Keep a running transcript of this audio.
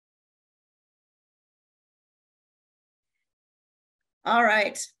All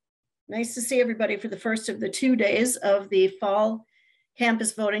right. Nice to see everybody for the first of the 2 days of the Fall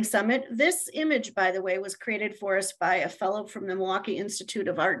Campus Voting Summit. This image, by the way, was created for us by a fellow from the Milwaukee Institute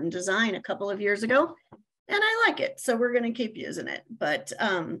of Art and Design a couple of years ago, and I like it, so we're going to keep using it. But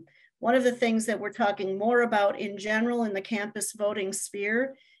one of the things that we're talking more about in general in the campus voting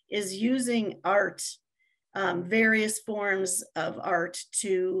sphere is using art, various forms of art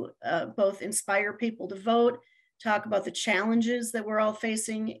to both inspire people to vote, talk about the challenges that we're all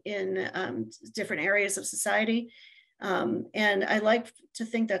facing in different areas of society. And I like to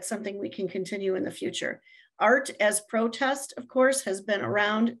think that's something we can continue in the future. Art as protest, of course, has been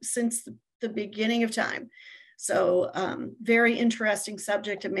around since the beginning of time. So very interesting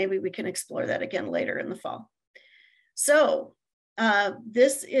subject, and maybe we can explore that again later in the fall. So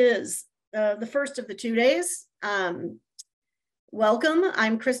this is the first of the 2 days. Welcome,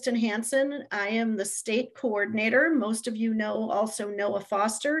 I'm Kristen Hansen. I am the state coordinator. Most of you know also Noah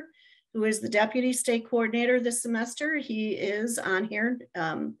Foster, who is the deputy state coordinator this semester. He is on here.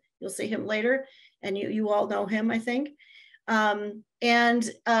 You'll see him later, and you all know him, I think. We are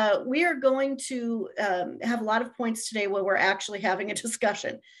going to have a lot of points today where we're actually having a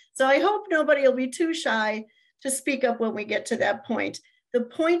discussion. So I hope nobody will be too shy to speak up when we get to that point. The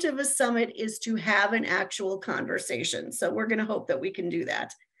point of a summit is to have an actual conversation. So we're going to hope that we can do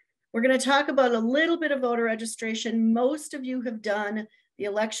that. We're going to talk about a little bit of voter registration. Most of you have done the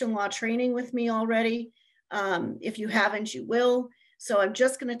election law training with me already. If you haven't, you will. So I'm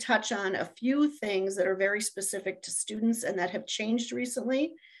just going to touch on a few things that are very specific to students and that have changed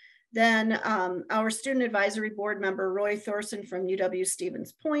recently. Then our student advisory board member, Roy Thorson from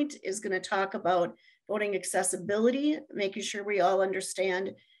UW-Stevens Point, is going to talk about voting accessibility, making sure we all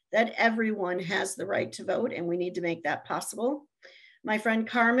understand that everyone has the right to vote, and we need to make that possible. My friend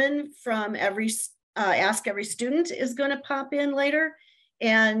Carmen from Ask Every Student is going to pop in later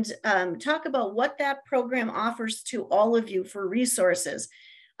and talk about what that program offers to all of you for resources.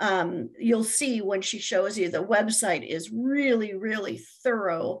 You'll see when she shows you, the website is really, really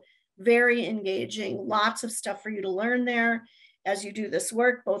thorough, very engaging, lots of stuff for you to learn there as you do this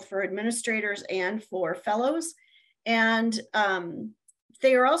work, both for administrators and for fellows. And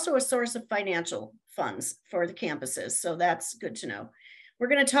they are also a source of financial funds for the campuses, so that's good to know. We're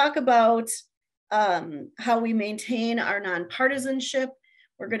going to talk about how we maintain our nonpartisanship.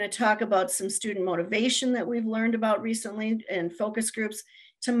 We're going to talk about some student motivation that we've learned about recently in focus groups.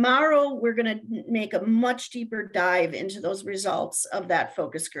 Tomorrow, we're going to make a much deeper dive into those results of that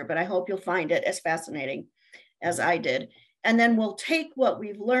focus group, and I hope you'll find it as fascinating as I did. And then we'll take what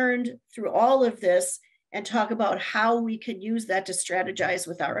we've learned through all of this and talk about how we can use that to strategize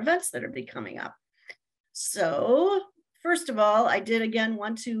with our events that are coming up. So first of all, I did again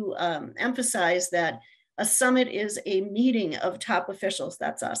want to emphasize that a summit is a meeting of top officials.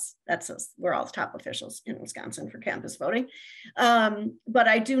 That's us. That's us. We're all top officials in Wisconsin for campus voting. But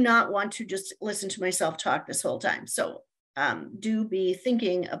I do not want to just listen to myself talk this whole time. So do be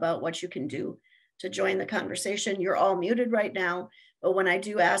thinking about what you can do to join the conversation. You're all muted right now, but when I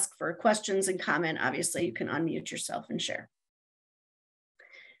do ask for questions and comment, obviously you can unmute yourself and share.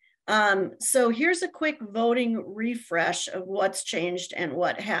 So here's a quick voting refresh of what's changed and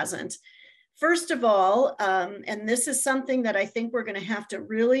what hasn't. First of all, and this is something that I think we're going to have to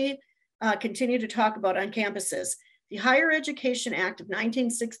really continue to talk about on campuses. The Higher Education Act of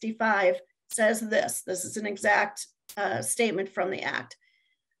 1965 says this. This is an exact statement from the act.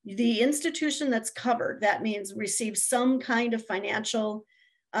 The institution that's covered, that means receives some kind of financial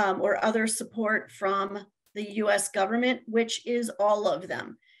or other support from the US government, which is all of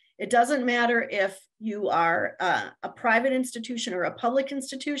them. It doesn't matter if you are a private institution or a public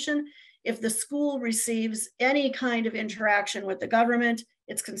institution. If the school receives any kind of interaction with the government,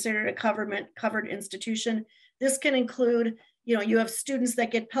 it's considered a covered institution. This can include, you have students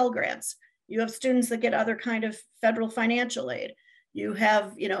that get Pell Grants. You have students that get other kind of federal financial aid. You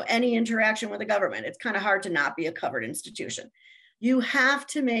have, any interaction with the government. It's kind of hard to not be a covered institution. You have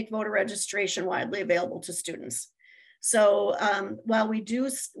to make voter registration widely available to students. So while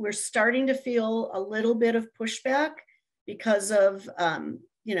we're starting to feel a little bit of pushback because of,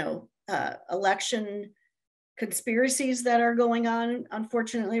 election conspiracies that are going on,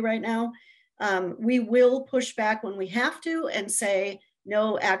 unfortunately, right now, we will push back when we have to and say,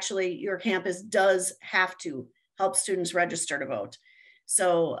 no, actually, your campus does have to help students register to vote.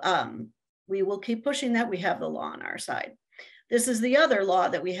 So we will keep pushing that. We have the law on our side. This is the other law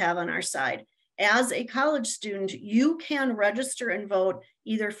that we have on our side. As a college student, you can register and vote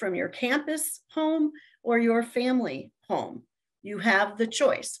either from your campus home or your family home. You have the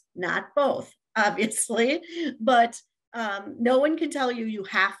choice, not both, obviously, but No one can tell you you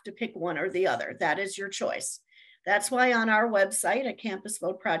have to pick one or the other. That is your choice. That's why on our website at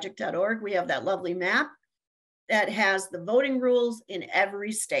campusvoteproject.org, we have that lovely map that has the voting rules in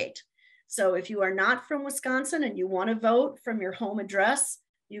every state. So if you are not from Wisconsin and you want to vote from your home address,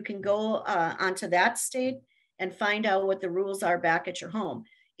 you can go onto that state and find out what the rules are back at your home.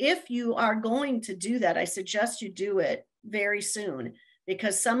 If you are going to do that, I suggest you do it very soon,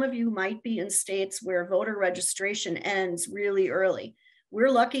 because some of you might be in states where voter registration ends really early.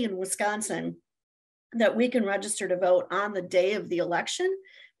 We're lucky in Wisconsin that we can register to vote on the day of the election,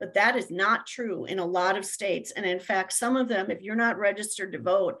 but that is not true in a lot of states. And in fact, some of them, if you're not registered to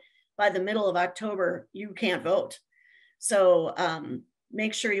vote by the middle of October, you can't vote. So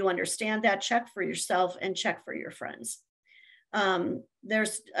make sure you understand that, check for yourself and check for your friends.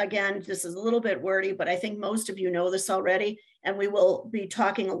 There's, again, this is a little bit wordy, but I think most of you know this already, and we will be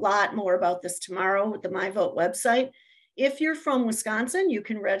talking a lot more about this tomorrow with the MyVote website. If you're from Wisconsin, you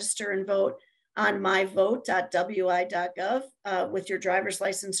can register and vote on myvote.wi.gov with your driver's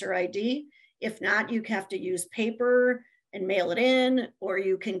license or ID. If not, you have to use paper and mail it in, or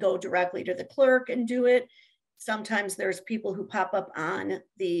you can go directly to the clerk and do it. Sometimes there's people who pop up on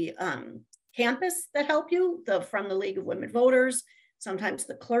the campus that help you, from the League of Women Voters. Sometimes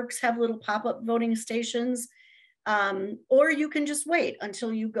the clerks have little pop-up voting stations, or you can just wait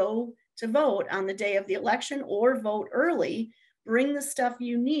until you go to vote on the day of the election, or vote early, bring the stuff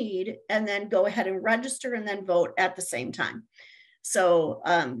you need, and then go ahead and register and then vote at the same time. So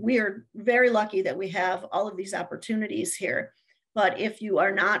we are very lucky that we have all of these opportunities here. But if you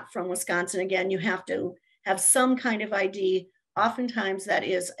are not from Wisconsin, again, you have to have some kind of ID. Oftentimes that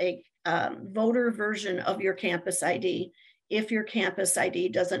is a voter version of your campus ID, if your campus ID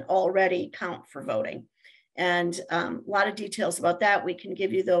doesn't already count for voting. And a lot of details about that, we can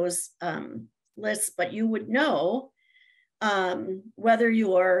give you those lists, but you would know whether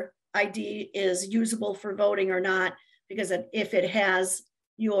your ID is usable for voting or not, because if it has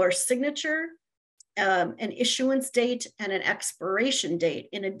your signature, an issuance date, and an expiration date,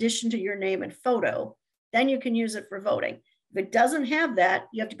 in addition to your name and photo, then you can use it for voting. If it doesn't have that,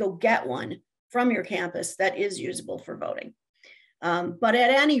 you have to go get one from your campus that is usable for voting. But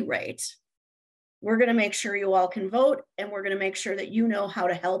at any rate, we're going to make sure you all can vote, and we're going to make sure that you know how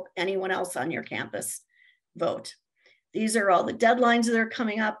to help anyone else on your campus vote. These are all the deadlines that are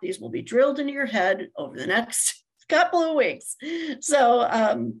coming up. These will be drilled into your head over the next couple of weeks. So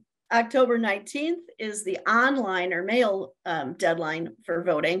October 19th is the online or mail deadline for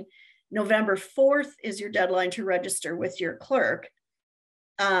voting. November 4th is your deadline to register with your clerk.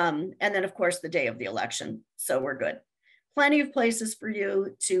 And then, of course, the day of the election. So we're good. Plenty of places for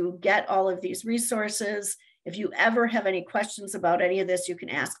you to get all of these resources. If you ever have any questions about any of this, you can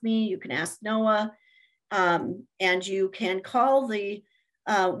ask me, you can ask Noah, and you can call the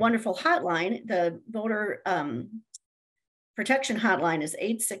wonderful hotline. The voter protection hotline is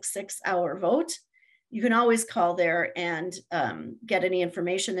 866-OUR-VOTE. You can always call there and get any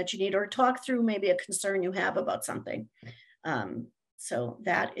information that you need, or talk through maybe a concern you have about something. So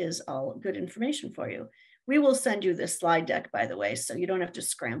that is all good information for you. We will send you this slide deck, by the way, so you don't have to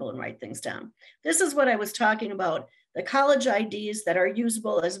scramble and write things down. This is what I was talking about. The college IDs that are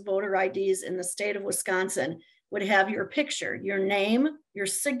usable as voter IDs in the state of Wisconsin would have your picture, your name, your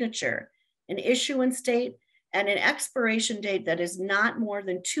signature, an issuance date, and an expiration date that is not more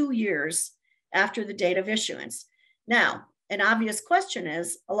than 2 years after the date of issuance. Now, an obvious question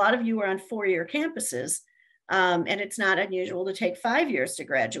is, a lot of you are on 4-year campuses, and it's not unusual to take 5 years to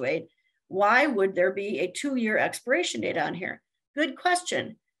graduate. Why would there be a 2-year expiration date on here? Good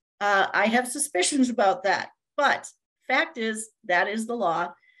question. I have suspicions about that, but fact is, that is the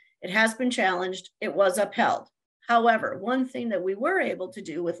law. It has been challenged. It was upheld. However, one thing that we were able to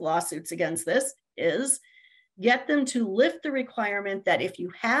do with lawsuits against this is get them to lift the requirement that if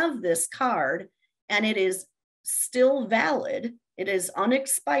you have this card and it is still valid, it is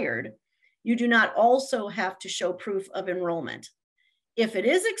unexpired, you do not also have to show proof of enrollment. If it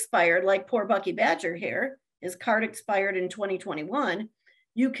is expired, like poor Bucky Badger here, his card expired in 2021,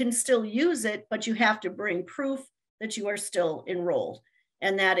 you can still use it, but you have to bring proof that you are still enrolled.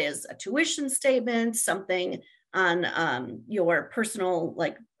 And that is a tuition statement, something on your personal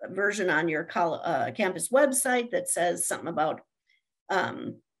version on your campus website that says something about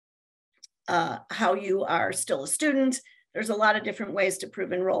how you are still a student. There's a lot of different ways to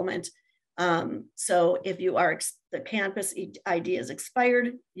prove enrollment. So if you are, the campus ID is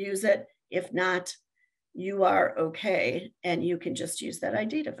expired, use it. If not, you are okay, and you can just use that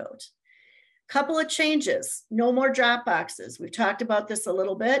ID to vote. Couple of changes, no more drop boxes. We've talked about this a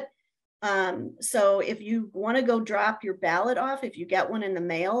little bit. So if you want to go drop your ballot off, if you get one in the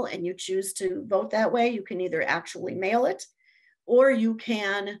mail and you choose to vote that way, you can either actually mail it, or you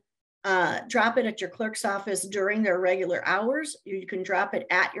can drop it at your clerk's office during their regular hours. You can drop it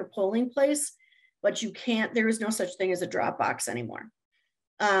at your polling place, but you can't, there is no such thing as a drop box anymore.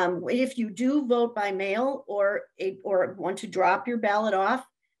 If you do vote by mail or want to drop your ballot off,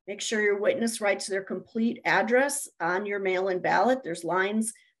 make sure your witness writes their complete address on your mail-in ballot. There's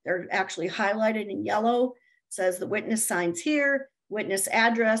lines, they're actually highlighted in yellow. It says the witness signs here, witness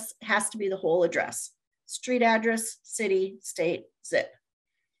address has to be the whole address. Street address, city, state, zip.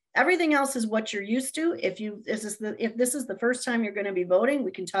 Everything else is what you're used to. If this is the first time you're going to be voting,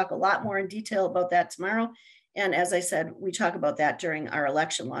 we can talk a lot more in detail about that tomorrow. And as I said, we talk about that during our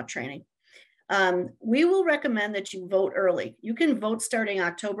election law training. We will recommend that you vote early. You can vote starting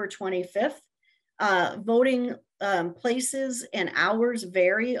October 25th. Voting places and hours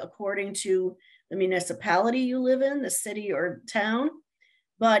vary according to the municipality you live in, the city or town.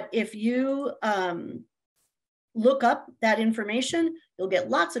 But if you look up that information, you'll get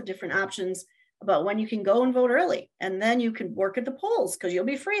lots of different options about when you can go and vote early. And then you can work at the polls because you'll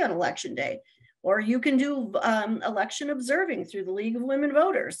be free on election day. Or you can do election observing through the League of Women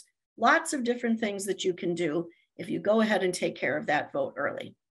Voters. Lots of different things that you can do if you go ahead and take care of that vote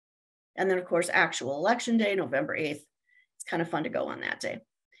early. And then, of course, actual election day, November 8th. It's kind of fun to go on that day.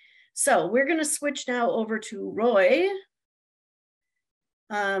 So we're going to switch now over to Roy.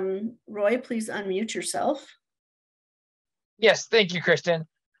 Roy, please unmute yourself. Yes, thank you, Kristen.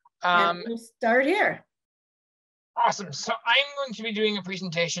 And we'll start here. Awesome. So I'm going to be doing a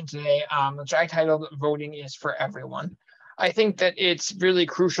presentation today, which I titled Voting is for Everyone. I think that it's really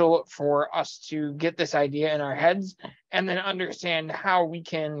crucial for us to get this idea in our heads and then understand how we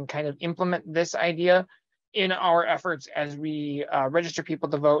can kind of implement this idea in our efforts as we register people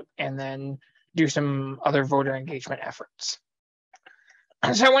to vote and then do some other voter engagement efforts.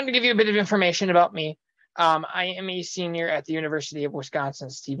 So I wanted to give you a bit of information about me. I am a senior at the University of Wisconsin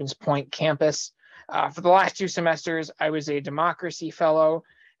Stevens Point campus. For the last 2 semesters, I was a democracy fellow,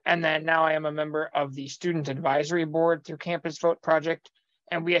 and then now I am a member of the Student Advisory Board through Campus Vote Project,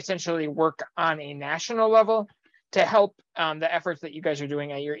 and we essentially work on a national level to help the efforts that you guys are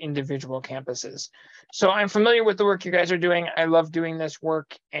doing at your individual campuses. So I'm familiar with the work you guys are doing. I love doing this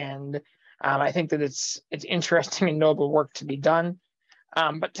work, and I think that it's interesting and noble work to be done.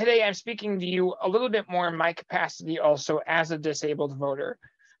 But today I'm speaking to you a little bit more in my capacity also as a disabled voter.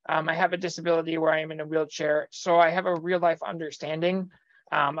 I have a disability where I am in a wheelchair, so I have a real life understanding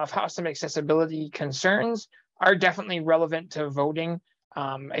of how some accessibility concerns are definitely relevant to voting,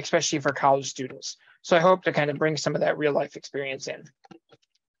 especially for college students. So I hope to kind of bring some of that real life experience in.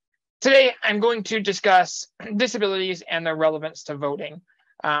 Today, I'm going to discuss disabilities and their relevance to voting.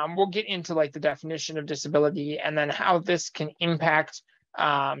 We'll get into like the definition of disability and then how this can impact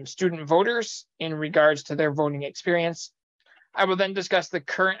student voters in regards to their voting experience. I will then discuss the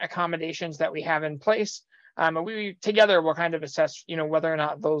current accommodations that we have in place. We together will kind of assess, whether or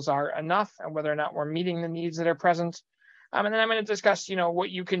not those are enough and whether or not we're meeting the needs that are present. And then I'm going to discuss,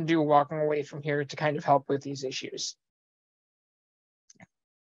 what you can do walking away from here to kind of help with these issues.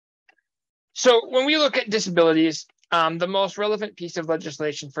 So when we look at disabilities, the most relevant piece of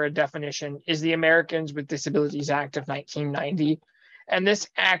legislation for a definition is the Americans with Disabilities Act of 1990. And this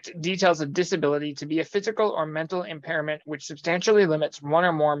act details a disability to be a physical or mental impairment which substantially limits one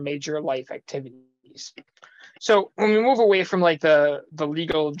or more major life activities. So when we move away from like the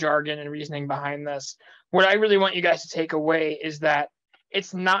legal jargon and reasoning behind this, what I really want you guys to take away is that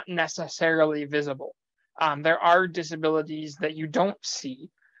it's not necessarily visible. There are disabilities that you don't see,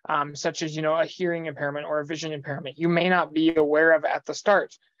 such as, a hearing impairment or a vision impairment you may not be aware of at the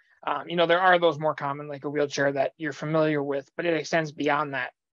start. There are those more common, like a wheelchair that you're familiar with, but it extends beyond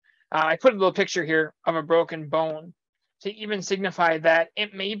that. I put a little picture here of a broken bone to even signify that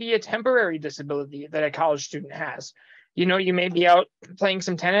it may be a temporary disability that a college student has. You may be out playing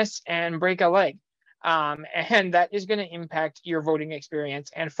some tennis and break a leg, and that is going to impact your voting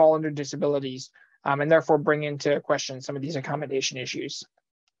experience and fall under disabilities, and therefore bring into question some of these accommodation issues.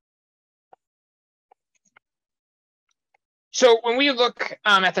 So when we look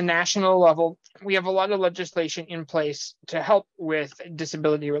at the national level, we have a lot of legislation in place to help with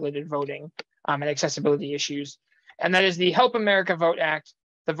disability-related voting and accessibility issues. And that is the Help America Vote Act,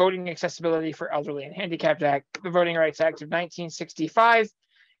 the Voting Accessibility for Elderly and Handicapped Act, the Voting Rights Act of 1965,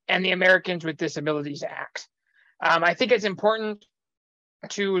 and the Americans with Disabilities Act. I think it's important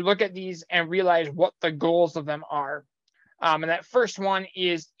to look at these and realize what the goals of them are. And that first one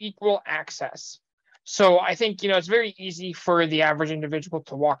is equal access. So I think, it's very easy for the average individual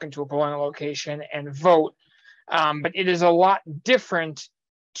to walk into a polling location and vote. But it is a lot different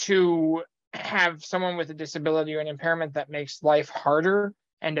to have someone with a disability or an impairment that makes life harder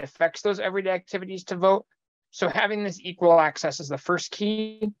and affects those everyday activities to vote. So having this equal access is the first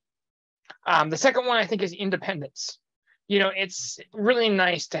key. The second one, I think, is independence. It's really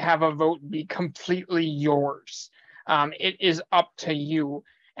nice to have a vote be completely yours. It is up to you.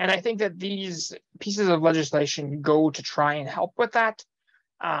 And I think that these pieces of legislation go to try and help with that.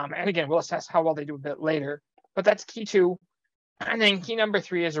 And again, we'll assess how well they do a bit later, but that's key two. And then key number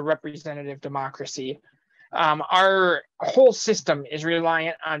three is a representative democracy. Our whole system is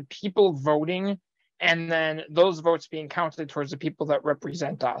reliant on people voting and then those votes being counted towards the people that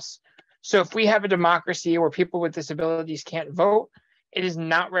represent us. So if we have a democracy where people with disabilities can't vote, it is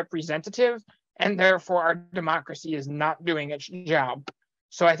not representative, and therefore our democracy is not doing its job.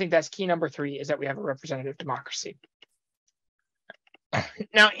 So I think that's key number three, is that we have a representative democracy.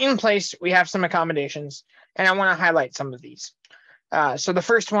 Now, in place, we have some accommodations, and I want to highlight some of these. So the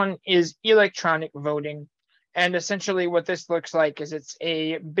first one is electronic voting. And essentially what this looks like is it's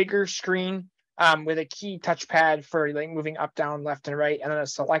a bigger screen with a key touchpad for like moving up, down, left, and right, and then a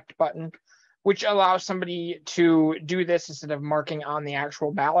select button, which allows somebody to do this instead of marking on the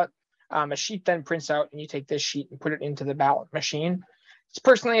actual ballot. A sheet then prints out, and you take this sheet and put it into the ballot machine. It's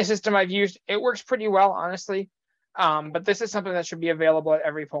personally a system I've used. It works pretty well, honestly. But this is something that should be available at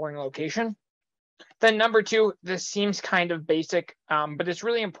every polling location. Then number two, this seems kind of basic, but it's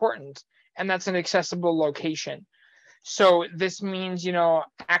really important, and that's an accessible location. So this means,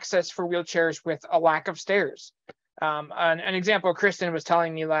 access for wheelchairs with a lack of stairs. An example Kristen was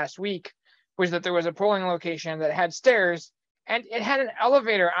telling me last week was that there was a polling location that had stairs, and it had an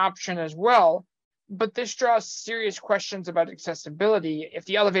elevator option as well. But this draws serious questions about accessibility. If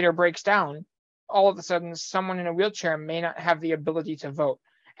the elevator breaks down, all of a sudden, someone in a wheelchair may not have the ability to vote.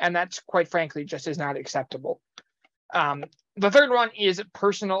 And that's, quite frankly, just is not acceptable. The third one is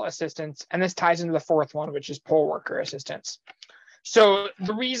personal assistance, and this ties into the fourth one, which is poll worker assistance. So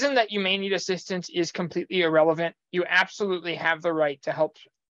the reason that you may need assistance is completely irrelevant. You absolutely have the right to help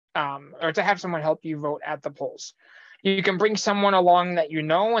or to have someone help you vote at the polls. You can bring someone along that you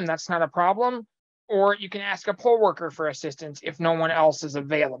know, and that's not a problem, or you can ask a poll worker for assistance if no one else is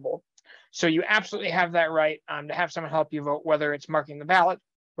available. So you absolutely have that right to have someone help you vote, whether it's marking the ballot,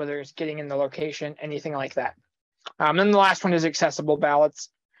 whether it's getting in the location, anything like that. Then the last one is accessible ballots.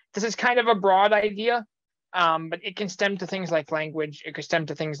 This is kind of a broad idea, but it can stem to things like language. It can stem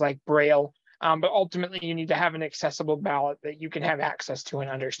to things like Braille, but ultimately you need to have an accessible ballot that you can have access to and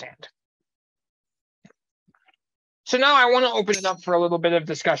understand. So now I want to open it up for a little bit of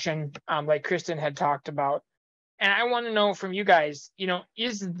discussion, like Kristen had talked about. And I want to know from you guys,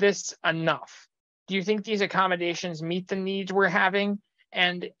 is this enough? Do you think these accommodations meet the needs we're having?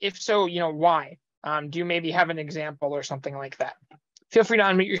 And if so, why? Do you maybe have an example or something like that? Feel free to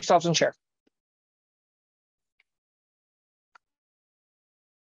unmute yourselves and share.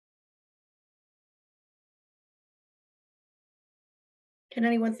 Can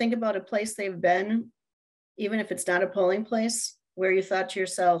anyone think about a place they've been, even if it's not a polling place, where you thought to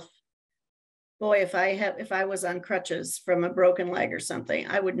yourself, boy, if I was on crutches from a broken leg or something,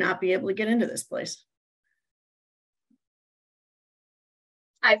 I would not be able to get into this place?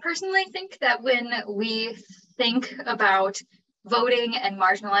 I personally think that when we think about voting and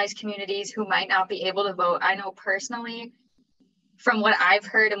marginalized communities who might not be able to vote, I know personally, from what I've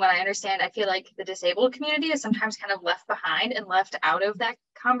heard and what I understand, I feel like the disabled community is sometimes kind of left behind and left out of that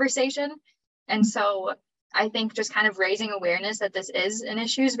conversation. And so I think just kind of raising awareness that this is an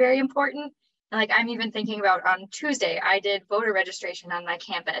issue is very important. And like I'm even thinking about on Tuesday, I did voter registration on my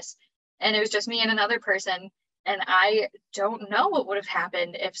campus, and it was just me and another person. And I don't know what would have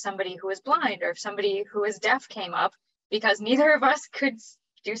happened if somebody who is blind or if somebody who is deaf came up, because neither of us could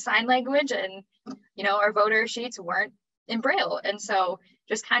do sign language, and our voter sheets weren't in Braille. And so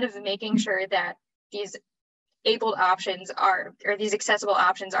just kind of making sure that these abled options or these accessible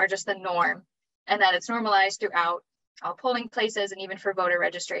options are just the norm, and that it's normalized throughout all polling places and even for voter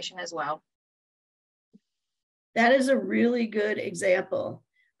registration as well. That is a really good example.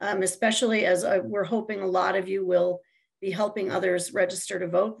 Especially as we're hoping a lot of you will be helping others register to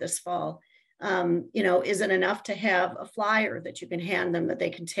vote this fall. Is it enough to have a flyer that you can hand them that they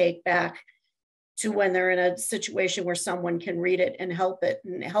can take back to when they're in a situation where someone can read it and help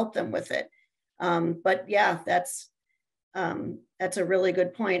them with it? But yeah, that's a really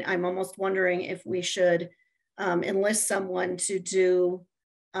good point. I'm almost wondering if we should enlist someone to do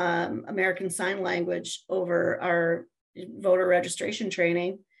American Sign Language over our voter registration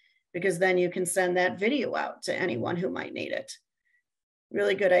training. because then you can send that video out to anyone who might need it.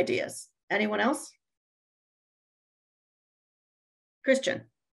 Really good ideas. Anyone else? Christian.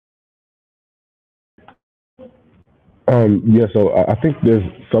 Yeah, so I think there's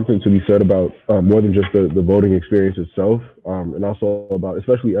something to be said about more than just the voting experience itself, and also about,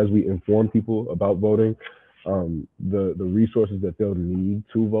 especially as we inform people about voting, the resources that they'll need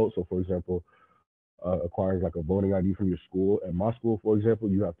to vote. So, for example, acquiring like a voting ID from your school. At my school, for example,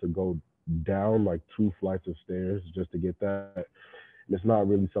 you have to go down like 2 flights of stairs just to get that. And it's not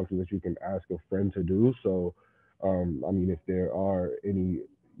really something that you can ask a friend to do. So, I mean, if there are any,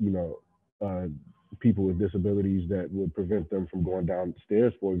 you know, people with disabilities that would prevent them from going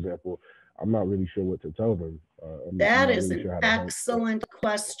downstairs, for example, I'm not really sure what to tell them. That not is really an sure how to help. excellent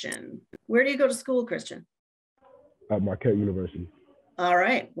question. Where do you go to school, Christian? At Marquette University. All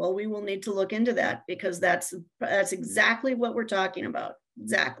right. Well, we will need to look into that because that's exactly what we're talking about.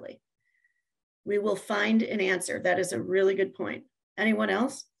 Exactly. We will find an answer. That is a really good point. Anyone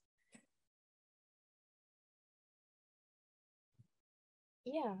else?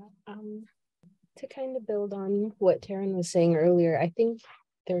 Yeah, to kind of build on what Taryn was saying earlier, I think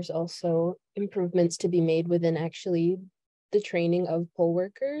there's also improvements to be made within actually the training of poll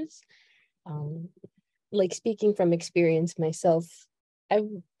workers. Like speaking from experience myself,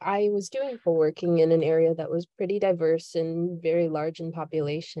 I was doing poll working in an area that was pretty diverse and very large in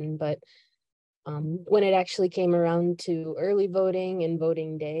population, but when it actually came around to early voting and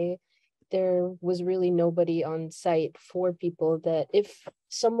voting day, there was really nobody on site for people that if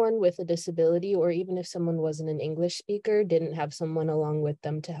someone with a disability, or even if someone wasn't an English speaker, didn't have someone along with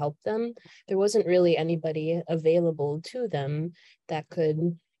them to help them, there wasn't really anybody available to them that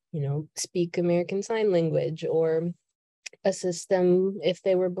could, you know, speak American Sign Language or assist them if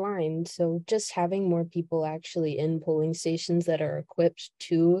they were blind. So just having more people actually in polling stations that are equipped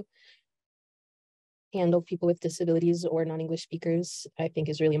to handle people with disabilities or non-English speakers, I think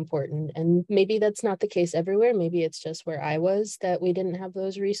is really important. And maybe that's not the case everywhere. Maybe it's just where I was that we didn't have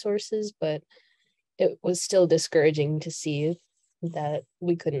those resources, but it was still discouraging to see that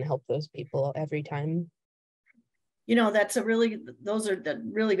we couldn't help those people every time. You know, those are the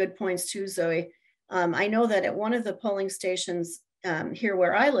really good points too, Zoe. I know that at one of the polling stations here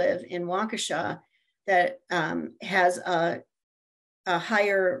where I live in Waukesha that has a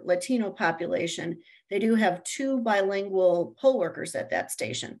higher Latino population, they do have 2 bilingual poll workers at that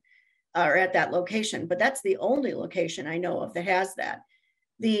station or at that location, but that's the only location I know of that has that.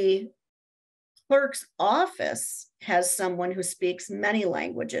 The clerk's office has someone who speaks many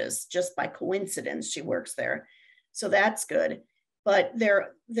languages. Just by coincidence, she works there. So that's good. But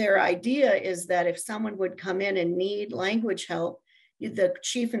their idea is that if someone would come in and need language help, the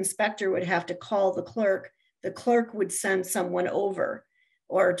chief inspector would have to call the clerk. The clerk would send someone over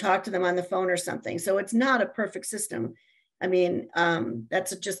or talk to them on the phone or something. So it's not a perfect system. I mean,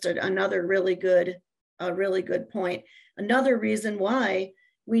 that's just another really good point. Another reason why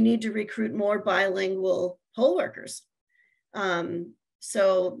we need to recruit more bilingual poll workers.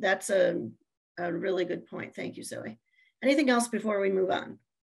 So that's a really good point. Thank you, Zoe. Anything else before we move on?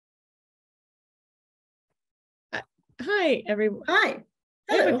 Hi, everyone. Hi.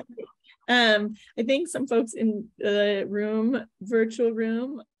 Hello. I think some folks in the virtual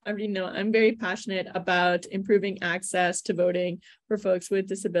room already know I'm very passionate about improving access to voting for folks with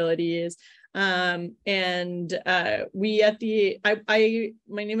disabilities. My name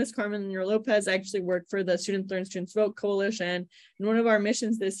is Carmen Lopez. I actually work for the Students Learn, Students Vote Coalition. And one of our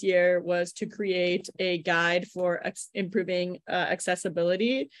missions this year was to create a guide for improving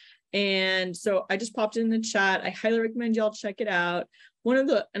accessibility. And so I just popped it in the chat. I highly recommend y'all check it out.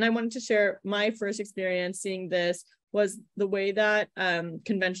 And I wanted to share my first experience seeing this was the way that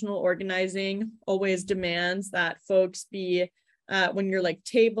conventional organizing always demands that folks be, when you're like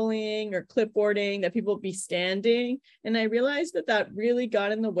tabling or clipboarding, that people be standing. And I realized that really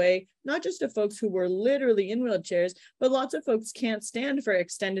got in the way, not just of folks who were literally in wheelchairs, but lots of folks can't stand for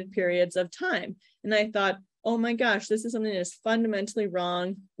extended periods of time. And I thought, oh my gosh, this is something that is fundamentally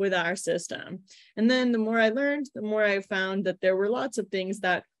wrong with our system. And then the more I learned, the more I found that there were lots of things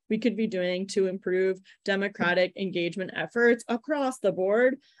that we could be doing to improve democratic engagement efforts across the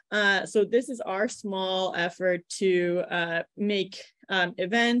board. So this is our small effort to make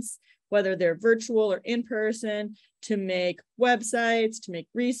events, whether they're virtual or in person, to make websites, to make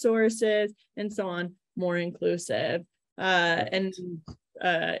resources, and so on, more inclusive.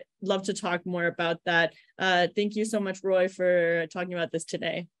 Love to talk more about that. Thank you so much, Roy, for talking about this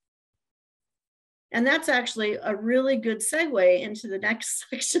today. And that's actually a really good segue into the next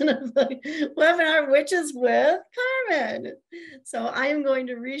section of the webinar, which is with Carmen. So I am going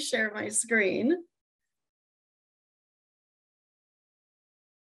to reshare my screen.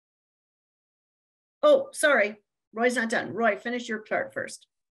 Oh, sorry, Roy's not done. Roy, finish your part first.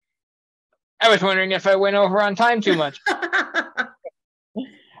 I was wondering if I went over on time too much.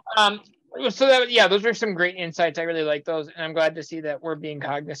 So that, yeah, those are some great insights. I really like those, and I'm glad to see that we're being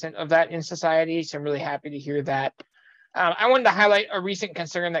cognizant of that in society. So I'm really happy to hear that. I wanted to highlight a recent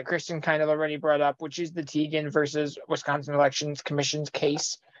concern that Kristen kind of already brought up, which is the Teigen versus Wisconsin Elections Commission's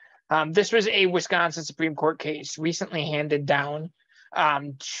case. This was a Wisconsin Supreme Court case recently handed down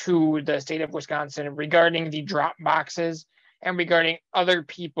to the state of Wisconsin regarding the drop boxes and regarding other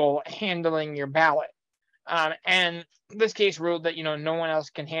people handling your ballot. And this case ruled that, no one else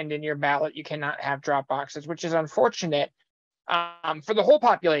can hand in your ballot. You cannot have drop boxes, which is unfortunate for the whole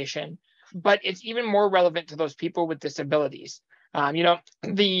population, but it's even more relevant to those people with disabilities.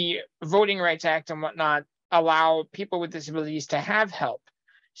 The Voting Rights Act and whatnot allow people with disabilities to have help.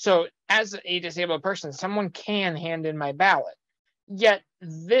 So as a disabled person, someone can hand in my ballot. Yet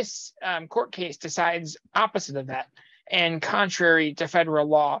this court case decides opposite of that and contrary to federal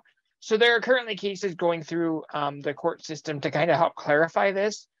law. So there are currently cases going through the court system to kind of help clarify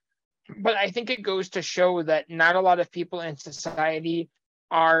this. But I think it goes to show that not a lot of people in society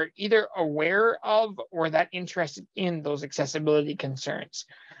are either aware of or that interested in those accessibility concerns.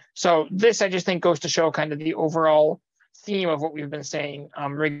 So this, I just think, goes to show kind of the overall theme of what we've been saying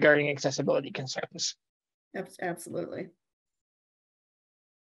regarding accessibility concerns. Absolutely.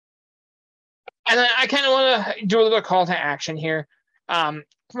 And then I kind of want to do a little call to action here.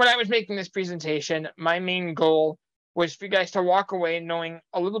 When I was making this presentation, my main goal was for you guys to walk away knowing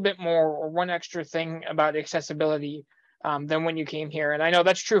a little bit more or one extra thing about accessibility than when you came here. And I know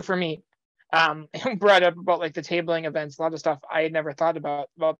that's true for me. Brought up about like the tabling events, a lot of stuff I had never thought about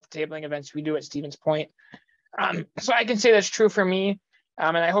the tabling events we do at Stevens Point. So I can say that's true for me,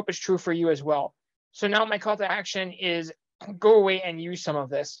 and I hope it's true for you as well. So now my call to action is go away and use some of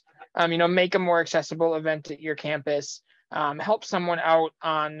this. Make a more accessible event at your campus. Help someone out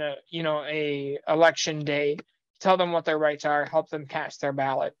on, a election day, tell them what their rights are, help them cast their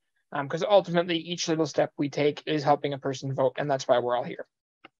ballot. Because ultimately each little step we take is helping a person vote. And that's why we're all here.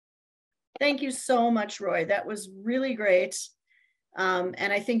 Thank you so much, Roy. That was really great. And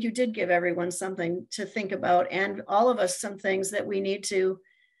I think you did give everyone something to think about, and all of us some things that we need to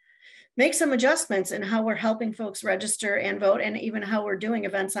make some adjustments in how we're helping folks register and vote, and even how we're doing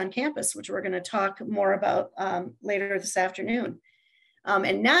events on campus, which we're going to talk more about later this afternoon.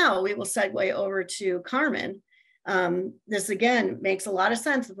 And now we will segue over to Carmen. This again makes a lot of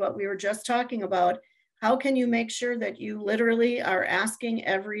sense of what we were just talking about. How can you make sure that you literally are asking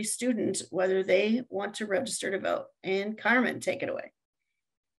every student whether they want to register to vote? And Carmen, take it away.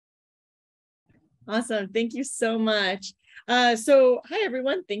 Awesome. Thank you so much. Hi,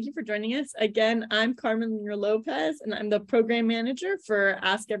 everyone. Thank you for joining us. Again, I'm Carmen Lopez, and I'm the program manager for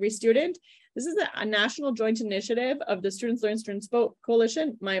Ask Every Student. This is a national joint initiative of the Students Learn, Students Vote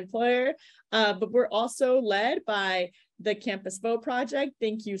Coalition, my employer, but we're also led by the Campus Vote Project.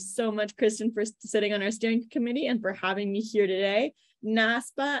 Thank you so much, Kristen, for sitting on our steering committee and for having me here today,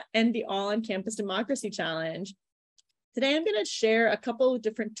 NASPA, and the All on Campus Democracy Challenge. Today, I'm going to share a couple of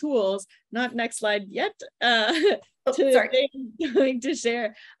different tools, not next slide yet. Today, I'm going to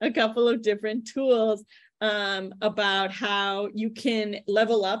share a couple of different tools about how you can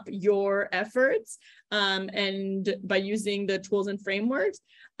level up your efforts and by using the tools and frameworks.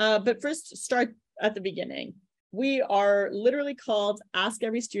 But first, start at the beginning. We are literally called Ask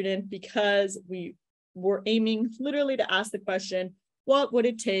Every Student because we were aiming literally to ask the question, what would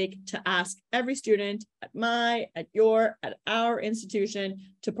it take to ask every student at our institution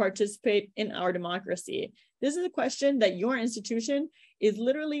to participate in our democracy? This is a question that your institution is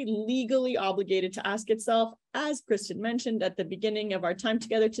literally legally obligated to ask itself, as Kristen mentioned at the beginning of our time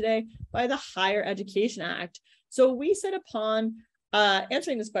together today, by the Higher Education Act. So we set upon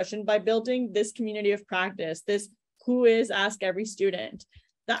answering this question by building this community of practice, this Who is Ask Every Student.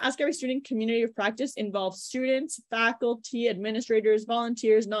 The Ask Every Student community of practice involves students, faculty, administrators,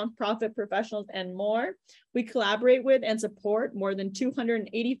 volunteers, nonprofit professionals, and more. We collaborate with and support more than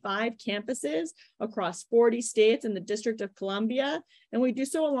 285 campuses across 40 states and the District of Columbia. And we do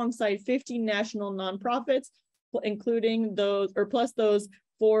so alongside 50 national nonprofits, including plus those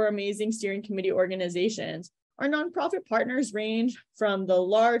 4 amazing steering committee organizations. Our nonprofit partners range from the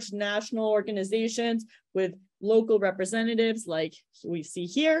large national organizations with local representatives like we see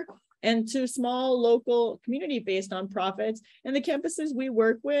here, and to small local community-based nonprofits. And the campuses we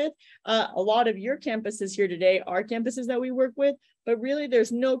work with, a lot of your campuses here today are campuses that we work with, but really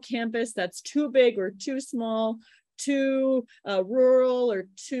there's no campus that's too big or too small, too rural or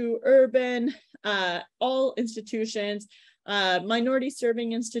too urban. All institutions, minority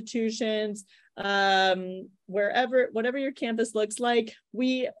serving institutions, whatever your campus looks like,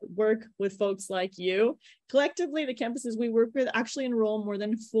 we work with folks like you. Collectively, the campuses we work with actually enroll more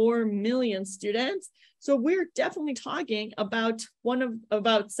than 4 million students. So we're definitely talking about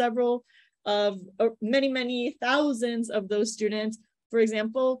several of many thousands of those students. For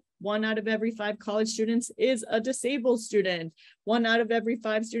example, 1 out of every 5 college students is a disabled student. 1 out of every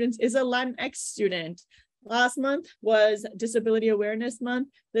 5 students is a Latinx student. Last month was Disability Awareness Month.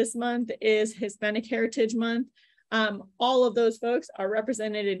 This month is Hispanic Heritage Month. All of those folks are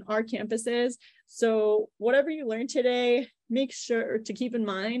represented in our campuses. So whatever you learn today, make sure to keep in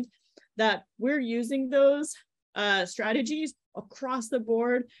mind that we're using those strategies across the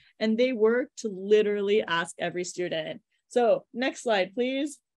board, and they work to literally ask every student. So next slide,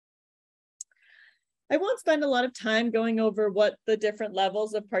 please. I won't spend a lot of time going over what the different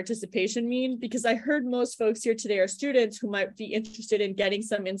levels of participation mean, because I heard most folks here today are students who might be interested in getting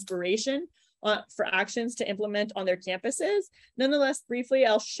some inspiration for actions to implement on their campuses. Nonetheless, briefly,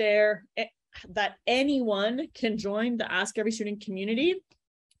 I'll share that anyone can join the Ask Every Student community,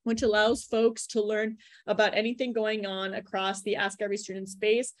 which allows folks to learn about anything going on across the Ask Every Student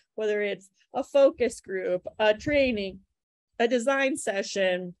space, whether it's a focus group, a training, a design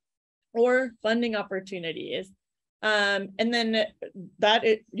session, or funding opportunities. And then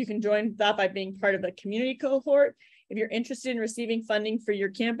you can join that by being part of a community cohort if you're interested in receiving funding for your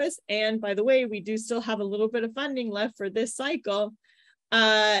campus. And by the way, we do still have a little bit of funding left for this cycle.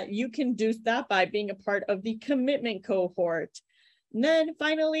 You can do that by being a part of the commitment cohort. And then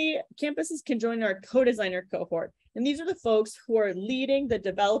finally, campuses can join our co-designer cohort. And these are the folks who are leading the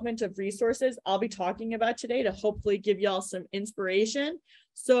development of resources I'll be talking about today to hopefully give y'all some inspiration.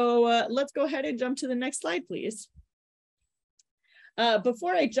 So let's go ahead and jump to the next slide, please.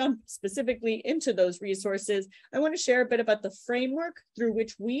 Before I jump specifically into those resources, I want to share a bit about the framework through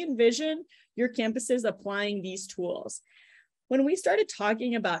which we envision your campuses applying these tools. When we started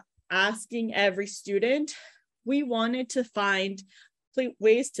talking about asking every student, we wanted to find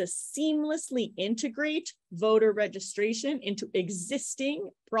ways to seamlessly integrate voter registration into existing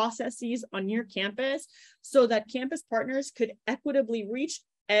processes on your campus so that campus partners could equitably reach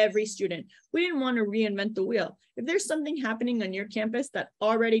every student. We didn't want to reinvent the wheel. If there's something happening on your campus that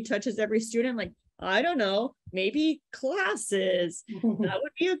already touches every student, like, I don't know, maybe classes, that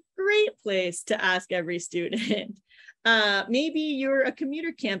would be a great place to ask every student. Maybe you're a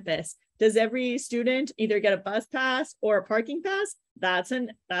commuter campus. Does every student either get a bus pass or a parking pass? That's an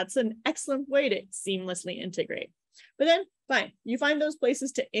excellent way to seamlessly integrate. But then, fine, you find those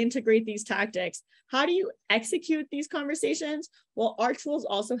places to integrate these tactics. How do you execute these conversations? Well, our tools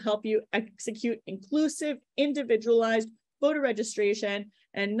also help you execute inclusive, individualized voter registration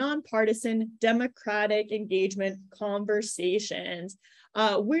and nonpartisan democratic engagement conversations.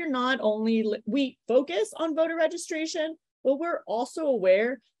 We focus on voter registration, but we're also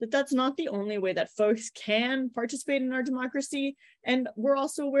aware that that's not the only way that folks can participate in our democracy. And we're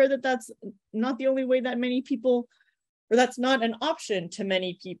also aware that that's not the only way that many people, or that's not an option to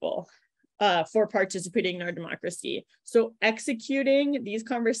many people for participating in our democracy. So executing these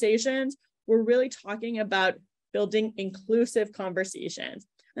conversations, we're really talking about building inclusive conversations.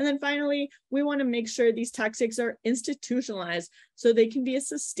 And then finally, we want to make sure these tactics are institutionalized so they can be a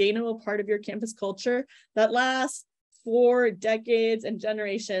sustainable part of your campus culture that lasts for decades and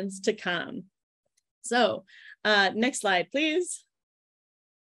generations to come. So next slide, please.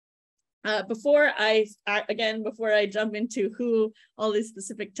 Before I jump into all these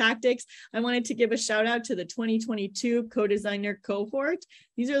specific tactics, I wanted to give a shout out to the 2022 co-designer cohort.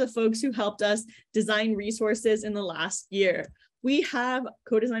 These are the folks who helped us design resources in the last year. We have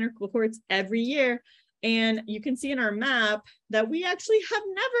co-designer cohorts every year, and you can see in our map that we actually have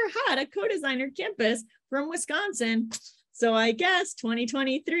never had a co-designer campus from Wisconsin. So I guess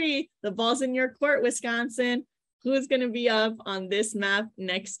 2023, the ball's in your court, Wisconsin. Who's going to be up on this map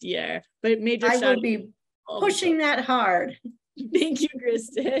next year? But major shout out. I will be pushing that hard. Thank you,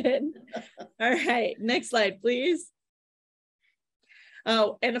 Kristen. All right, next slide, please.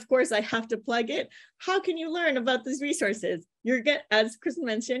 Oh, and of course, I have to plug it. How can you learn about these resources? As Kristen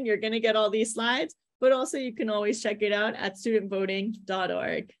mentioned, you're going to get all these slides, but also you can always check it out at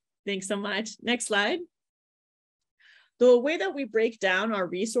studentvoting.org. Thanks so much. Next slide. The way that we break down our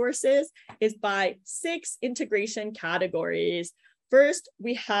resources is by 6 integration categories. First,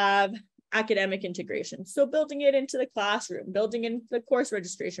 we have academic integration. So building it into the classroom, building into the course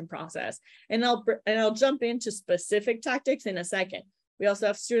registration process. And I'll jump into specific tactics in a second. We also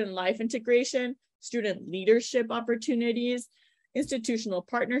have student life integration, student leadership opportunities, institutional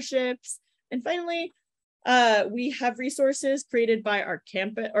partnerships. And finally, we have resources created by our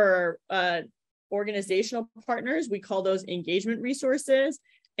campus or organizational partners. We call those engagement resources.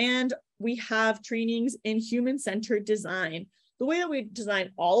 And we have trainings in human-centered design. The way that we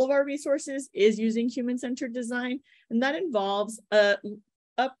design all of our resources is using human-centered design, and that involves a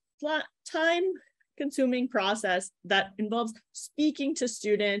time-consuming process that involves speaking to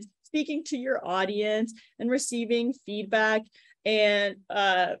students, speaking to your audience, and receiving feedback, and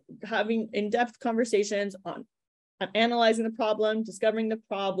having in-depth conversations on analyzing the problem, discovering the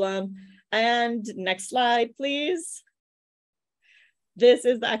problem. And next slide, please. This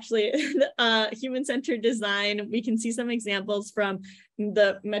is actually human-centered design. We can see some examples from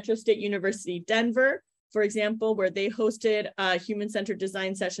the Metro State University, Denver, for example, where they hosted human-centered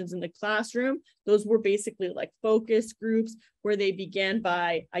design sessions in the classroom. Those were basically like focus groups where they began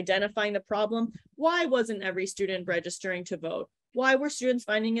by identifying the problem. Why wasn't every student registering to vote? Why were students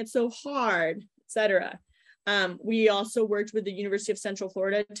finding it so hard, etc.? We also worked with the University of Central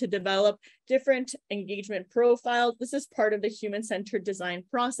Florida to develop different engagement profiles. This is part of the human-centered design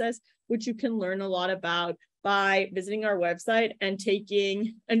process, which you can learn a lot about by visiting our website and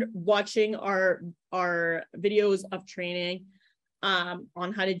taking and watching our videos of training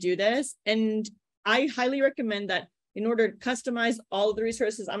on how to do this. And I highly recommend that in order to customize all of the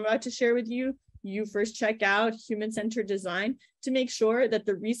resources I'm about to share with you, you first check out human-centered design to make sure that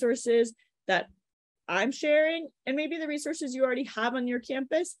the resources that I'm sharing, and maybe the resources you already have on your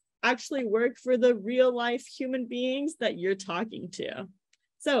campus, actually work for the real life human beings that you're talking to.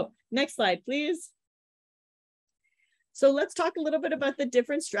 So next slide, please. So let's talk a little bit about the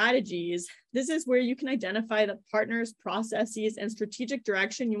different strategies. This is where you can identify the partners, processes, and strategic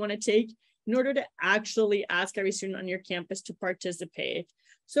direction you want to take in order to actually ask every student on your campus to participate.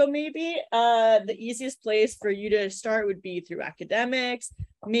 So maybe the easiest place for you to start would be through academics,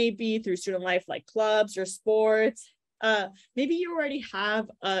 maybe through student life like clubs or sports. Maybe you already have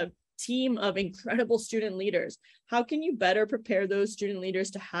a team of incredible student leaders. How can you better prepare those student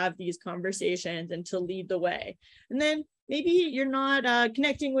leaders to have these conversations and to lead the way? And then maybe you're not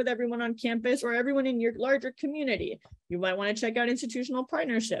connecting with everyone on campus or everyone in your larger community. You might want to check out institutional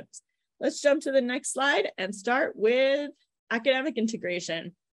partnerships. Let's jump to the next slide and start with academic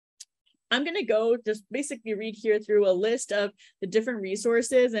integration. I'm going to go just basically read here through a list of the different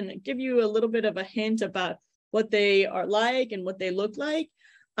resources and give you a little bit of a hint about what they are like and what they look like.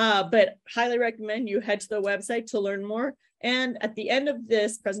 But highly recommend you head to the website to learn more. And at the end of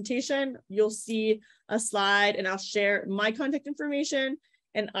this presentation, you'll see a slide and I'll share my contact information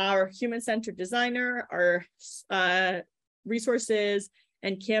and our human-centered designer, our resources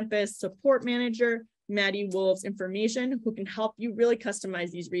and campus support manager, Maddie Wolf's information, who can help you really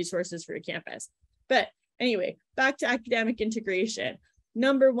customize these resources for your campus. But anyway, back to academic integration.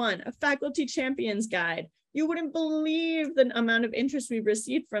 Number one, a faculty champions guide. You wouldn't believe the amount of interest we've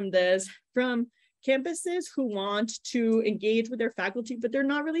received from this, from campuses who want to engage with their faculty, but they're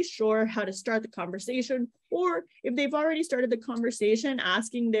not really sure how to start the conversation, or if they've already started the conversation,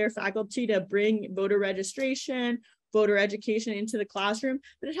 asking their faculty to bring voter registration, voter education into the classroom,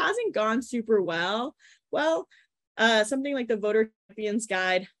 but it hasn't gone super well. Well, something like the Voter Champions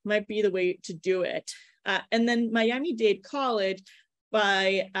Guide might be the way to do it. And then Miami-Dade College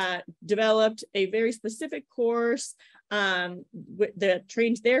developed a very specific course that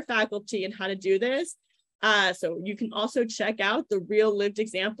trains their faculty in how to do this. So you can also check out the real lived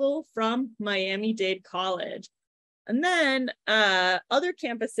example from Miami-Dade College. And then other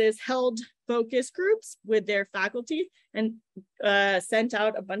campuses held focus groups with their faculty and sent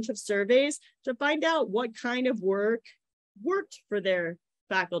out a bunch of surveys to find out what kind of work worked for their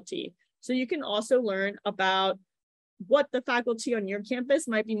faculty. So you can also learn about what the faculty on your campus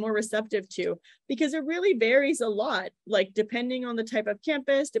might be more receptive to, because it really varies a lot. Like depending on the type of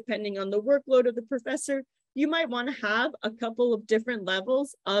campus, depending on the workload of the professor, you might want to have a couple of different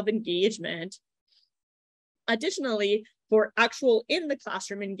levels of engagement. Additionally, for actual in the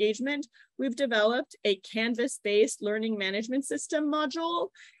classroom engagement, we've developed a Canvas-based learning management system module.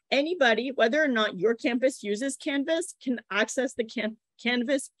 Anybody, whether or not your campus uses Canvas, can access the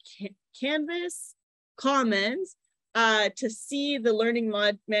Canvas Commons to see the learning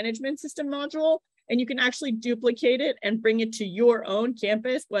management system module, and you can actually duplicate it and bring it to your own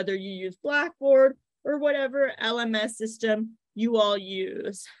campus, whether you use Blackboard or whatever LMS system you all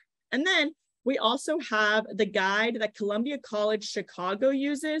use. And then We also have the guide that Columbia College Chicago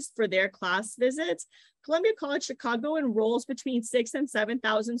uses for their class visits. Columbia College Chicago enrolls between 6,000 and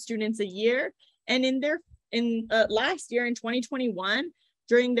 7,000 students a year. And last year in 2021,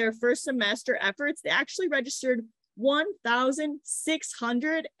 during their first semester efforts, they actually registered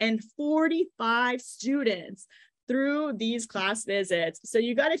 1,645 students through these class visits. So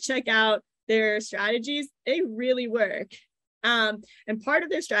you got to check out their strategies. They really work. And part of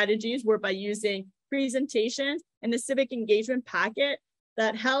their strategies were by using presentations and the civic engagement packet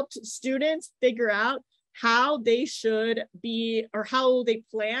that helped students figure out how they should be or how they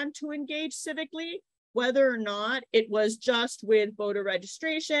plan to engage civically, whether or not it was just with voter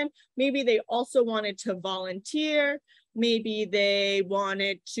registration. Maybe they also wanted to volunteer. Maybe they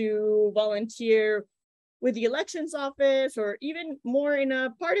wanted to volunteer with the elections office, or even more in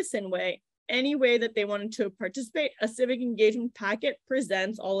a partisan way. Any way that they wanted to participate, a civic engagement packet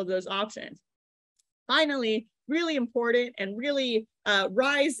presents all of those options. Finally, really important and really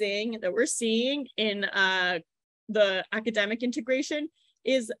rising that we're seeing in the academic integration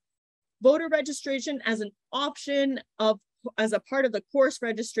is voter registration as an option as a part of the course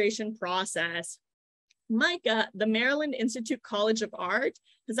registration process. MICA, the Maryland Institute College of Art,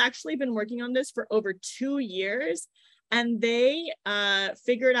 has actually been working on this for over 2 years. And they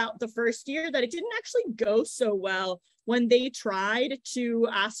figured out the first year that it didn't actually go so well when they tried to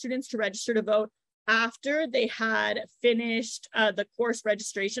ask students to register to vote after they had finished the course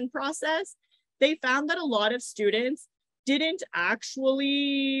registration process. They found that a lot of students didn't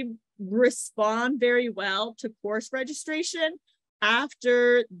actually respond very well to course registration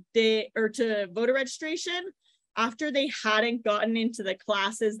to voter registration after they hadn't gotten into the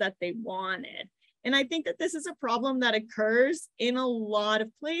classes that they wanted. And I think that this is a problem that occurs in a lot of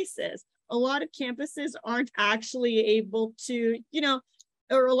places. A lot of campuses aren't actually able to,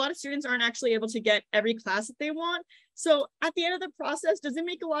 or a lot of students aren't actually able to get every class that they want. So at the end of the process, does it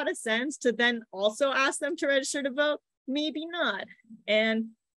make a lot of sense to then also ask them to register to vote? Maybe not. And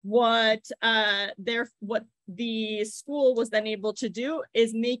what the school was then able to do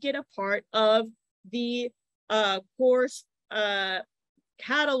is make it a part of the course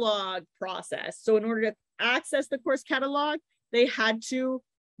catalog process. So in order to access the course catalog, they had to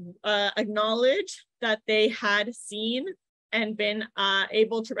acknowledge that they had seen and been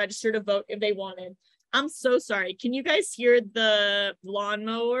able to register to vote if they wanted. I'm so sorry. Can you guys hear the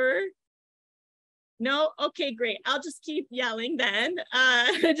lawnmower? No? Okay, great. I'll just keep yelling then.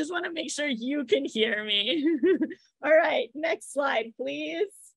 I just want to make sure you can hear me. All right, next slide, please.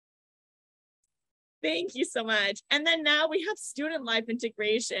 Thank you so much. And then now we have student life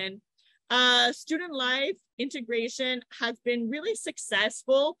integration. Student life integration has been really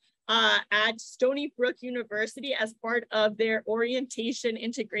successful at Stony Brook University as part of their orientation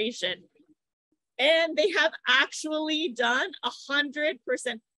integration. And they have actually done 100%.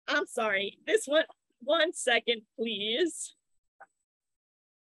 I'm sorry, this one second, please.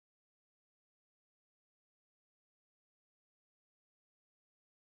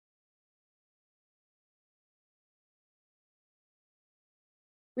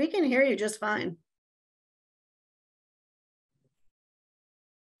 We can hear you just fine.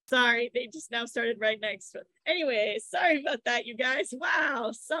 Sorry, they just now started right next to it. Anyway, sorry about that, you guys.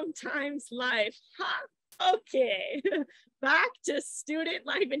 Wow, sometimes life. Huh? Okay, back to student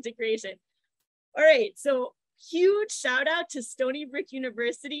life integration. All right, so huge shout out to Stony Brook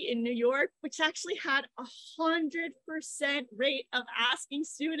University in New York, which actually had 100% rate of asking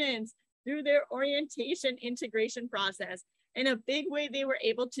students through their orientation integration process. And a big way they were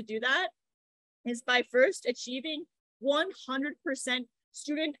able to do that is by first achieving 100%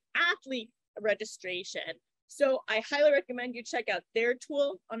 student athlete registration. So I highly recommend you check out their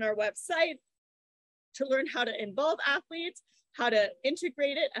tool on our website to learn how to involve athletes, how to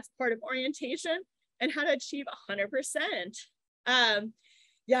integrate it as part of orientation, and how to achieve 100%.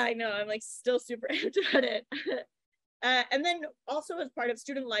 Yeah, I know, I'm like still super amped about it. And then also as part of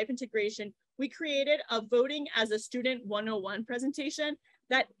student life integration, we created a voting as a student 101 presentation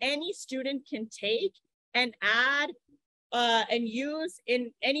that any student can take and add and use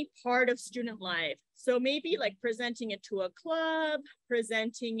in any part of student life. So maybe like presenting it to a club,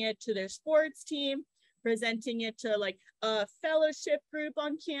 presenting it to their sports team, presenting it to like a fellowship group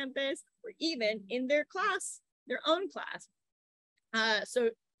on campus, or even in their class, their own class. So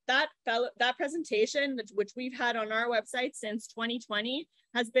that presentation, which we've had on our website since 2020,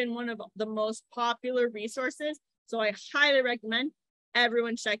 has been one of the most popular resources. So I highly recommend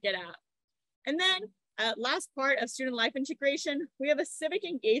everyone check it out. And then last part of student life integration, we have a civic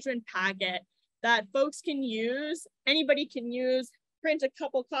engagement packet that folks can use, anybody can use print a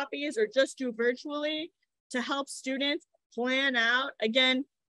couple copies or just do virtually to help students plan out, again,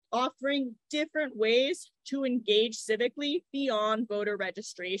 offering different ways to engage civically beyond voter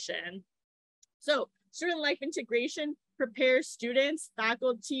registration. So student life integration prepares students,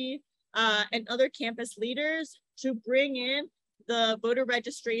 faculty, and other campus leaders to bring in the voter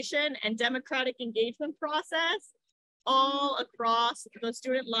registration and democratic engagement process all across the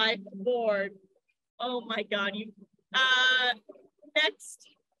student life board. Oh my God, next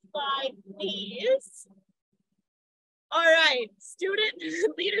slide, please. All right, student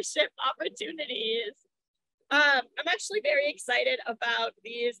leadership opportunities. I'm actually very excited about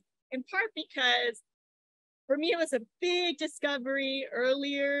these, in part because for me, it was a big discovery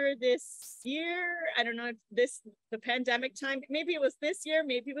earlier this year. I don't know if the pandemic time, maybe it was this year,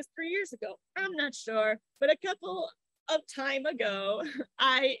 maybe it was 3 years ago. I'm not sure, but a couple of time ago,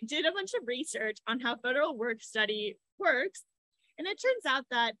 I did a bunch of research on how federal work study works. And it turns out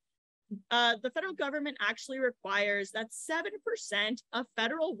that the federal government actually requires that 7% of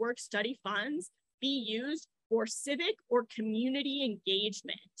federal work study funds be used for civic or community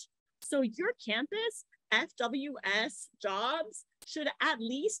engagement. So your campus FWS jobs should at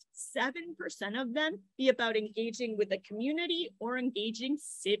least 7% of them be about engaging with the community or engaging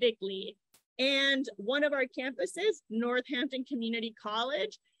civically. And one of our campuses, Northampton Community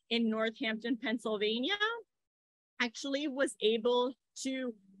College in Northampton, Pennsylvania, actually was able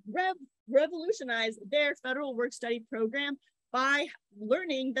to revolutionize their federal work study program by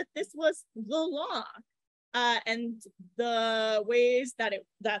learning that this was the law and the ways that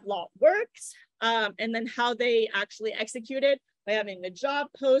that law works, and then how they actually execute it by having the job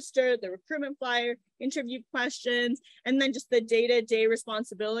poster, the recruitment flyer, interview questions, and then just the day-to-day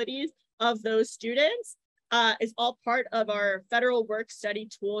responsibilities of those students is all part of our federal work study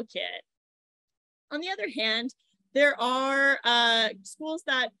toolkit. On the other hand, there are schools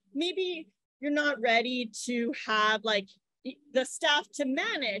that maybe you're not ready to have like the staff to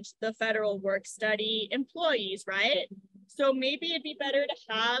manage the federal work study employees, right? So maybe it'd be better to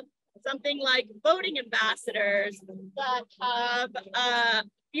have something like voting ambassadors that have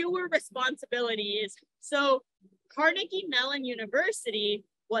fewer responsibilities. So Carnegie Mellon University,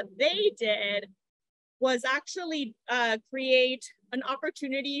 what they did was actually create an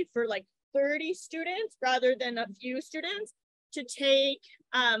opportunity for like 30 students rather than a few students to take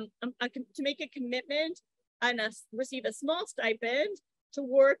to make a commitment and receive a small stipend to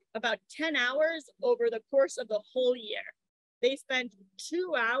work about 10 hours over the course of the whole year. They spent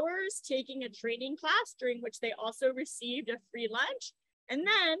 2 hours taking a training class during which they also received a free lunch. And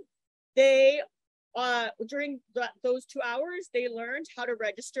then they, during those 2 hours, they learned how to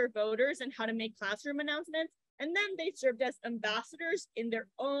register voters and how to make classroom announcements. And then they served as ambassadors in their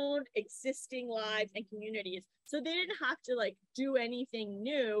own existing lives and communities. So they didn't have to like do anything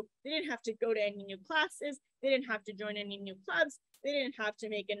new. They didn't have to go to any new classes. They didn't have to join any new clubs. They didn't have to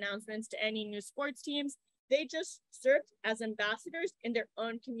make announcements to any new sports teams. They just served as ambassadors in their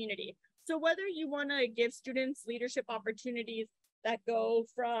own community. So whether you want to give students leadership opportunities that go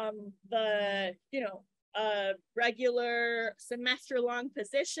from the, regular semester-long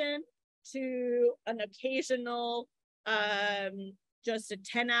position to an occasional, just a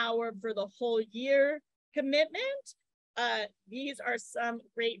 10-hour for the whole year commitment, these are some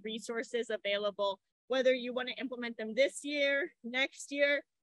great resources available. Whether you want to implement them this year, next year,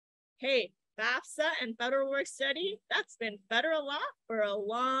 hey, FAFSA and federal work study, that's been federal law for a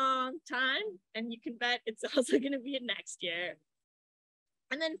long time, and you can bet it's also going to be next year.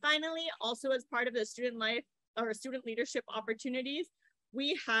 And then finally, also as part of the student life or student leadership opportunities,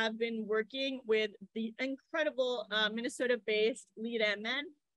 we have been working with the incredible Minnesota-based Lead MN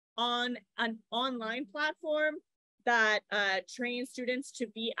on an online platform that trains students to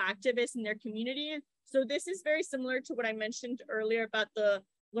be activists in their community. So this is very similar to what I mentioned earlier about the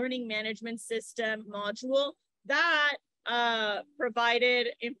learning management system module that provided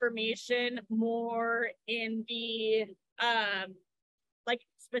information more in the, like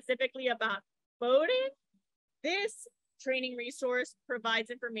specifically about voting. This training resource provides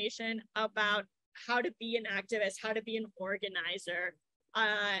information about how to be an activist, how to be an organizer,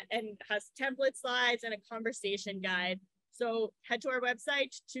 and has template slides and a conversation guide. So head to our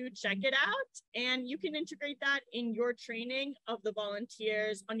website to check it out, and you can integrate that in your training of the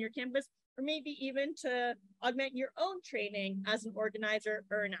volunteers on your campus, or maybe even to augment your own training as an organizer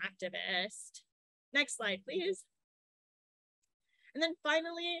or an activist. Next slide, please. And then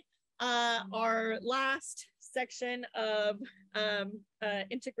finally, our last section of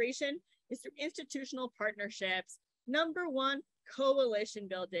integration is through institutional partnerships. Number one, coalition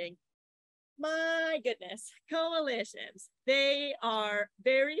building. My goodness, coalitions. They are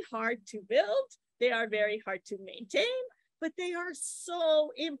very hard to build. They are very hard to maintain, but they are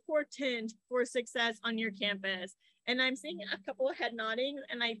so important for success on your campus. And I'm seeing a couple of head nodding,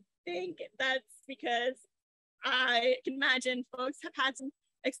 and I think that's because I can imagine folks have had some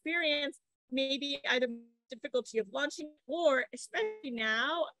experience, maybe either difficulty of launching, or especially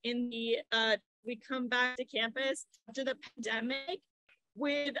now in the we come back to campus after the pandemic,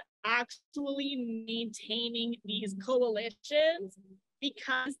 with actually maintaining these coalitions,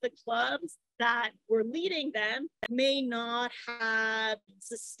 because the clubs that were leading them may not have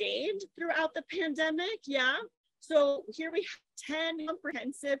sustained throughout the pandemic. Yeah. So here we have 10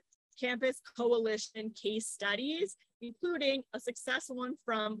 comprehensive campus coalition case studies, including a successful one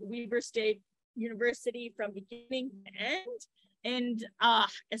from Weber State University from beginning to end, and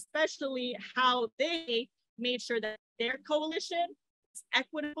especially how they made sure that their coalition is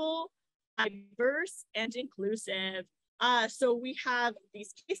equitable, diverse, and inclusive. So we have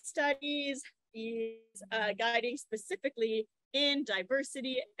these case studies, these guiding specifically in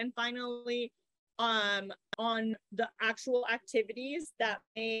diversity, and finally on the actual activities that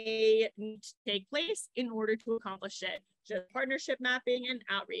may need to take place in order to accomplish it, just partnership mapping and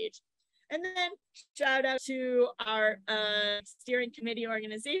outreach. And then shout out to our steering committee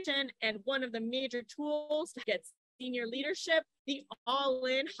organization, and one of the major tools to get senior leadership, the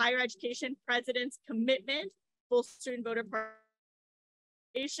All-In Higher Education President's Commitment, full student voter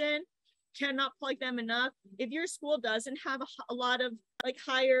participation. Cannot plug them enough. If your school doesn't have a lot of like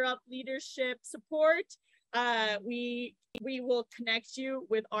higher up leadership support, we will connect you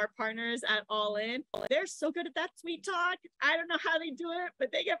with our partners at All In. They're so good at that sweet talk. I don't know how they do it,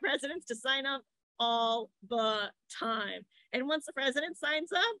 but they get presidents to sign up all the time. And once the president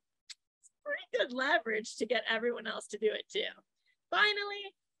signs up, it's pretty good leverage to get everyone else to do it too.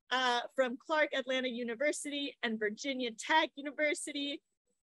 Finally, from Clark Atlanta University and Virginia Tech University,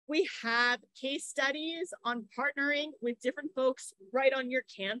 we have case studies on partnering with different folks right on your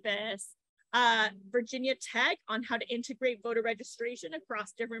campus. Virginia Tech on how to integrate voter registration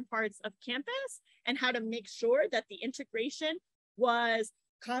across different parts of campus, and how to make sure that the integration was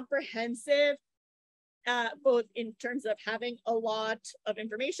comprehensive, both in terms of having a lot of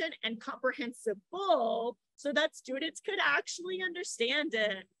information and comprehensible, so that students could actually understand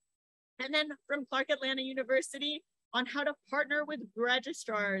it. And then from Clark Atlanta University, on how to partner with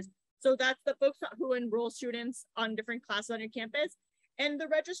registrars. So that's the folks who enroll students on different classes on your campus. And the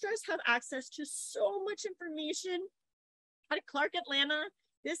registrars have access to so much information. At Clark Atlanta,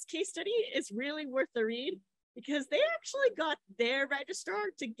 this case study is really worth the read, because they actually got their registrar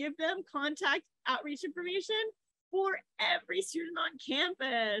to give them contact outreach information for every student on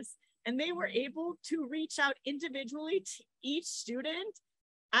campus. And they were able to reach out individually to each student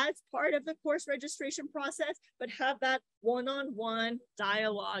as part of the course registration process, but have that one-on-one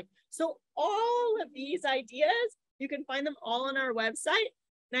dialogue. So all of these ideas, you can find them all on our website.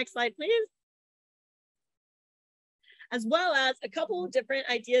 Next slide, please. As well as a couple of different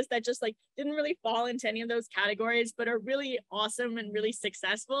ideas that just like didn't really fall into any of those categories, but are really awesome and really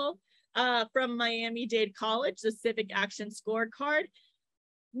successful. From Miami-Dade College, the Civic Action Scorecard.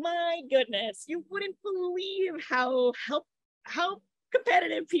 My goodness, you wouldn't believe how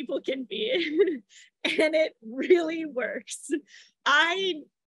competitive people can be. And it really works. I'm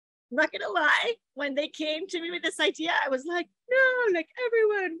not gonna lie, when they came to me with this idea, I was like, no, like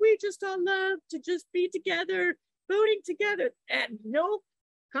everyone, we just all love to just be together, voting together. And no,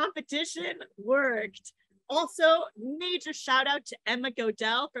 competition worked. Also, major shout out to Emma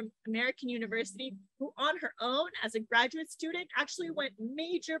Godell from American University, who on her own as a graduate student actually went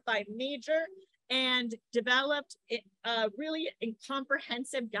major by major and developed a really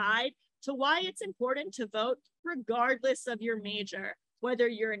comprehensive guide to why it's important to vote regardless of your major. Whether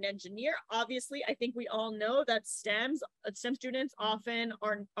you're an engineer, obviously, I think we all know that STEM students often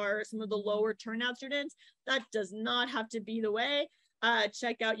are some of the lower turnout students. That does not have to be the way.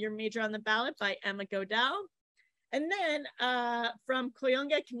 Check out Your Major on the Ballot by Emma Godell. And then from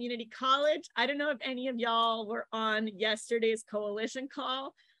Coyonga Community College, I don't know if any of y'all were on yesterday's coalition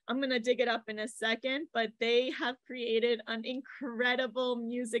call. I'm gonna dig it up in a second, but they have created an incredible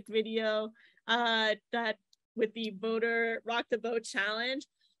music video that with the voter Rock the Vote challenge.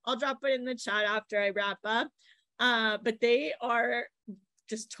 I'll drop it in the chat after I wrap up. But they are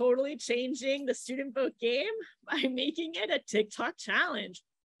just totally changing the student vote game by making it a TikTok challenge.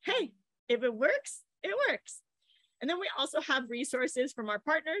 Hey, if it works, it works. And then we also have resources from our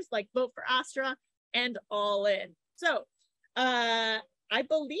partners like Vote for Astra and All In. So I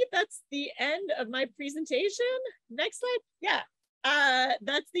believe that's the end of my presentation. Next slide. Yeah.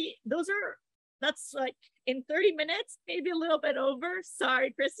 that's like in 30 minutes, maybe a little bit over.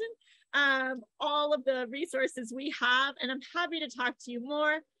 Sorry, Kristen. All of the resources we have, and I'm happy to talk to you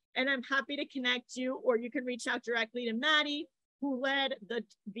more, and I'm happy to connect you, or you can reach out directly to Maddie, who led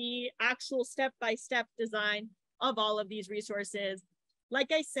the actual step-by-step design of all of these resources.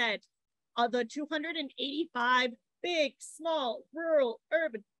 Like I said, the 285 big, small, rural,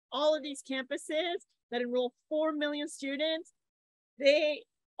 urban, all of these campuses that enroll 4 million students, they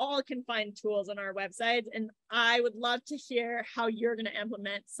all can find tools on our websites. And I would love to hear how you're going to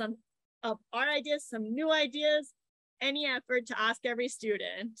implement some of our ideas, some new ideas, any effort to ask every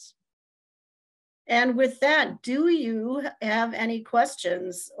student. And with that, do you have any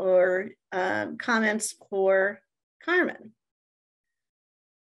questions or comments for Carmen?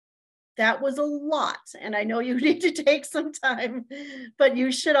 That was a lot, and I know you need to take some time, but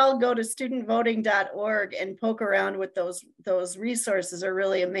you should all go to studentvoting.org and poke around with those resources. Are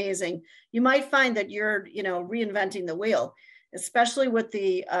really amazing. You might find that you're, reinventing the wheel, especially with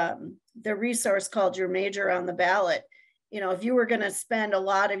the resource called Your Major on the Ballot. If you were going to spend a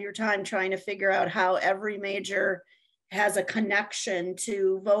lot of your time trying to figure out how every major has a connection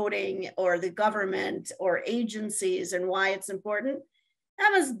to voting or the government or agencies and why it's important,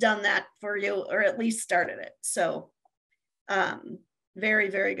 Emma's done that for you, or at least started it. So very,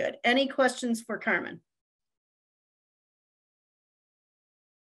 very good. Any questions for Carmen?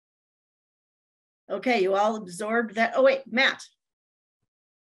 Okay, you all absorbed that. Oh wait, Matt.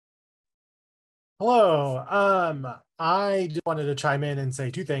 Hello. I just wanted to chime in and say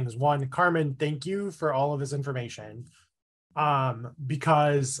two things. One, Carmen, thank you for all of this information.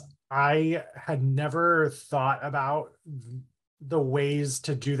 Because I had never thought about the ways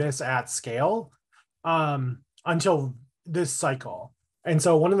to do this at scale until this cycle. And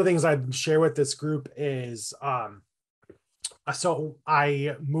so one of the things I'd share with this group is, so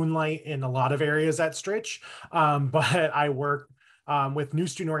I moonlight in a lot of areas at Stritch, but I work with new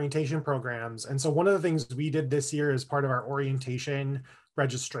student orientation programs. And so one of the things we did this year as part of our orientation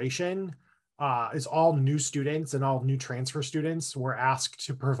registration is all new students and all new transfer students were asked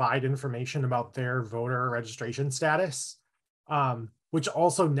to provide information about their voter registration status. Which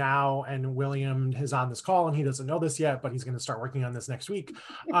also now, and William is on this call and he doesn't know this yet, but he's going to start working on this next week,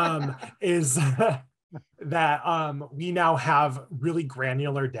 is that we now have really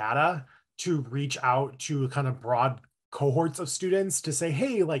granular data to reach out to kind of broad cohorts of students to say,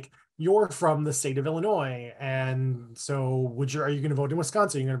 hey, like, you're from the state of Illinois, and so are you going to vote in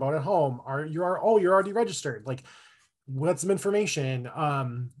Wisconsin? Are you going to vote at home? You're already registered. Like, what's some information?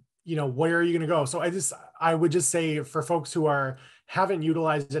 Where are you going to go? So I would just say for folks who haven't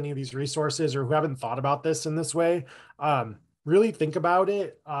utilized any of these resources or who haven't thought about this in this way, really think about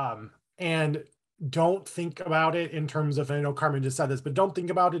it, and don't think about it in terms of, I know Carmen just said this, but don't think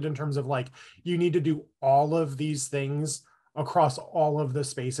about it in terms of like, you need to do all of these things across all of the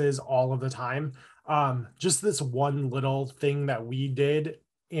spaces all of the time. Just this one little thing that we did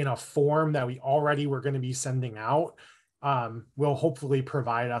in a form that we already were going to be sending out will hopefully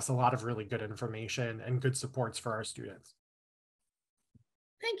provide us a lot of really good information and good supports for our students.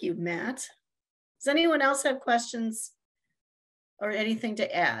 Thank you, Matt. Does anyone else have questions or anything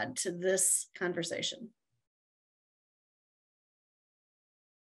to add to this conversation?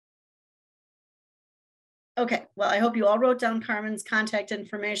 Okay, well, I hope you all wrote down Carmen's contact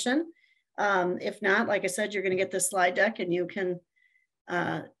information. If not, like I said, you're going to get the slide deck and you can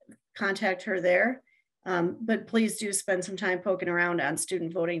contact her there. But please do spend some time poking around on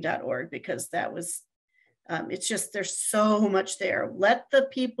studentvoting.org, because that was, it's just, there's so much there. Let the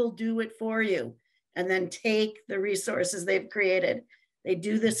people do it for you and then take the resources they've created. They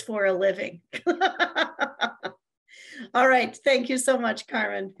do this for a living. All right, thank you so much,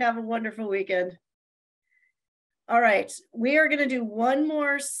 Carmen. Have a wonderful weekend. All right, we are gonna do one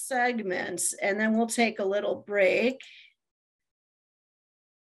more segment and then we'll take a little break.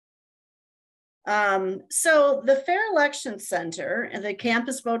 So the Fair Elections Center and the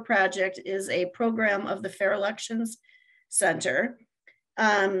Campus Vote Project is a program of the Fair Elections Center.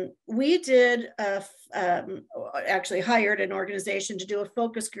 We did actually hired an organization to do a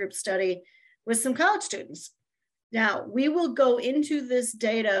focus group study with some college students. Now, we will go into this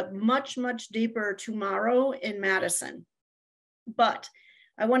data much, much deeper tomorrow in Madison. But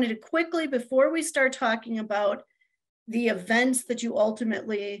I wanted to quickly, before we start talking about the events that you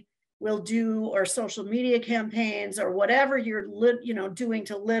ultimately will do, or social media campaigns, or whatever you're doing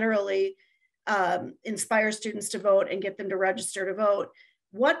to literally inspire students to vote and get them to register to vote,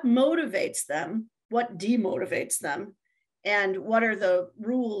 what motivates them, what demotivates them, and what are the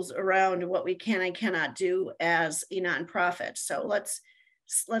rules around what we can and cannot do as a nonprofit. So let's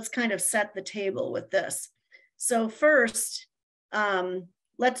kind of set the table with this. So first,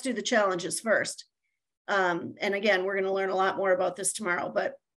 let's do the challenges first. And again, we're going to learn a lot more about this tomorrow,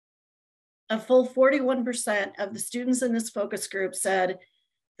 but a full 41% of the students in this focus group said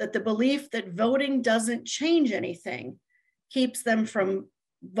that the belief that voting doesn't change anything keeps them from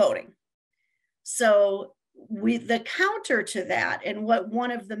voting. So the counter to that, and what one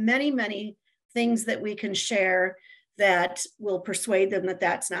of the many, many things that we can share that will persuade them that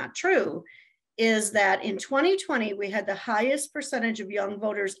that's not true, is that in 2020, we had the highest percentage of young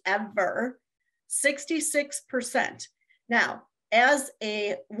voters ever, 66%. Now, as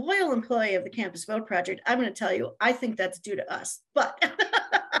a loyal employee of the Campus Vote Project, I'm going to tell you, I think that's due to us. But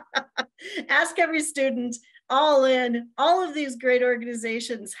ask every student, all in, all of these great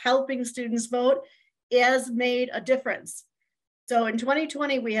organizations helping students vote has made a difference. So in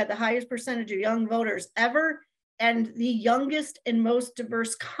 2020, we had the highest percentage of young voters ever, and the youngest and most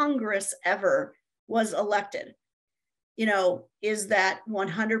diverse Congress ever was elected. You know, is that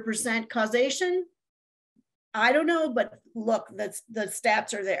 100% causation? I don't know, but look, the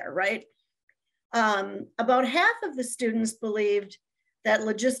stats are there, right? About half of the students believed that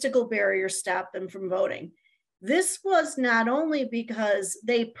logistical barriers stopped them from voting. This was not only because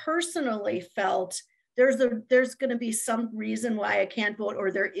they personally felt there's going to be some reason why I can't vote,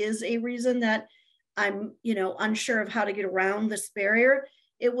 or there is a reason that I'm, unsure of how to get around this barrier.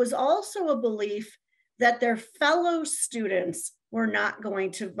 It was also a belief that their fellow students were not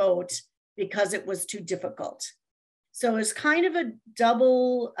going to vote because it was too difficult. So it's kind of a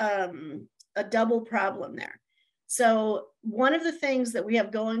double problem there. So one of the things that we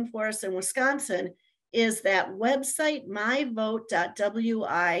have going for us in Wisconsin is that website,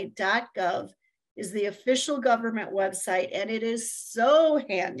 myvote.wi.gov, is the official government website, and it is so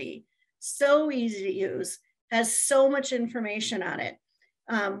handy, so easy to use, has so much information on it.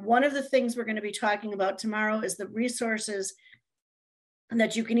 One of the things we're going to be talking about tomorrow is the resources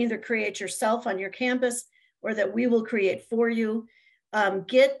that you can either create yourself on your campus or that we will create for you.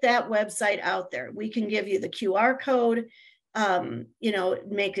 Get that website out there. We can give you the QR code,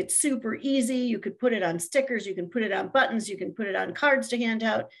 make it super easy. You could put it on stickers, you can put it on buttons, you can put it on cards to hand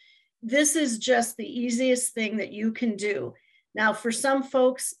out. This is just the easiest thing that you can do. Now, for some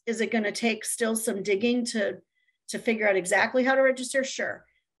folks, is it going to take still some digging to figure out exactly how to register? Sure,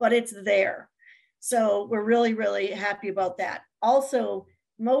 but it's there. So we're really, really happy about that. Also,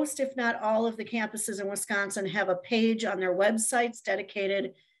 most, if not all, of the campuses in Wisconsin have a page on their websites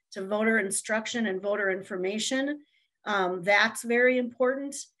dedicated to voter instruction and voter information. That's very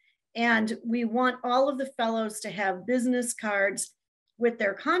important. And we want all of the fellows to have business cards with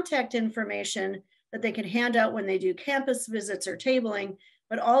their contact information that they can hand out when they do campus visits or tabling,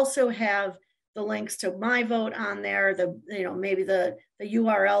 but also have the links to My Vote on there, maybe the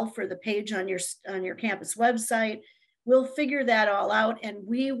URL for the page on your campus website. We'll figure that all out, and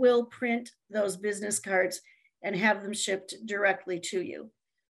we will print those business cards and have them shipped directly to you.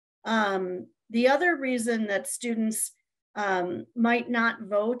 The other reason that students might not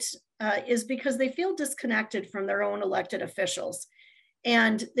vote is because they feel disconnected from their own elected officials.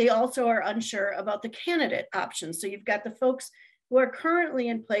 And they also are unsure about the candidate options. So you've got the folks who are currently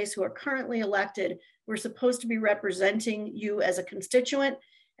in place, who are currently elected, who are supposed to be representing you as a constituent.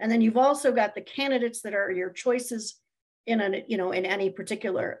 And then you've also got the candidates that are your choices in any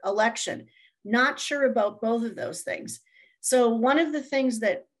particular election. Not sure about both of those things. So one of the things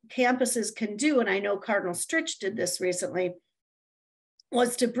that campuses can do, and I know Cardinal Stritch did this recently,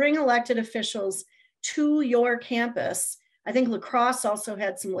 was to bring elected officials to your campus. I think La Crosse also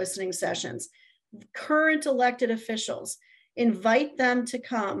had some listening sessions. Current elected officials, invite them to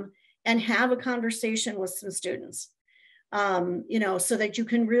come and have a conversation with some students, so that you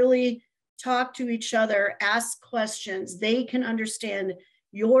can really talk to each other, ask questions. They can understand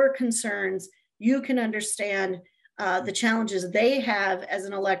your concerns. You can understand the challenges they have as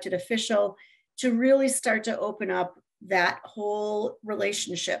an elected official, to really start to open up that whole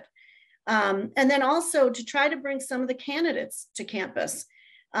relationship. And then also to try to bring some of the candidates to campus.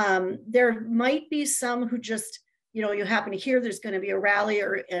 There might be some who just, you happen to hear there's going to be a rally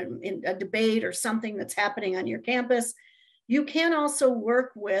or a debate or something that's happening on your campus. You can also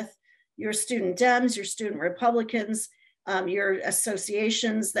work with your student Dems, your student Republicans, your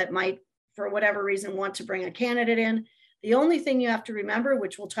associations that might, for whatever reason, want to bring a candidate in. The only thing you have to remember,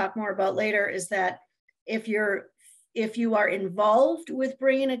 which we'll talk more about later, is that if you are involved with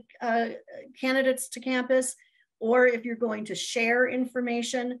bringing candidates to campus, or if you're going to share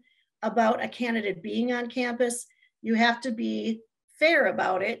information about a candidate being on campus, You have to be fair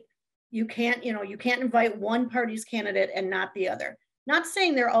about it. You can't invite one party's candidate and not the other. Not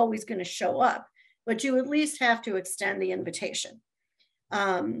saying they're always going to show up, but you at least have to extend the invitation.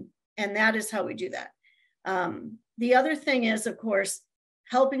 And that is how we do that. The other thing is, of course,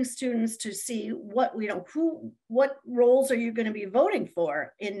 helping students to see what roles are you going to be voting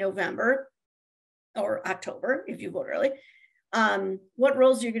for in November or October, if you vote early. What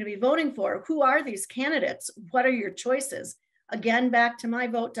roles are you going to be voting for? Who are these candidates? What are your choices? Again, back to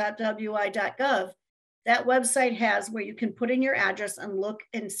myvote.wi.gov, that website has where you can put in your address and look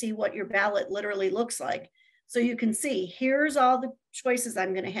and see what your ballot literally looks like. So you can see, here's all the choices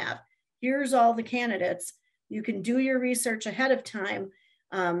I'm going to have. Here's all the candidates. You can do your research ahead of time.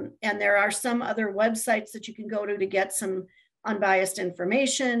 And there are some other websites that you can go to get some unbiased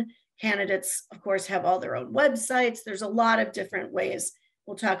information. Candidates, of course, have all their own websites. There's a lot of different ways.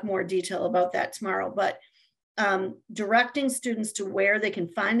 We'll talk more detail about that tomorrow, but directing students to where they can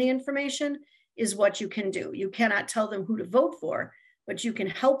find the information is what you can do. You cannot tell them who to vote for, but you can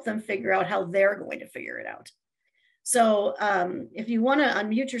help them figure out how they're going to figure it out. So if you want to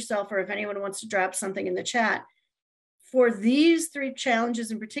unmute yourself, or if anyone wants to drop something in the chat, for these 3 challenges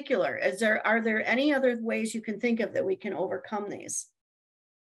in particular, are there any other ways you can think of that we can overcome these?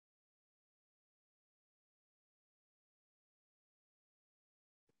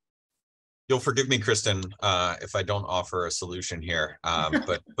 You'll forgive me, Kristen, if I don't offer a solution here,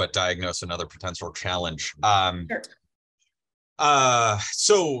 but diagnose another potential challenge. Sure.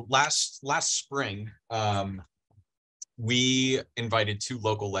 So last spring, we invited 2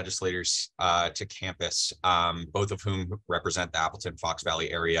 local legislators to campus, both of whom represent the Appleton-Fox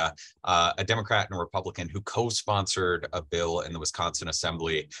Valley area, a Democrat and a Republican, who co-sponsored a bill in the Wisconsin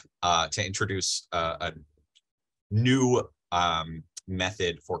Assembly to introduce a new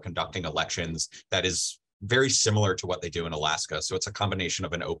method for conducting elections that is very similar to what they do in Alaska. So it's a combination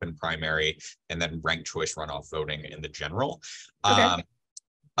of an open primary and then ranked choice runoff voting in the general. Okay.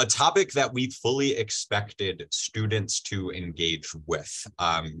 A topic that we fully expected students to engage with.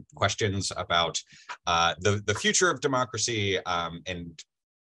 Questions about the future of democracy and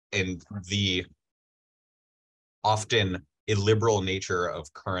the often illiberal nature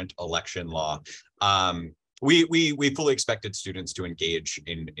of current election law. We fully expected students to engage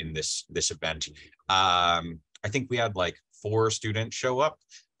in this event. I think we had like 4 students show up,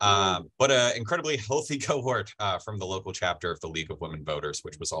 but an incredibly healthy cohort from the local chapter of the League of Women Voters,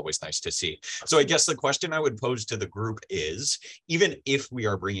 which was always nice to see. So I guess the question I would pose to the group is, even if we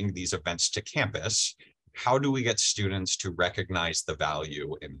are bringing these events to campus, how do we get students to recognize the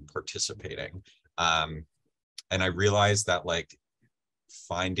value in participating? And I realize that like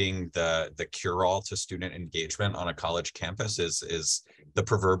finding the cure-all to student engagement on a college campus is the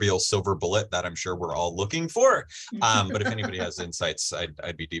proverbial silver bullet that I'm sure we're all looking for. But if anybody has insights,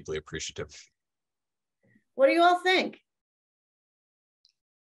 I'd be deeply appreciative. What do you all think?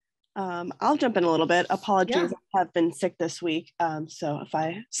 I'll jump in a little bit. Apologies, I have been sick this week, so if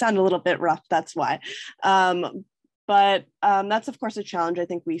I sound a little bit rough, that's why. But that's, of course, a challenge I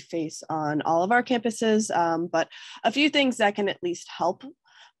think we face on all of our campuses. But a few things that can at least help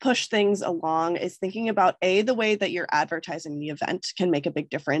push things along is thinking about the way that you're advertising the event can make a big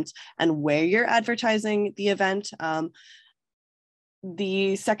difference, and where you're advertising the event.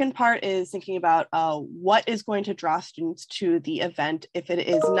 The second part is thinking about what is going to draw students to the event if it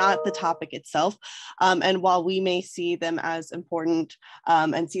is not the topic itself. And while we may see them as important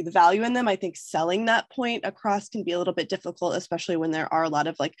and see the value in them, I think selling that point across can be a little bit difficult, especially when there are a lot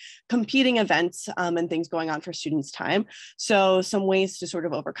of like competing events and things going on for students' time. So some ways to sort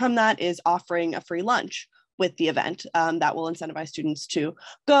of overcome that is offering a free lunch with the event that will incentivize students to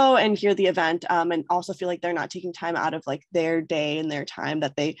go and hear the event and also feel like they're not taking time out of like their day and their time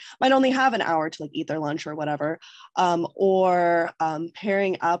that they might only have an hour to like eat their lunch or whatever, or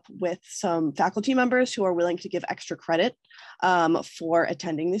pairing up with some faculty members who are willing to give extra credit for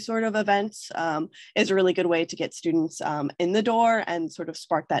attending these sort of events is a really good way to get students in the door and sort of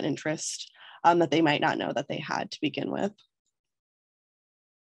spark that interest that they might not know that they had to begin with.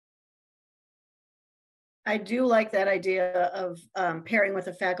 I do like that idea of pairing with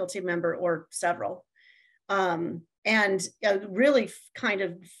a faculty member or several. And a really kind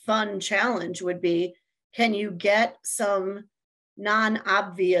of fun challenge would be, can you get some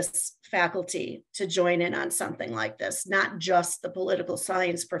non-obvious faculty to join in on something like this? Not just the political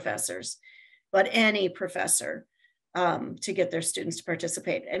science professors, but any professor to get their students to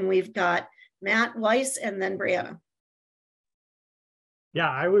participate. And we've got Matt Weiss and then Brianna. Yeah,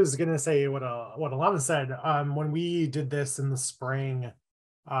 I was gonna say what Alana said. When we did this in the spring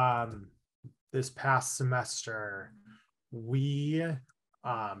this past semester, we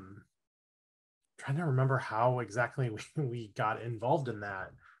trying to remember how exactly we got involved in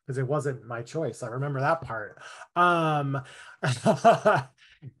that, because it wasn't my choice. I remember that part.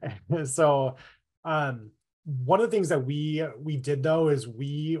 So one of the things that we did though is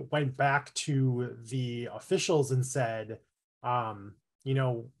we went back to the officials and said, you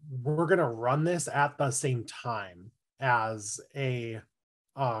know, we're going to run this at the same time as a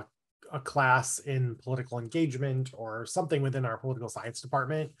class in political engagement or something within our political science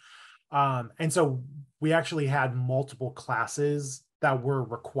department. And so we actually had multiple classes that were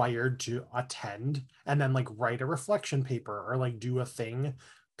required to attend and then like write a reflection paper or like do a thing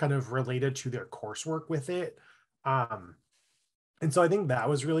kind of related to their coursework with it. And so I think that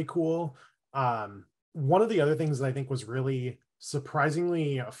was really cool. One of the other things that I think was really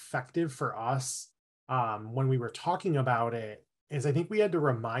surprisingly effective for us when we were talking about it is I think we had to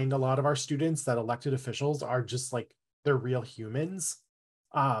remind a lot of our students that elected officials are just like, they're real humans.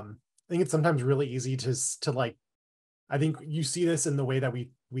 I think it's sometimes really easy to like, I think you see this in the way that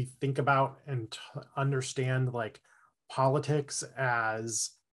we think about and understand like politics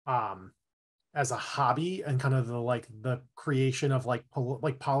as a hobby and kind of the creation of like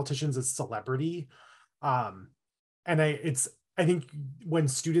politicians as celebrity. And I think when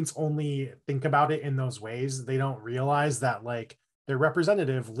students only think about it in those ways, they don't realize that like their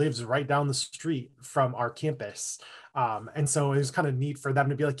representative lives right down the street from our campus. And so it was kind of neat for them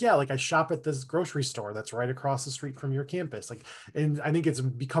to be like, yeah, like I shop at this grocery store that's right across the street from your campus. Like, and I think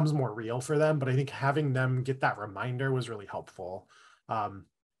it becomes more real for them, but I think having them get that reminder was really helpful. And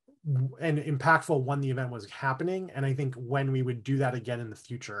impactful when the event was happening. And I think when we would do that again in the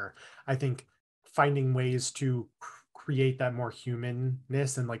future, I think finding ways to create that more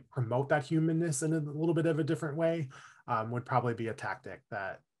humanness and like promote that humanness in a little bit of a different way would probably be a tactic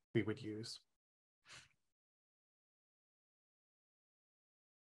that we would use.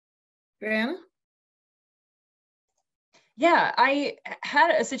 Brianna? Yeah, I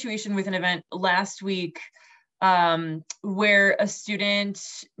had a situation with an event last week where a student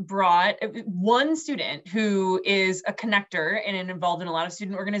brought one student who is a connector and involved in a lot of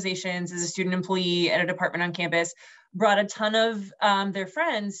student organizations, as a student employee at a department on campus, brought a ton of their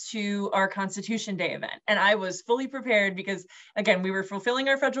friends to our Constitution Day event. And I was fully prepared because, again, we were fulfilling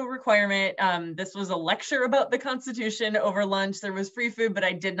our federal requirement. This was a lecture about the Constitution over lunch. There was free food, but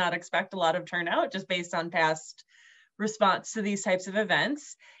I did not expect a lot of turnout just based on past response to these types of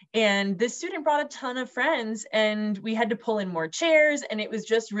events. And this student brought a ton of friends and we had to pull in more chairs, and it was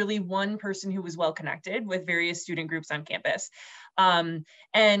just really one person who was well connected with various student groups on campus.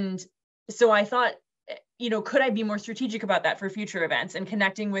 And so I thought, you know, could I be more strategic about that for future events and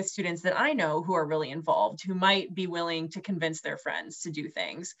connecting with students that I know who are really involved, who might be willing to convince their friends to do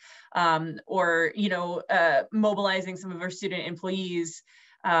things, or, you know, mobilizing some of our student employees,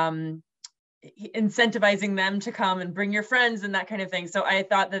 incentivizing them to come and bring your friends and that kind of thing. So I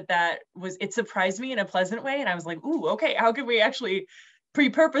thought that it surprised me in a pleasant way. And I was like, ooh, okay, how can we actually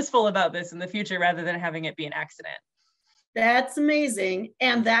be purposeful about this in the future rather than having it be an accident? That's amazing.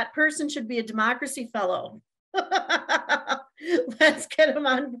 And that person should be a democracy fellow. Let's get them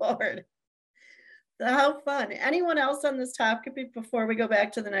on board. So how fun. Anyone else on this topic before we go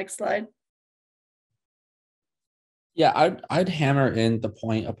back to the next slide? Yeah, I'd hammer in the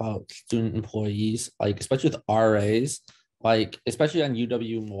point about student employees, like especially with RAs, like especially on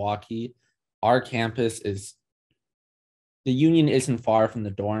UW Milwaukee, our campus the union isn't far from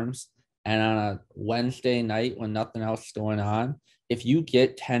the dorms. And on a Wednesday night when nothing else is going on, if you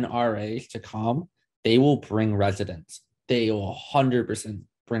get 10 RAs to come, they will bring residents. They will 100%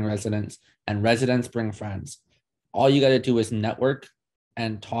 bring residents, and residents bring friends. All you got to do is network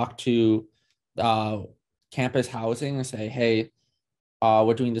and talk to campus housing and say, hey,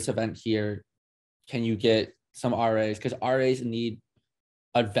 we're doing this event here. Can you get some RAs? Because RAs need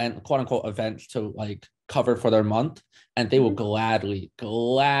quote unquote events to like cover for their month, and they will gladly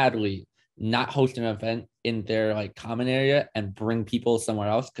not host an event in their like common area and bring people somewhere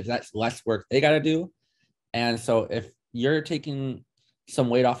else, because that's less work they got to do. And so if you're taking some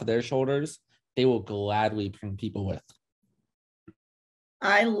weight off of their shoulders, they will gladly bring people with.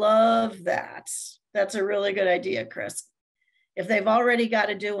 I love that. That's a really good idea, Chris. If they've already got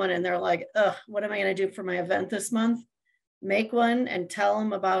to do one and they're like, ugh, what am I going to do for my event this month? Make one and tell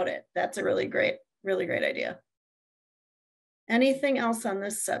them about it. That's a really great idea. Anything else on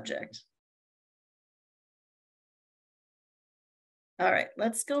this subject? All right,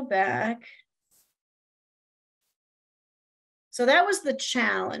 let's go back. So that was the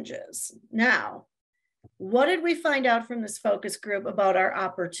challenges. Now, what did we find out from this focus group about our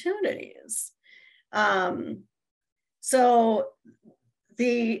opportunities? So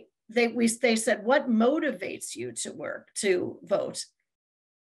they said, what motivates you to vote?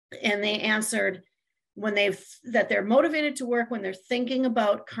 And they answered that they're motivated to work when they're thinking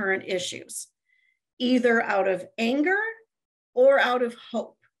about current issues, either out of anger or out of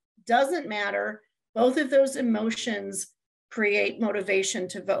hope. Doesn't matter. Both of those emotions create motivation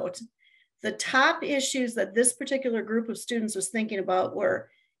to vote. The top issues that this particular group of students was thinking about were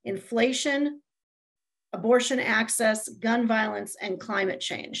inflation, abortion access, gun violence, and climate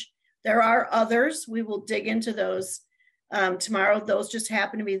change. There are others. We will dig into those tomorrow. Those just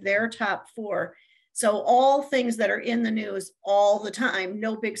happen to be their top 4. So all things that are in the news all the time,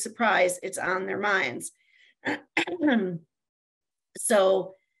 no big surprise, it's on their minds.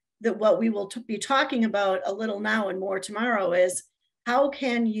 So what we will be talking about a little now and more tomorrow is how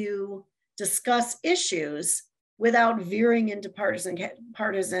can you discuss issues without veering into partisan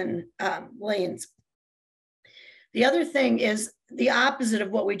lanes. The other thing is the opposite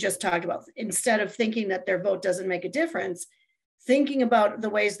of what we just talked about. Instead of thinking that their vote doesn't make a difference, thinking about the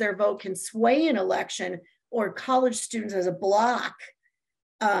ways their vote can sway an election, or college students as a block,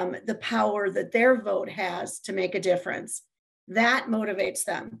 the power that their vote has to make a difference. That motivates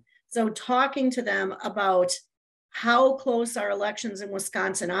them. So talking to them about how close our elections in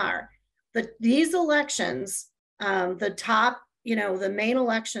Wisconsin are. These elections, the main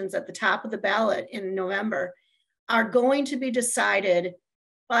elections at the top of the ballot in November are going to be decided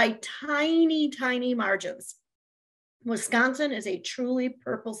by tiny, tiny margins. Wisconsin is a truly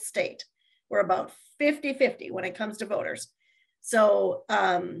purple state. We're about 50-50 when it comes to voters. So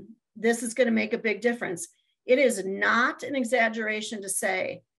this is going to make a big difference. It is not an exaggeration to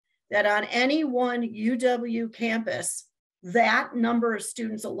say that on any one UW campus, that number of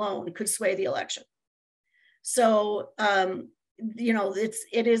students alone could sway the election. So,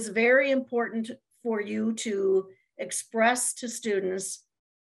 it is very important for you to express to students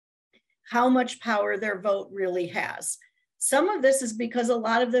how much power their vote really has. Some of this is because a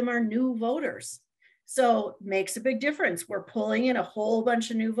lot of them are new voters. So makes a big difference. We're pulling in a whole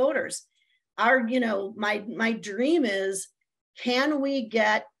bunch of new voters. My dream is, can we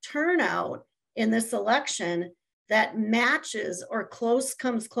get turnout in this election that matches or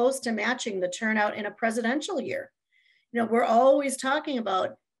comes close to matching the turnout in a presidential year? We're always talking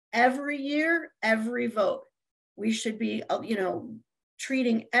about every year, every vote. We should be,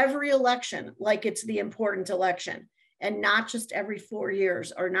 treating every election like it's the important election, and not just every 4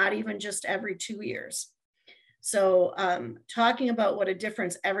 years, or not even just every 2 years. So talking about what a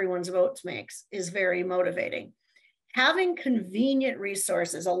difference everyone's votes makes is very motivating. Having convenient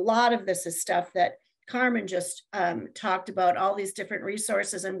resources, a lot of this is stuff that Carmen just talked about, all these different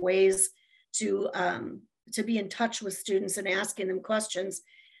resources and ways to be in touch with students and asking them questions.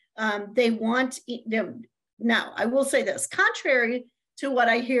 They want them. Now, I will say this, contrary to what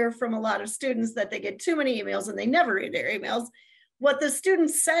I hear from a lot of students, that they get too many emails and they never read their emails, what the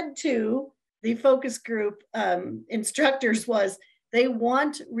students said to the focus group instructors was they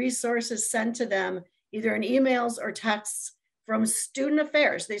want resources sent to them either in emails or texts from student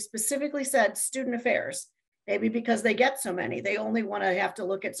affairs. They specifically said student affairs, maybe because they get so many, they only want to have to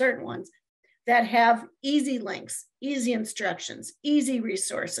look at certain ones that have easy links, easy instructions, easy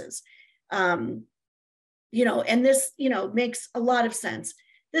resources. And this, makes a lot of sense.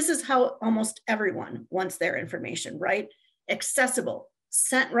 This is how almost everyone wants their information, right? Accessible,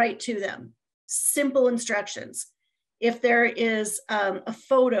 sent right to them, simple instructions. If there is a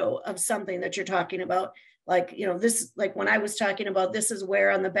photo of something that you're talking about, like when I was talking about, this is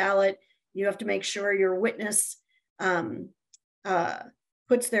where on the ballot you have to make sure your witness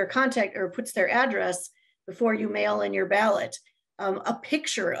puts their contact or puts their address before you mail in your ballot. A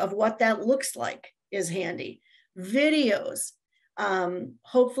picture of what that looks like is handy. Videos.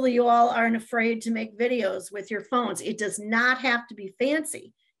 Hopefully you all aren't afraid to make videos with your phones. It does not have to be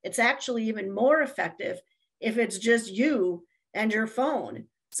fancy. It's actually even more effective if it's just you and your phone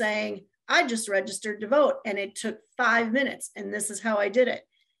saying, I just registered to vote and it took 5 minutes and this is how I did it.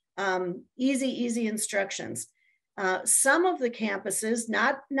 Easy instructions. Some of the campuses,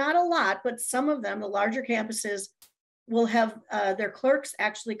 not a lot, but some of them, the larger campuses, will have their clerks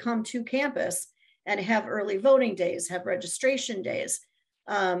actually come to campus and have early voting days, have registration days.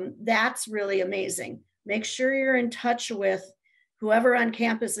 That's really amazing. Make sure you're in touch with whoever on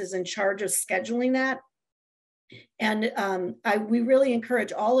campus is in charge of scheduling that. And we really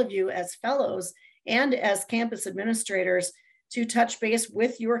encourage all of you as fellows and as campus administrators to touch base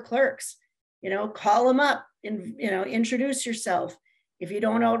with your clerks. Call them up and introduce yourself. If you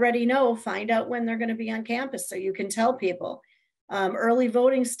don't already know, find out when they're going to be on campus so you can tell people. Early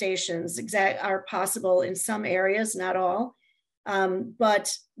voting stations are possible in some areas, not all.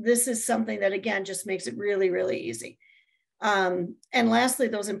 But this is something that, again, just makes it really, really easy. And lastly,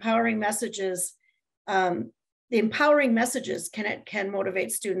 those empowering messages, the empowering messages can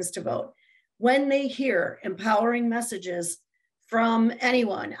motivate students to vote. When they hear empowering messages from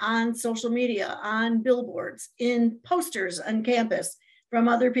anyone on social media, on billboards, in posters on campus, from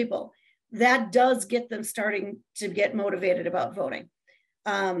other people, that does get them starting to get motivated about voting.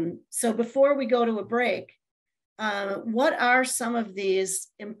 So before we go to a break, what are some of these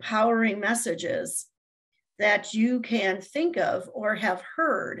empowering messages that you can think of or have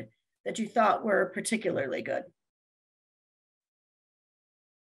heard that you thought were particularly good?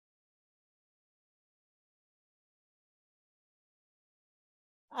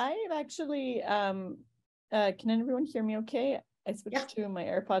 I've actually, can everyone hear me okay? I switched to my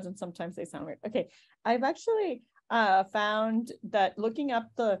AirPods and sometimes they sound weird. Okay, I've actually found that looking up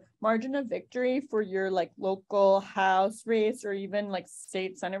the margin of victory for your like local House race or even like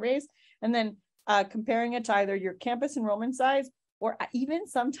state Senate race, and then comparing it to either your campus enrollment size or even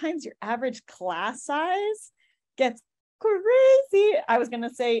sometimes your average class size gets crazy. I was gonna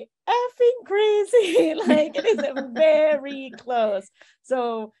say effing crazy. Like it is very close.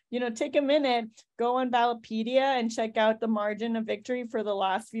 So, you know, take a minute, go on Ballotpedia and check out the margin of victory for the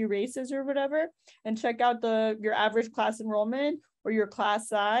last few races or whatever, and check out your average class enrollment or your class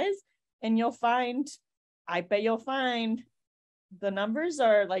size, and you'll find, I bet you'll find the numbers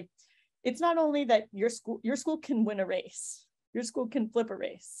are like, it's not only that your school can win a race, your school can flip a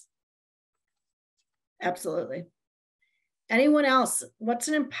race. Absolutely. Anyone else? What's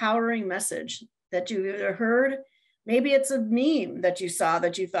an empowering message that you either heard? Maybe it's a meme that you saw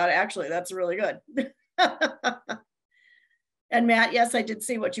that you thought, actually, that's really good. And Matt, yes, I did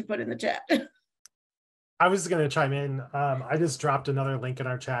see what you put in the chat. I was going to chime in. I just dropped another link in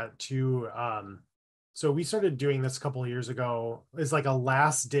our chat to, so we started doing this a couple of years ago. It's like a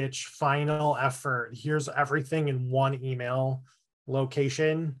last ditch final effort. Here's everything in one email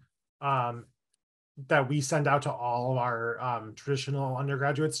location. That we send out to all of our traditional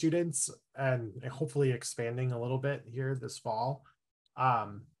undergraduate students, and hopefully expanding a little bit here this fall.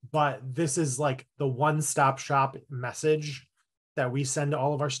 But this is like the one-stop shop message that we send to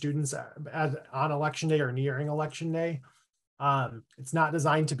all of our students on election day or nearing election day. It's not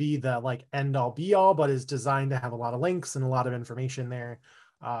designed to be the like end all be all, but is designed to have a lot of links and a lot of information there.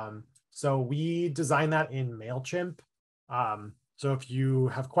 So we designed that in MailChimp. So if you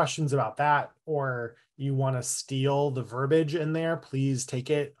have questions about that, or you want to steal the verbiage in there, please take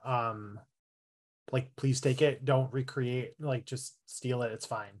it. Please take it. Don't recreate, like just steal it. It's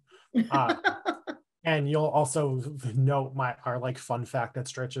fine. And you'll also note our like fun fact that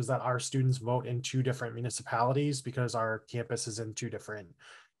stretches that our students vote in 2 different municipalities because our campus is in 2 different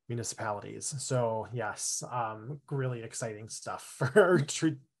municipalities. So yes, really exciting stuff for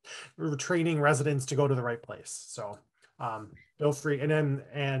training residents to go to the right place. So feel free,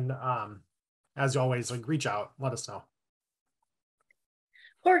 and as always, like reach out, let us know.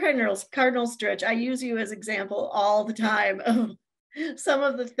 Poor Cardinal Stretch, I use you as example all the time of some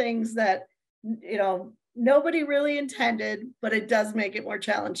of the things that, you know, nobody really intended, but it does make it more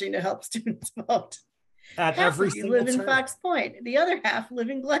challenging to help students vote. At half every of you single live in turn. Fox Point, the other half live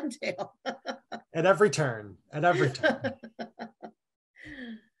in Glendale. At every turn.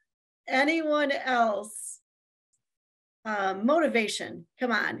 Anyone else? Motivation,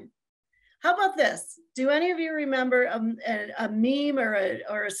 come on. How about this? Do any of you remember a meme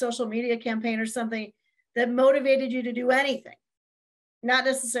or a social media campaign or something that motivated you to do anything? Not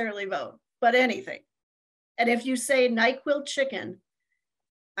necessarily vote, but anything. And if you say NyQuil chicken,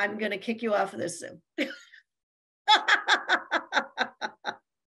 I'm going to kick you off of this Zoom.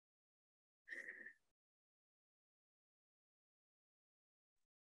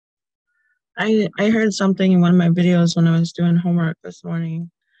 I heard something in one of my videos when I was doing homework this morning,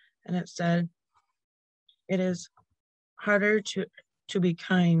 and it said, it is harder to be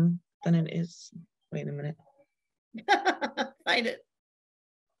kind than it is. Wait a minute. Find it.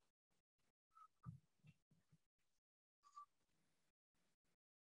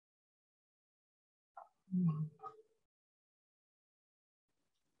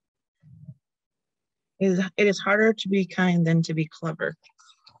 It is harder to be kind than to be clever.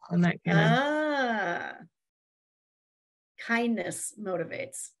 And that kind of kindness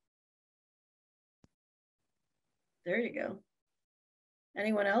motivates. There you go.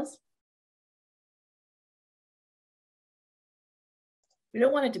 Anyone else? We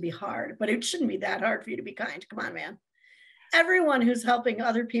don't want it to be hard, but it shouldn't be that hard for you to be kind. Come on, man. Everyone who's helping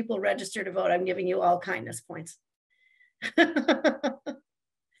other people register to vote, I'm giving you all kindness points.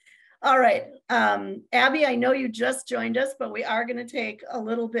 All right, Abby, I know you just joined us, but we are going to take a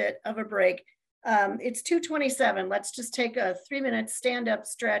little bit of a break. It's 2:27. Let's just take a 3-minute stand up,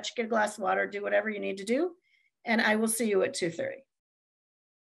 stretch, get a glass of water, do whatever you need to do. And I will see you at 2:30.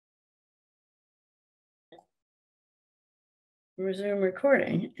 Resume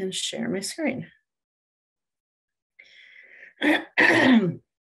recording and share my screen.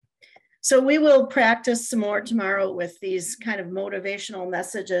 So we will practice some more tomorrow with these kind of motivational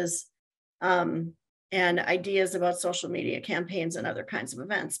messages and ideas about social media campaigns and other kinds of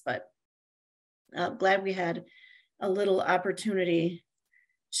events. But glad we had a little opportunity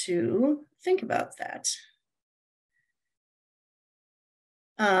to think about that.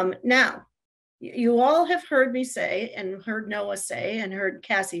 Now, you all have heard me say, and heard Noah say, and heard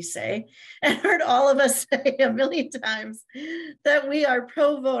Cassie say, and heard all of us say a million times that we are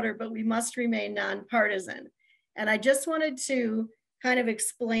pro-voter, but we must remain nonpartisan. And I just wanted to kind of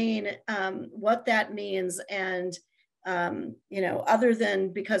explain what that means. And, you know, other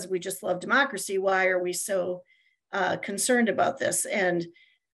than because we just love democracy, why are we so concerned about this? And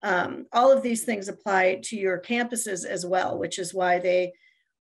all of these things apply to your campuses as well, which is why they,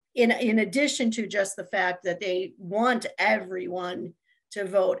 in addition to just the fact that they want everyone to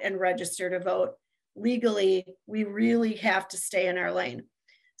vote and register to vote, legally, we really have to stay in our lane.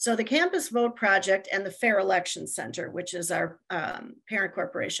 So the Campus Vote Project and the Fair Elections Center, which is our parent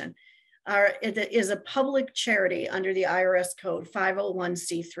corporation, is a public charity under the IRS code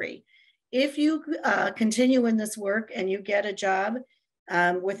 501c3. If you continue in this work and you get a job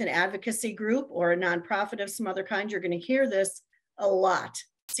with an advocacy group or a nonprofit of some other kind, you're going to hear this a lot.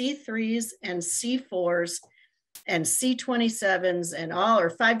 C3s and C4s and C27s and all, or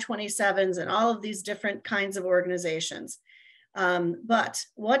 527s and all of these different kinds of organizations. But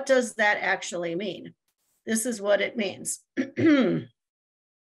what does that actually mean? This is what it means.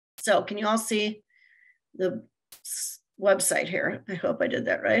 So can you all see the website here? I hope I did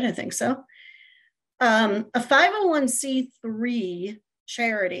that right. I think so. A 501c3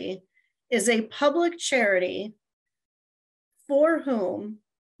 charity is a public charity for whom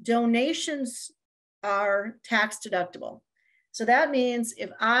donations are tax deductible. So that means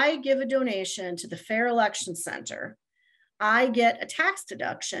if I give a donation to the Fair Election Center, I get a tax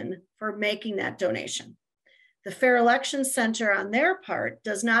deduction for making that donation. The Fair Election Center on their part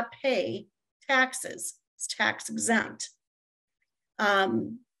does not pay taxes. It's tax exempt.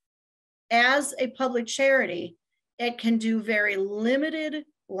 As a public charity, it can do very limited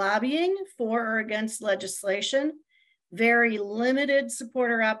lobbying for or against legislation, very limited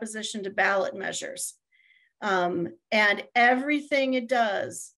supporter opposition to ballot measures. And everything it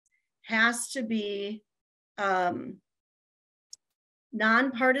does has to be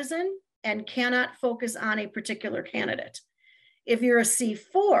nonpartisan and cannot focus on a particular candidate. If you're a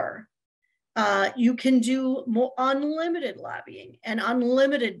C4, you can do more unlimited lobbying and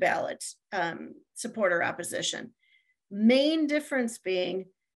unlimited ballot supporter opposition. Main difference being,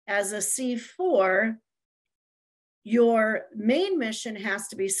 as a C4, your main mission has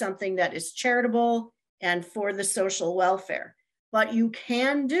to be something that is charitable and for the social welfare. But you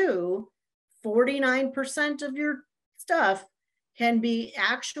can do 49% of your stuff can be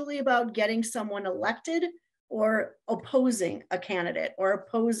actually about getting someone elected or opposing a candidate or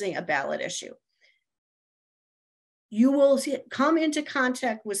opposing a ballot issue. You will come into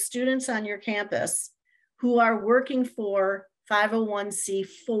contact with students on your campus who are working for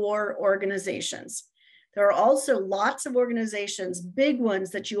 501c4 organizations. There are also lots of organizations, big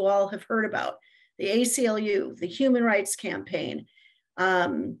ones that you all have heard about, the ACLU, the Human Rights Campaign,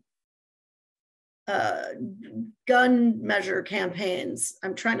 gun measure campaigns.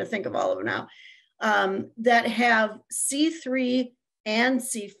 I'm trying to think of all of them now, that have C3 and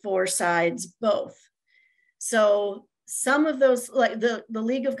C4 sides both. So some of those, like the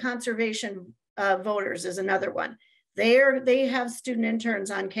League of Conservation Voters is another one. They have student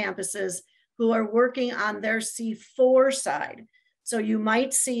interns on campuses who are working on their C4 side. So you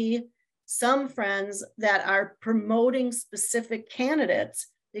might see some friends that are promoting specific candidates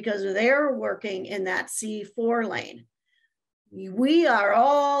because they're working in that C4 lane. We are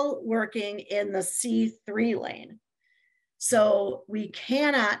all working in the C3 lane. So we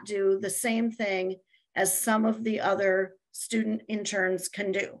cannot do the same thing as some of the other student interns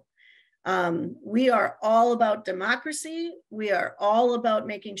can do. We are all about democracy. We are all about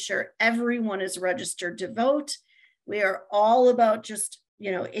making sure everyone is registered to vote. We are all about just,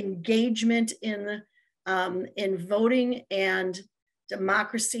 you know, engagement in voting and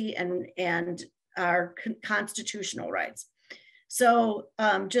democracy and our constitutional rights. So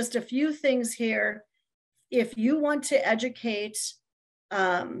just a few things here. if you want to educate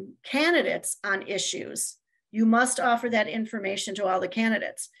candidates on issues, you must offer that information to all the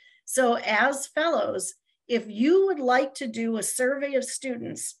candidates. So as fellows, if you would like to do a survey of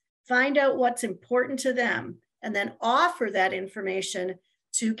students, find out what's important to them, and then offer that information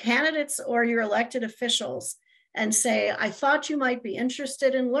to candidates or your elected officials and say, I thought you might be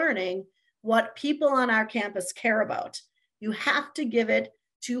interested in learning what people on our campus care about. You have to give it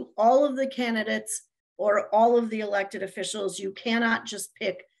to all of the candidates or all of the elected officials. You cannot just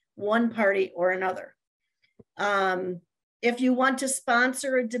pick one party or another. If you want to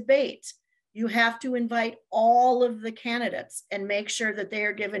sponsor a debate, you have to invite all of the candidates and make sure that they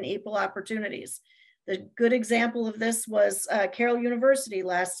are given equal opportunities. The good example of this was Carroll University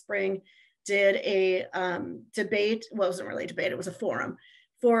last spring did a debate. Well, it wasn't really a debate, it was a forum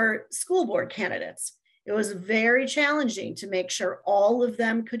for school board candidates. It was very challenging to make sure all of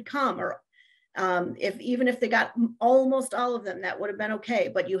them could come, or even if they got almost all of them, that would have been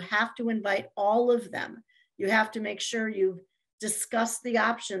okay, but you have to invite all of them. You have to make sure you've discussed the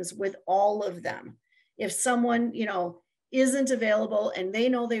options with all of them. If someone, isn't available and they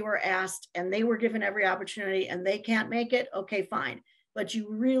know they were asked and they were given every opportunity and they can't make it, okay, fine. But you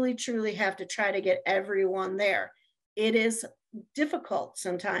really, truly have to try to get everyone there. It is difficult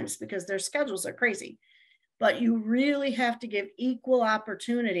sometimes because their schedules are crazy, but you really have to give equal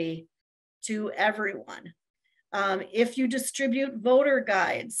opportunity to everyone. If you distribute voter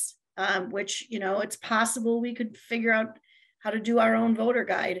guides, which, it's possible we could figure out how to do our own voter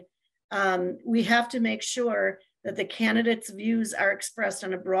guide, we have to make sure that the candidates' views are expressed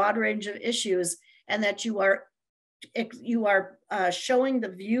on a broad range of issues, and that you are showing the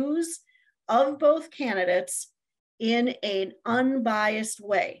views of both candidates in an unbiased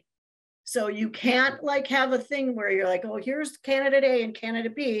way. So you can't have a thing where you're like, oh, here's candidate A and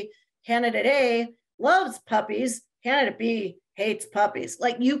candidate B. Candidate A loves puppies, candidate B hates puppies.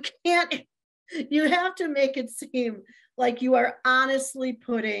 You can't, you have to make it seem like you are honestly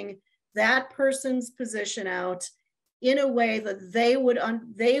putting that person's position out in a way that they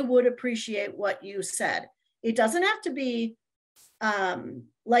would appreciate what you said. It doesn't have to be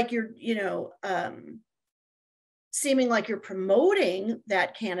like you're, seeming like you're promoting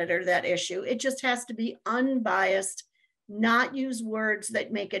that candidate or that issue. It just has to be unbiased, not use words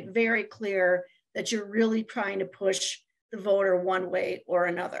that make it very clear that you're really trying to push the voter one way or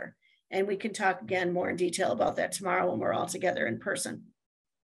another. And we can talk again more in detail about that tomorrow when we're all together in person.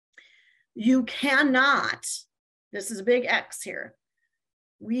 You cannot, this is a big X here,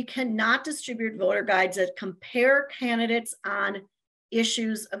 we cannot distribute voter guides that compare candidates on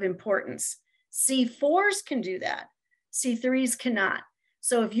issues of importance. C4s can do that, C3s cannot.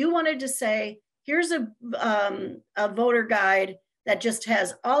 So if you wanted to say, here's a voter guide that just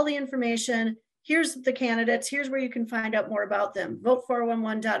has all the information, here's the candidates, here's where you can find out more about them,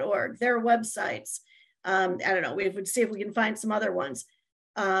 vote411.org, their websites. I don't know, we would see if we can find some other ones.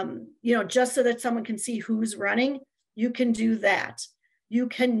 Just so that someone can see who's running, you can do that. You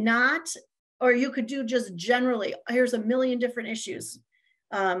cannot, or you could do just generally, here's a million different issues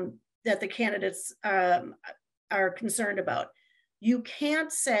that the candidates are concerned about. You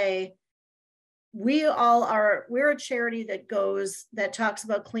can't say, we're a charity that talks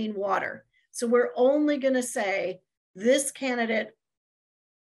about clean water. So we're only gonna say, this candidate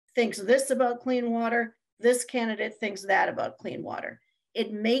thinks this about clean water, this candidate thinks that about clean water.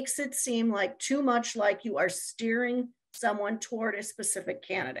 It makes it seem like too much like you are steering someone toward a specific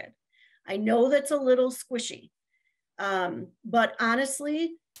candidate. I know that's a little squishy, but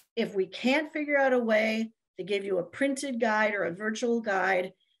honestly, if we can't figure out a way to give you a printed guide or a virtual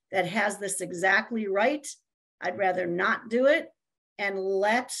guide that has this exactly right, I'd rather not do it and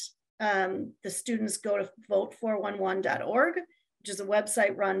let the students go to vote411.org, which is a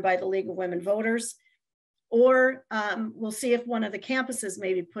website run by the League of Women Voters. Or we'll see if one of the campuses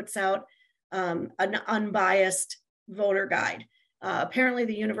maybe puts out an unbiased voter guide. Apparently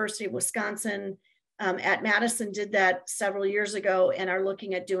the University of Wisconsin at Madison did that several years ago and are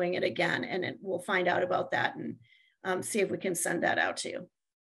looking at doing it again. And we'll find out about that and see if we can send that out to you.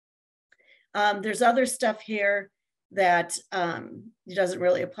 There's other stuff here that doesn't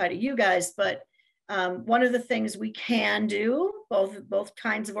really apply to you guys, but one of the things we can do, both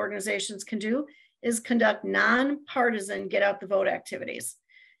kinds of organizations can do, is conduct non-partisan get out the vote activities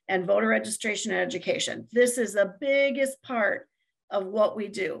and voter registration and education. This is the biggest part of what we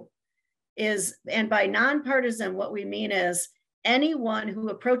do and by non-partisan, what we mean is anyone who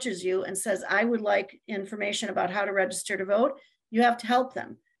approaches you and says, I would like information about how to register to vote, you have to help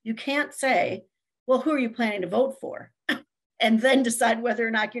them. You can't say, well, who are you planning to vote for? And then decide whether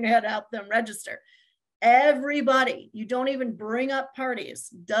or not you're going to help them register. Everybody, you don't even bring up parties,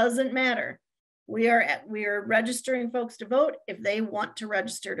 doesn't matter. We are registering folks to vote if they want to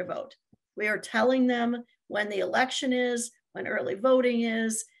register to vote. We are telling them when the election is, when early voting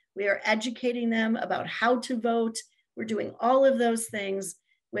is. We are educating them about how to vote. We're doing all of those things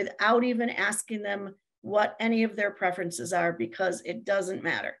without even asking them what any of their preferences are, because it doesn't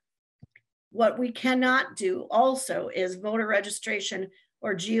matter. What we cannot do also is voter registration,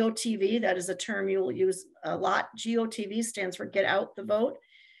 or GOTV. That is a term you will use a lot. GOTV stands for Get Out the Vote.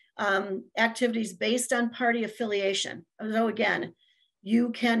 Activities based on party affiliation. So again, you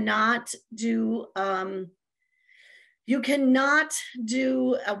cannot do a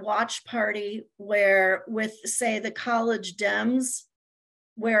watch party where, with say the college Dems,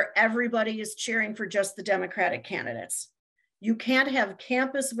 where everybody is cheering for just the Democratic candidates. You can't have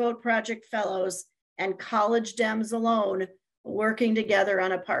Campus Vote Project fellows and college Dems alone working together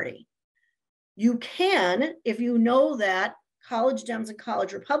on a party. You can, if you know that college Dems and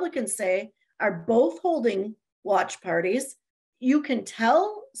college Republicans, say, are both holding watch parties, you can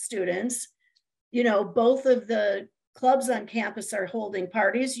tell students, you know, both of the clubs on campus are holding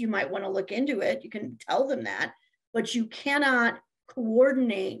parties. You might want to look into it. You can tell them that, but you cannot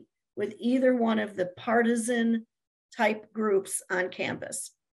coordinate with either one of the partisan type groups on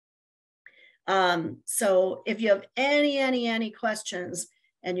campus. So if you have any questions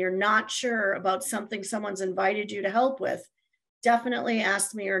and you're not sure about something someone's invited you to help with, definitely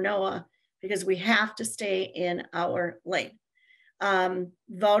ask me or Noah, because we have to stay in our lane.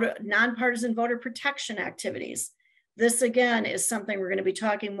 Non-partisan voter protection activities. This again is something we're going to be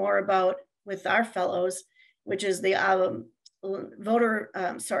talking more about with our fellows, which is the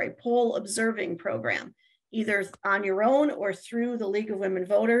poll observing program, either on your own or through the League of Women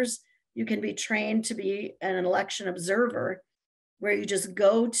Voters. You can be trained to be an election observer, where you just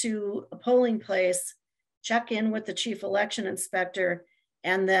go to a polling place, check in with the chief election inspector,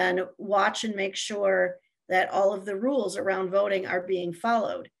 and then watch and make sure that all of the rules around voting are being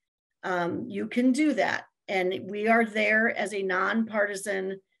followed. You can do that. And we are there as a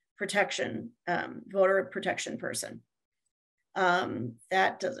nonpartisan protection, voter protection person.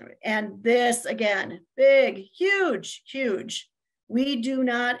 That doesn't, and this again, big, huge, huge. We do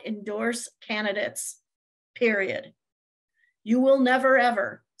not endorse candidates, period. You will never,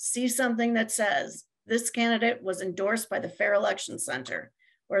 ever see something that says this candidate was endorsed by the Fair Election Center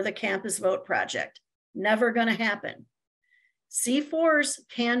or the Campus Vote Project. Never going to happen. C4s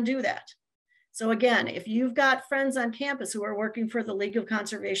can do that. So again, if you've got friends on campus who are working for the League of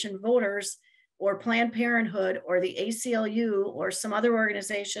Conservation Voters or Planned Parenthood or the ACLU or some other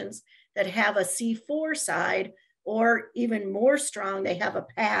organizations that have a C4 side, or even more strong, they have a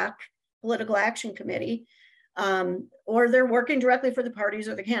PAC, Political Action Committee, or they're working directly for the parties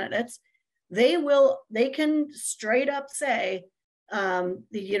or the candidates, they can straight up say,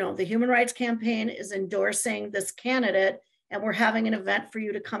 the Human Rights Campaign is endorsing this candidate and we're having an event for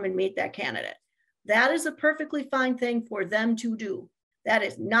you to come and meet that candidate. That is a perfectly fine thing for them to do. That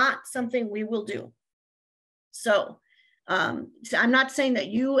is not something we will do. So I'm not saying that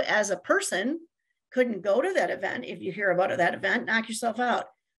you as a person couldn't go to that event. If you hear about that event, knock yourself out.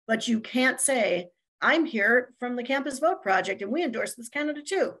 But you can't say, I'm here from the Campus Vote Project and we endorse this candidate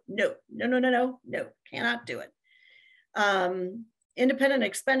too. No, cannot do it. Independent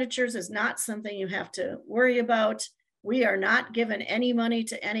expenditures is not something you have to worry about. We are not giving any money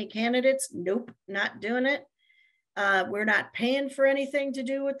to any candidates. Nope, not doing it. We're not paying for anything to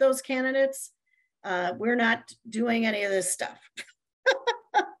do with those candidates. We're not doing any of this stuff.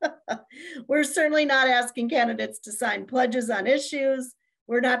 We're certainly not asking candidates to sign pledges on issues.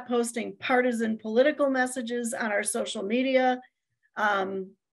 We're not posting partisan political messages on our social media.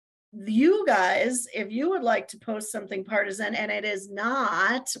 You guys, if you would like to post something partisan and it is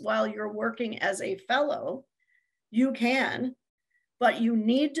not while you're working as a fellow, you can, but you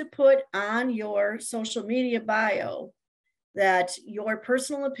need to put on your social media bio that your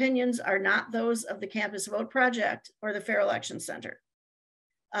personal opinions are not those of the Campus Vote Project or the Fair Election Center,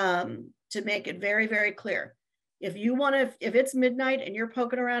 to make it very, very clear. If you want to, if it's midnight and you're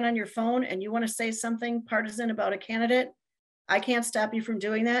poking around on your phone and you want to say something partisan about a candidate, I can't stop you from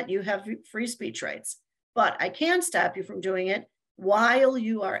doing that. You have free speech rights, but I can stop you from doing it while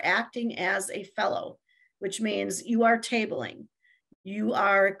you are acting as a fellow, which means you are tabling. You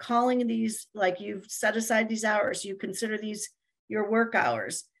are calling these, like you've set aside these hours, you consider these your work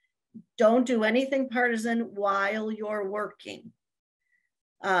hours. Don't do anything partisan while you're working.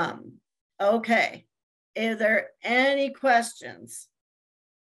 Okay, are there any questions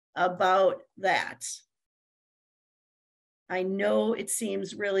about that? I know it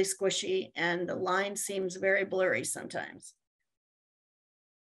seems really squishy and the line seems very blurry sometimes.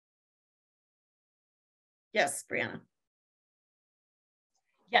 Yes, Brianna.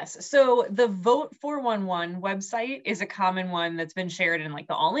 Yes, so the Vote 411 website is a common one that's been shared in like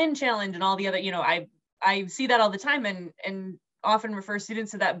the All In Challenge and all the other, you know, I see that all the time and often refer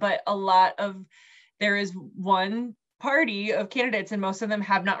students to that, but there is one party of candidates and most of them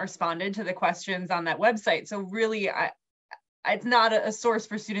have not responded to the questions on that website. So really, it's not a source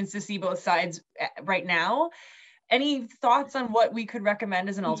for students to see both sides right now. Any thoughts on what we could recommend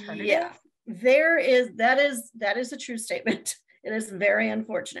as an alternative? Yeah, that is a true statement. It is very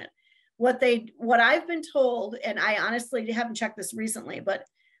unfortunate. What I've been told, and I honestly haven't checked this recently, but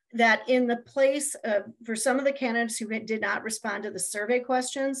that in the place for some of the candidates who did not respond to the survey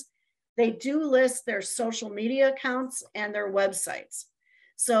questions, they do list their social media accounts and their websites.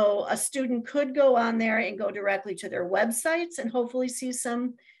 So a student could go on there and go directly to their websites and hopefully see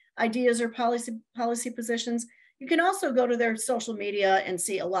some ideas or policy positions. You can also go to their social media and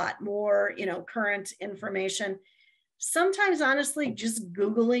see a lot more, you know, current information. Sometimes, honestly, just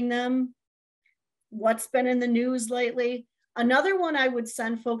Googling them, what's been in the news lately. Another one I would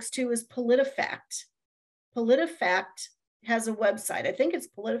send folks to is PolitiFact. PolitiFact has a website, I think it's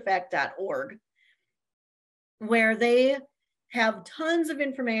politifact.org, where they have tons of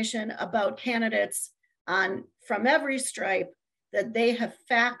information about candidates from every stripe that they have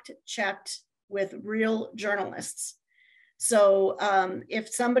fact-checked with real journalists. So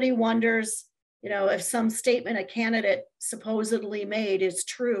if somebody wonders, you know, if some statement a candidate supposedly made is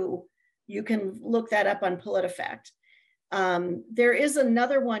true, you can look that up on PolitiFact. There is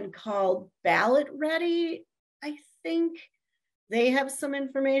another one called Ballot Ready, I think. They have some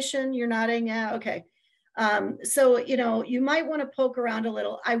information. You're nodding, yeah, okay. So, you know, you might want to poke around a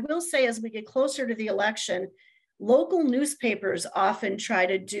little. I will say as we get closer to the election, local newspapers often try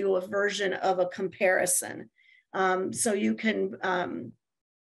to do a version of a comparison. So you can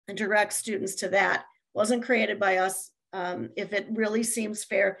direct students to that. Wasn't created by us. If it really seems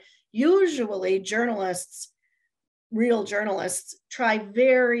fair, usually real journalists, try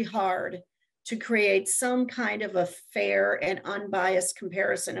very hard to create some kind of a fair and unbiased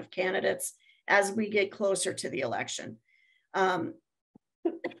comparison of candidates as we get closer to the election. So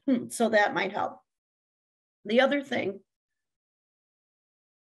that might help. The other thing,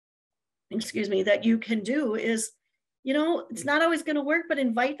 excuse me, that you can do is, you know, it's not always going to work, but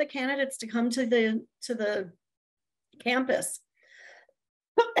invite the candidates to come to the campus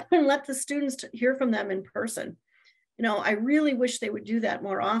and let the students hear from them in person. You know, I really wish they would do that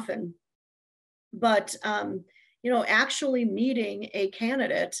more often. But, you know, actually meeting a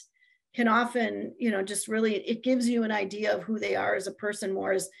candidate can often, you know, just really, it gives you an idea of who they are as a person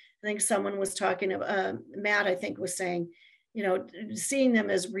more. As I think someone was talking about, Matt, I think was saying, you know, seeing them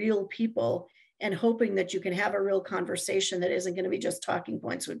as real people and hoping that you can have a real conversation that isn't going to be just talking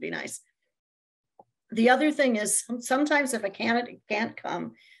points would be nice. The other thing is sometimes if a candidate can't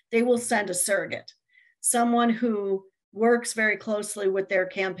come, they will send a surrogate, someone who works very closely with their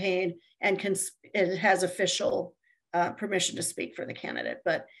campaign and has official permission to speak for the candidate.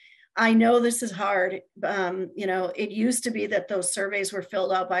 But I know this is hard. You know, it used to be that those surveys were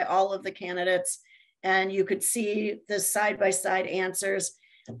filled out by all of the candidates and you could see the side-by-side answers.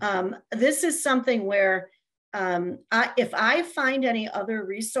 This is something where if I find any other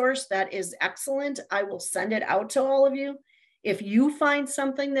resource that is excellent, I will send it out to all of you. If you find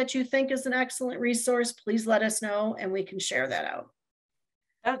something that you think is an excellent resource, please let us know and we can share that out.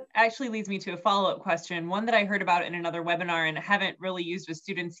 That actually leads me to a follow-up question, one that I heard about in another webinar and haven't really used with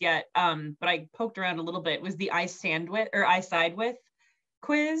students yet, but I poked around a little bit, was the I Side With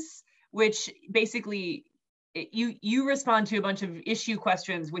quiz, which basically you respond to a bunch of issue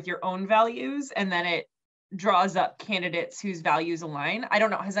questions with your own values, and then it draws up candidates whose values align. I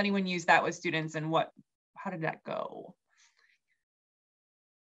don't know, has anyone used that with students, and how did that go?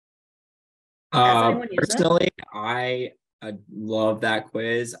 Personally, I love that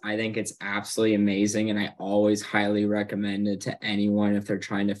quiz. I think it's absolutely amazing, and I always highly recommend it to anyone if they're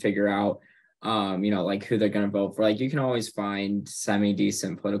trying to figure out you know, like who they're going to vote for. Like, you can always find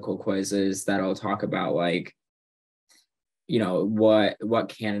semi-decent political quizzes that'll talk about, like, you know, what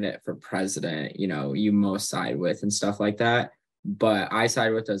candidate for president, you know, you most side with and stuff like that. But I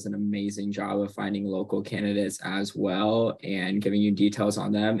Side With does an amazing job of finding local candidates as well and giving you details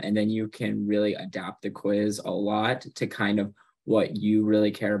on them. And then you can really adapt the quiz a lot to kind of what you really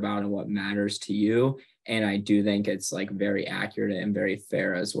care about and what matters to you. And I do think it's like very accurate and very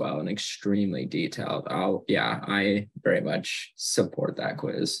fair as well and extremely detailed. I very much support that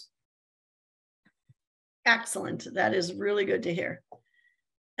quiz. Excellent. That is really good to hear.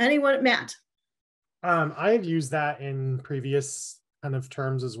 Anyone, Matt? I've used that in previous kind of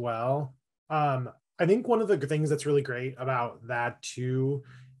terms as well. I think one of the things that's really great about that too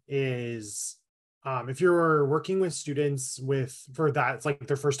is if you're working with students for that, it's like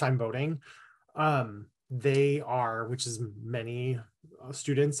their first time voting, they are, which is many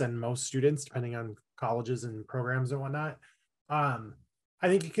students and most students, depending on colleges and programs and whatnot. I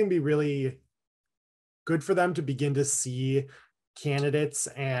think it can be really good for them to begin to see candidates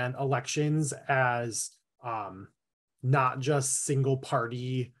and elections as not just single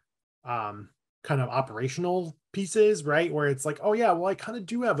party kind of operational pieces, right? Where it's like, oh yeah, well, I kind of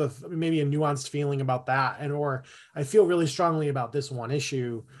do have maybe a nuanced feeling about that, and or I feel really strongly about this one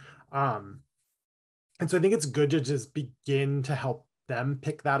issue. And so I think it's good to just begin to help them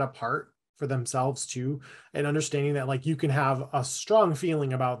pick that apart for themselves too, and understanding that like you can have a strong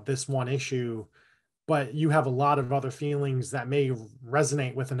feeling about this one issue, but you have a lot of other feelings that may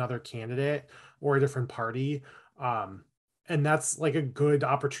resonate with another candidate or a different party. And that's like a good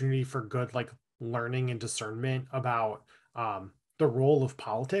opportunity for good like learning and discernment about the role of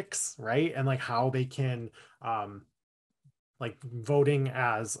politics, right? And like how they can like voting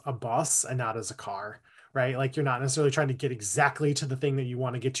as a bus and not as a car, right? Like you're not necessarily trying to get exactly to the thing that you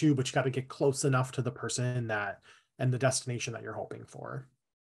want to get to, but you got to get close enough to the person that and the destination that you're hoping for.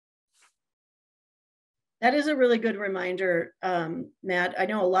 That is a really good reminder, Matt. I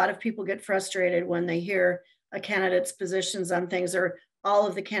know a lot of people get frustrated when they hear a candidate's positions on things or all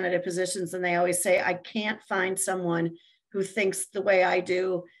of the candidate positions, and they always say, I can't find someone who thinks the way I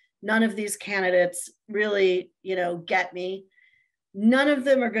do. None of these candidates really, get me. None of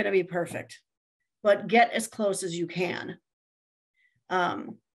them are going to be perfect, but get as close as you can.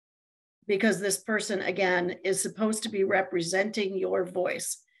 Because this person, again, is supposed to be representing your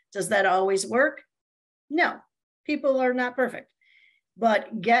voice. Does that always work? No, people are not perfect,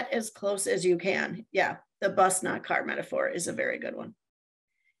 but get as close as you can. Yeah, the bus, not car metaphor is a very good one.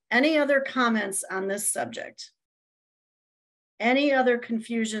 Any other comments on this subject? Any other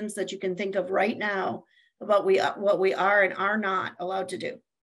confusions that you can think of right now about what we are and are not allowed to do?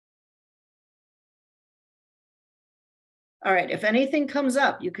 All right, if anything comes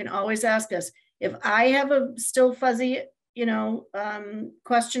up, you can always ask us. If I have a still fuzzy,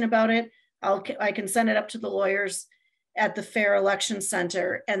 question about it, I can send it up to the lawyers at the Fair Election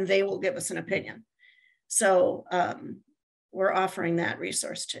Center and they will give us an opinion. So we're offering that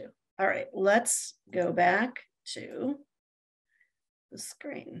resource too. All right, let's go back to the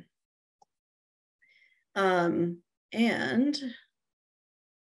screen. And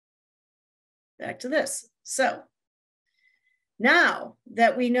back to this. So now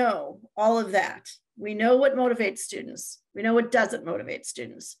that we know all of that, we know what motivates students, we know what doesn't motivate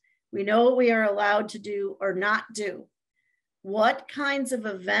students, we know what we are allowed to do or not do. What kinds of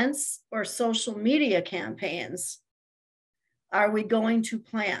events or social media campaigns are we going to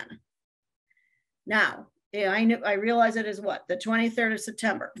plan? Now, I realize it is what, the 23rd of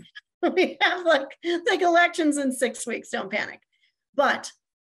September. We have like elections in 6 weeks, don't panic. But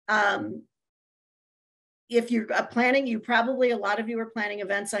if you're planning, a lot of you are planning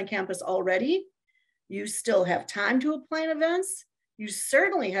events on campus already. You still have time to plan events. You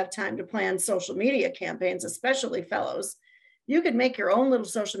certainly have time to plan social media campaigns, especially fellows. You could make your own little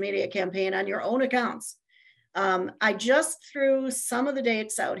social media campaign on your own accounts. I just threw some of the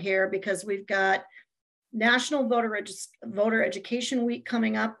dates out here because we've got National Voter Education Week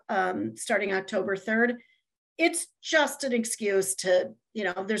coming up starting October 3rd. It's just an excuse to,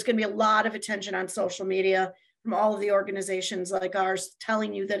 there's going to be a lot of attention on social media from all of the organizations like ours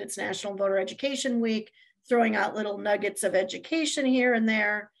telling you that it's National Voter Education Week, throwing out little nuggets of education here and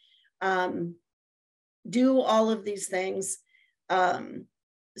there. Do all of these things.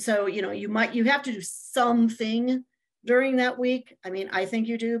 So, you have to do something during that week. I mean, I think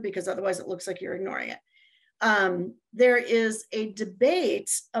you do, because otherwise it looks like you're ignoring it. There is a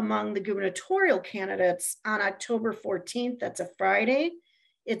debate among the gubernatorial candidates on October 14th. That's a Friday.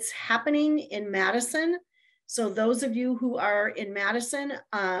 It's happening in Madison. So those of you who are in Madison,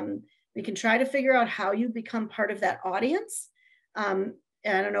 we can try to figure out how you become part of that audience. And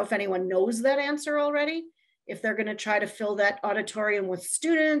I don't know if anyone knows that answer already. If they're going to try to fill that auditorium with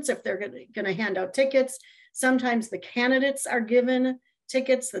students, if they're going to hand out tickets. Sometimes the candidates are given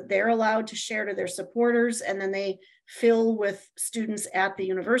tickets that they're allowed to share to their supporters, and then they fill with students at the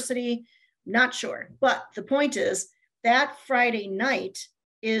university. Not sure, but the point is that Friday night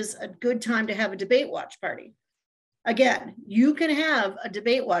is a good time to have a debate watch party. Again, you can have a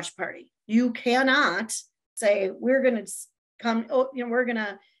debate watch party. You cannot say, we're going to come, we're going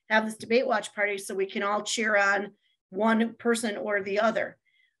to have this debate watch party so we can all cheer on one person or the other.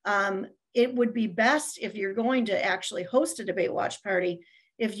 It would be best if you're going to actually host a debate watch party,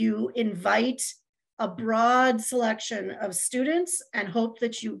 if you invite a broad selection of students and hope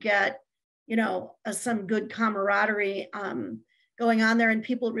that you get, you know, some good camaraderie going on there and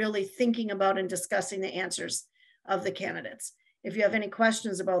people really thinking about and discussing the answers of the candidates. If you have any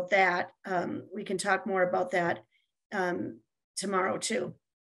questions about that, we can talk more about that tomorrow too.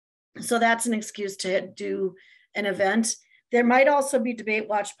 So that's an excuse to do an event. There might also be debate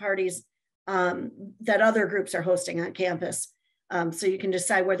watch parties that other groups are hosting on campus. So you can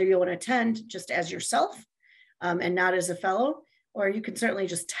decide whether you want to attend just as yourself and not as a fellow, or you can certainly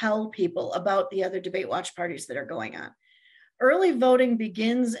just tell people about the other debate watch parties that are going on. Early voting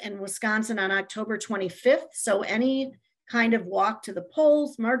begins in Wisconsin on October 25th. So any kind of walk to the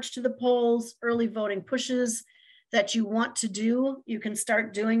polls, march to the polls, early voting pushes that you want to do, you can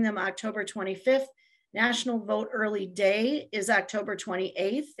start doing them October 25th. National Vote Early Day is October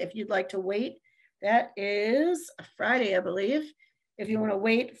 28th. If you'd like to wait, that is a Friday, I believe. If you want to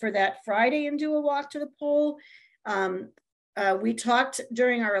wait for that Friday and do a walk to the poll, we talked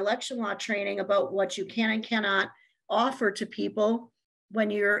during our election law training about what you can and cannot offer to people when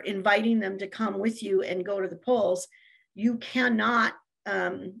you're inviting them to come with you and go to the polls. You cannot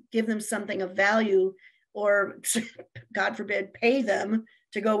give them something of value or, God forbid, pay them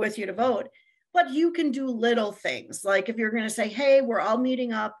to go with you to vote. But you can do little things, like if you're going to say, hey, we're all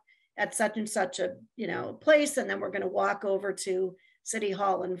meeting up at such and such a place, and then we're going to walk over to City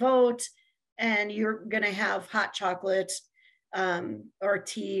Hall and vote, and you're going to have hot chocolate or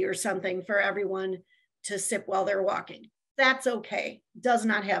tea or something for everyone to sip while they're walking. That's okay. Does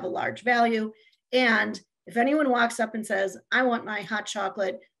not have a large value. And if anyone walks up and says, I want my hot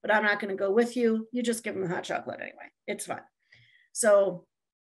chocolate, but I'm not going to go with you, you just give them the hot chocolate anyway. It's fine. So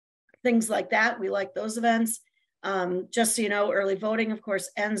things like that, we like those events. Just so you know, early voting, of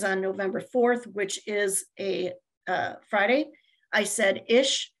course, ends on November 4th, which is a Friday. I said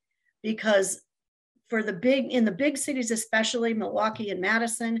ish because in the big cities, especially Milwaukee and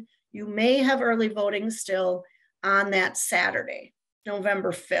Madison, you may have early voting still on that Saturday,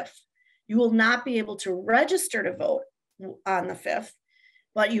 November 5th. You will not be able to register to vote on the 5th,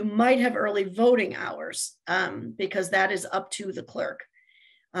 but you might have early voting hours because that is up to the clerk.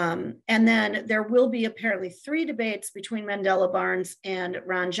 And then there will be apparently 3 debates between Mandela Barnes and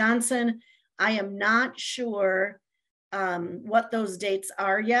Ron Johnson. I am not sure what those dates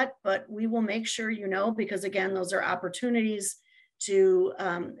are yet, but we will make sure you know, because again, those are opportunities to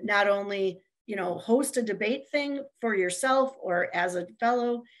not only host a debate thing for yourself or as a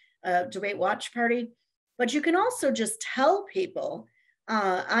fellow debate watch party, but you can also just tell people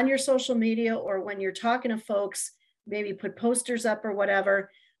on your social media or when you're talking to folks, maybe put posters up or whatever,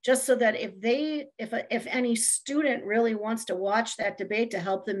 just so that if any student really wants to watch that debate to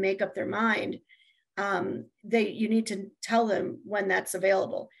help them make up their mind, you need to tell them when that's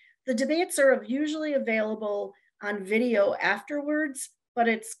available. The debates are usually available on video afterwards, but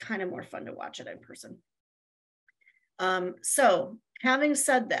it's kind of more fun to watch it in person. So having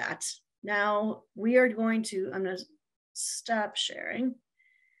said that, now I'm going to stop sharing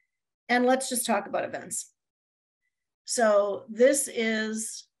and let's just talk about events. So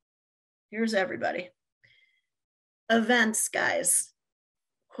here's everybody. Events, guys.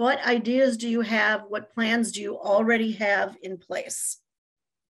 What ideas do you have? What plans do you already have in place?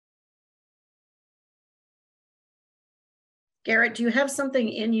 Garrett, do you have something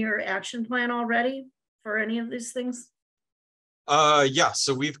in your action plan already for any of these things? Yeah,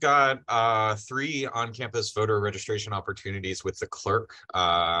 so we've got 3 on-campus voter registration opportunities with the clerk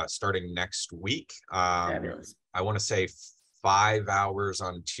starting next week. Fabulous. I want to say 5 hours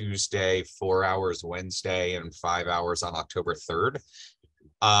on Tuesday, 4 hours Wednesday, and 5 hours on October 3rd.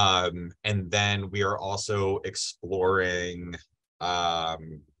 And then we are also exploring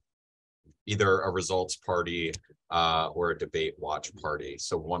either a results party or a debate watch party.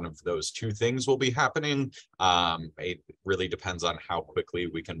 So one of those 2 things will be happening. It really depends on how quickly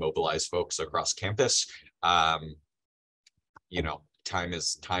we can mobilize folks across campus. Time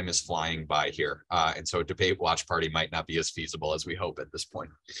is flying by here. And so a debate watch party might not be as feasible as we hope at this point.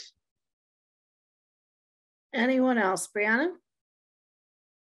 Anyone else? Brianna?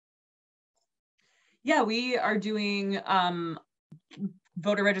 Yeah, we are doing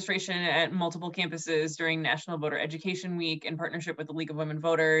voter registration at multiple campuses during National Voter Education Week in partnership with the League of Women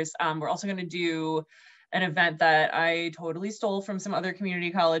Voters. We're also going to do an event that I totally stole from some other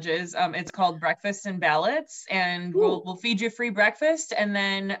community colleges. It's called Breakfast and Ballots, and we'll feed you free breakfast, and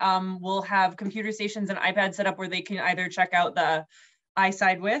then we'll have computer stations and iPads set up where they can either check out the I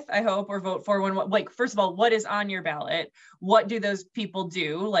side with, I hope, or vote for when, like, first of all, what is on your ballot? What do those people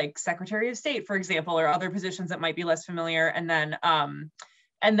do? Like Secretary of State, for example, or other positions that might be less familiar. And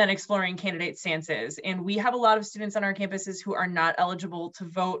then exploring candidate stances. And we have a lot of students on our campuses who are not eligible to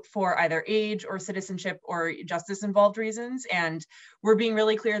vote for either age or citizenship or justice involved reasons. And we're being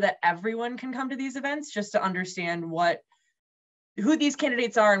really clear that everyone can come to these events just to understand who these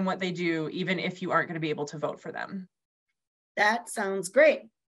candidates are and what they do, even if you aren't going to be able to vote for them. That sounds great.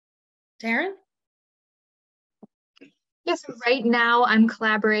 Taryn? Yes, right now I'm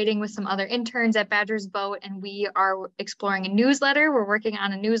collaborating with some other interns at Badgers Vote, and we are exploring a newsletter. We're working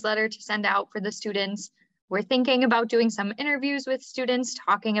on a newsletter to send out for the students. We're thinking about doing some interviews with students,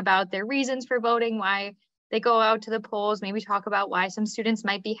 talking about their reasons for voting, why they go out to the polls, maybe talk about why some students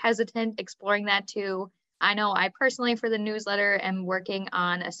might be hesitant, exploring that too. I know I personally, for the newsletter, am working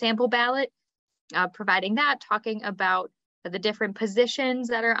on a sample ballot, providing that, talking about the different positions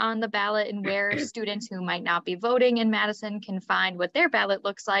that are on the ballot and where students who might not be voting in Madison can find what their ballot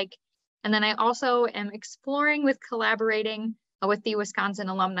looks like. And then I also am exploring with collaborating with the Wisconsin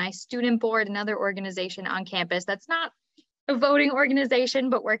Alumni Student Board, another organization on campus that's not a voting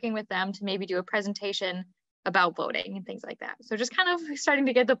organization, but working with them to maybe do a presentation about voting and things like that. So just kind of starting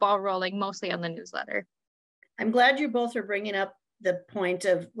to get the ball rolling, mostly on the newsletter. I'm glad you both are bringing up the point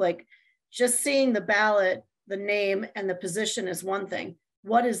of like just seeing the ballot, the name and the position is one thing.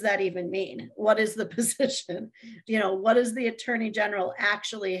 What does that even mean? What is the position? You know, what does the Attorney General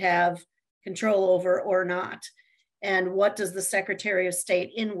actually have control over or not? And what does the Secretary of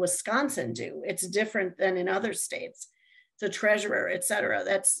State in Wisconsin do? It's different than in other states. The treasurer, et cetera.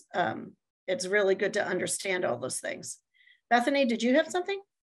 That's it's really good to understand all those things. Bethany, did you have something?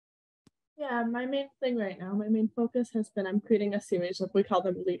 Yeah, my main thing right now, my main focus has been I'm creating a series of, we call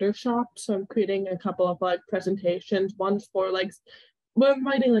them leader shops. So I'm creating a couple of like presentations. One's for like, we're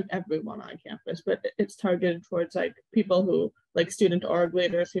inviting like everyone on campus, but it's targeted towards like people who like student org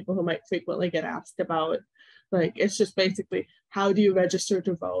leaders, people who might frequently get asked about. Like, it's just basically, how do you register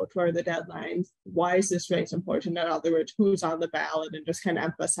to vote? What are the deadlines? Why is this race important? In other words, who's on the ballot, and just kind of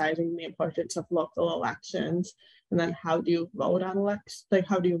emphasizing the importance of local elections. And then how do you vote on elections? Like,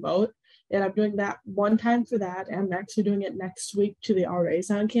 how do you vote? And I'm doing that one time for that. And I'm actually doing it next week to the RAs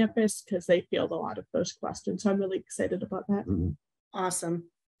on campus because they field a lot of those questions. So I'm really excited about that. Awesome.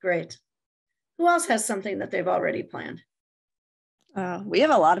 Great. Who else has something that they've already planned? We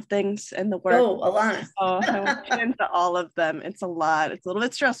have a lot of things in the works. Oh, Alana. Oh, I won't get into all of them. It's a lot. It's a little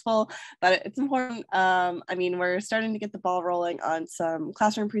bit stressful, but it's important. I mean, we're starting to get the ball rolling on some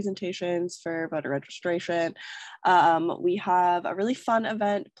classroom presentations for voter registration. We have a really fun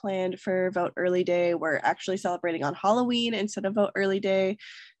event planned for Vote Early Day. We're actually celebrating on Halloween instead of Vote Early Day.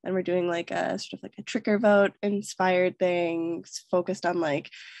 And we're doing like a sort of like a trick or vote inspired things focused on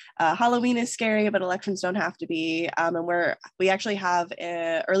like Halloween is scary, but elections don't have to be. And we actually have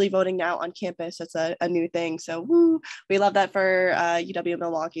early voting now on campus. That's a new thing. So woo, we love that for UW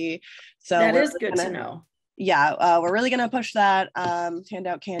Milwaukee. So that is good to know. Yeah, we're really gonna push that. Hand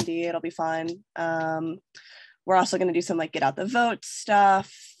out candy. It'll be fun. We're also gonna do some like get out the vote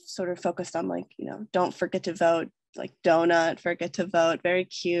stuff, sort of focused on like, you know, don't forget to vote. Like donut, forget to vote, very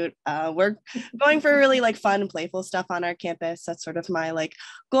cute. We're going for really like fun and playful stuff on our campus. That's sort of my like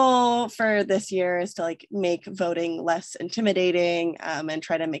goal for this year, is to like make voting less intimidating and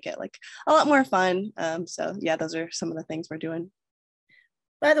try to make it like a lot more fun. So yeah, those are some of the things we're doing.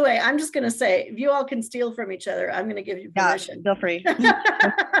 By the way, I'm just going to say, if you all can steal from each other, I'm going to give you permission. Yeah, feel free.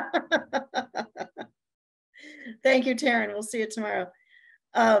 Thank you, Taryn. We'll see you tomorrow.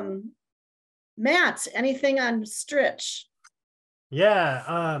 Matt, anything on Stritch?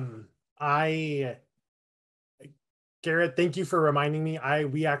 Yeah, Garrett, thank you for reminding me.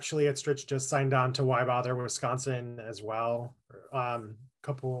 We actually at Stritch just signed on to Why Bother Wisconsin as well, in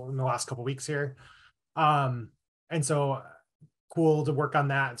the last couple weeks here. And so cool to work on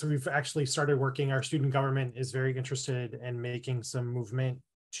that. So we've actually started working. Our student government is very interested in making some movement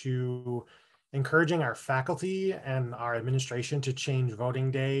to encouraging our faculty and our administration to change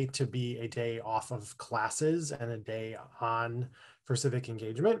voting day to be a day off of classes and a day on for civic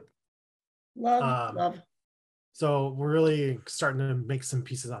engagement. Love. So we're really starting to make some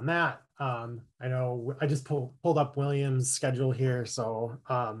pieces on that. I know I just pulled up William's schedule here, so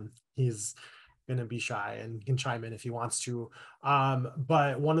he's gonna be shy and can chime in if he wants to.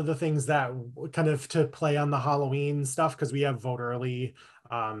 But one of the things that kind of to play on the Halloween stuff, because we have Vote Early,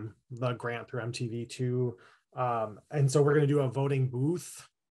 the grant through MTV too. And so we're going to do a voting booth,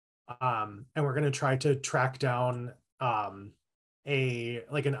 and we're going to try to track down a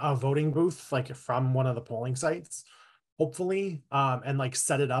voting booth like from one of the polling sites, hopefully, and like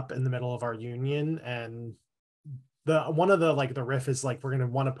set it up in the middle of our union. And one of the like the riff is like we're gonna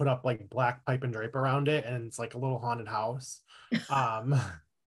want to put up like black pipe and drape around it, and it's like a little haunted house,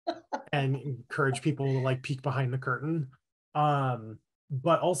 and encourage people to like peek behind the curtain.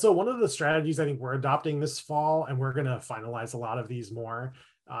 But also one of the strategies I think we're adopting this fall, and we're gonna finalize a lot of these more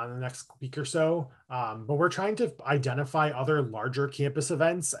in the next week or so. But we're trying to identify other larger campus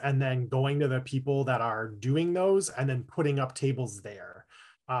events and then going to the people that are doing those and then putting up tables there.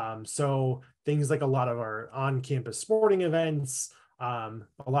 So things like a lot of our on-campus sporting events, a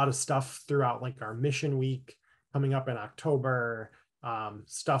lot of stuff throughout like our mission week coming up in October,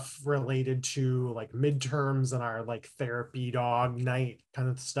 stuff related to like midterms and our like therapy dog night kind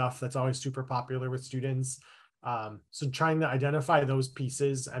of stuff that's always super popular with students. So trying to identify those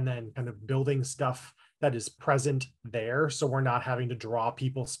pieces and then kind of building stuff that is present there, so we're not having to draw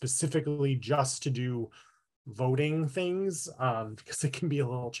people specifically just to do voting things, because it can be a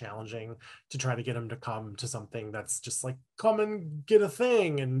little challenging to try to get them to come to something that's just like come and get a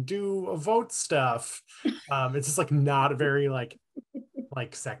thing and do a vote stuff. It's just like not very like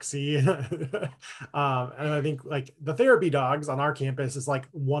sexy. And I think like the therapy dogs on our campus is like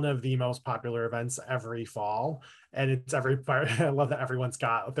one of the most popular events every fall, and it's I love that everyone's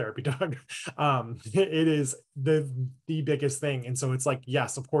got a therapy dog. It is the biggest thing, and so it's like,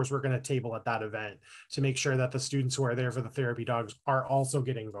 yes, of course we're going to table at that event to make sure that the students who are there for the therapy dogs are also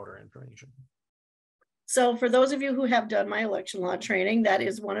getting voter information. So for those of you who have done my election law training, that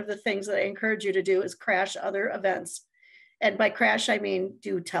is one of the things that I encourage you to do, is crash other events. And by crash, I mean,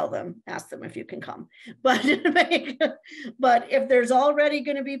 do tell them, ask them if you can come. But if there's already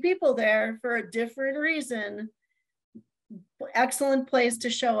going to be people there for a different reason, excellent place to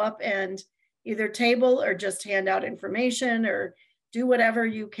show up and either table or just hand out information or do whatever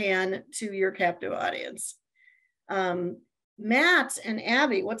you can to your captive audience. Matt and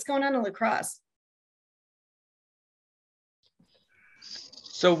Abby, what's going on in La Crosse?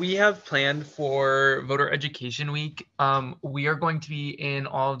 So we have planned for Voter Education Week. We are going to be in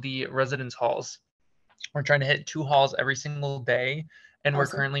all of the residence halls. We're trying to hit 2 halls every single day, and we're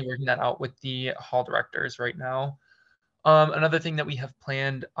currently working that out with the hall directors right now. Another thing that we have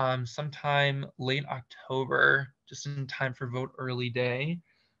planned, sometime late October, just in time for Vote Early Day,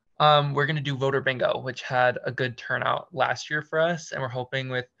 we're going to do voter bingo, which had a good turnout last year for us, and we're hoping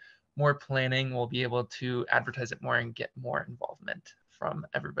with more planning we'll be able to advertise it more and get more involvement from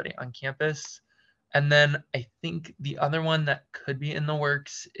everybody on campus. And then I think the other one that could be in the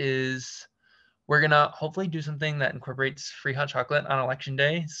works is we're gonna hopefully do something that incorporates free hot chocolate on election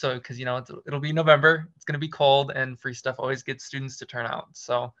day. So, because it'll be November, it's gonna be cold, and free stuff always gets students to turn out.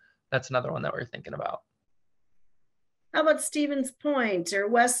 So that's another one that we're thinking about. How about Stevens Point or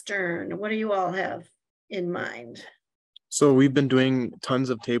Western? What do you all have in mind? So we've been doing tons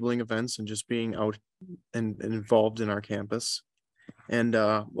of tabling events and just being out and involved in our campus. And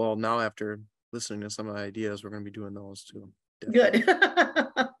well, now after listening to some of the ideas, we're going to be doing those too. Definitely.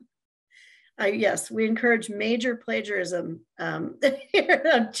 Good. Yes, we encourage major plagiarism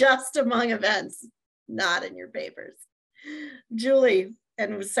just among events, not in your papers. Julie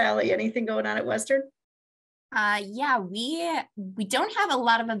and Sally, anything going on at Western? Yeah, we don't have a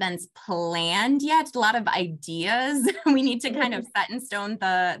lot of events planned yet, a lot of ideas. We need to kind of set in stone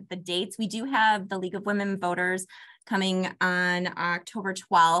the dates. We do have the League of Women Voters coming on October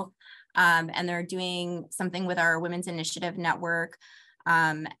 12th, and they're doing something with our Women's Initiative Network.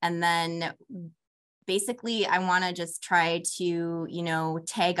 And then basically I want to just try to,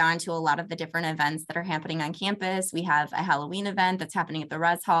 tag on to a lot of the different events that are happening on campus. We have a Halloween event that's happening at the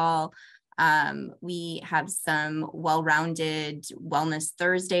Res Hall. We have some well-rounded wellness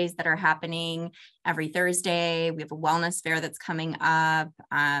Thursdays that are happening every Thursday. We have a wellness fair that's coming up.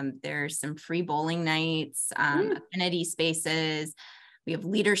 There's some free bowling nights, affinity spaces. We have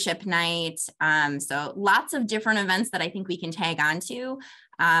leadership night. So lots of different events that I think we can tag on to.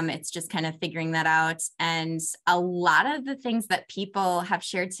 It's just kind of figuring that out. And a lot of the things that people have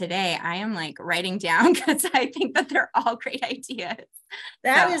shared today, I am like writing down because I think that they're all great ideas.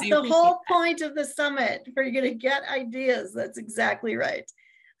 That is the whole point of the summit, for you to get ideas. That's exactly right.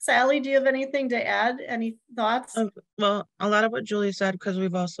 Sally, do you have anything to add? Any thoughts? Well, a lot of what Julie said, because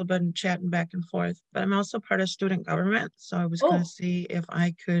we've also been chatting back and forth, but I'm also part of student government. So I was going to see if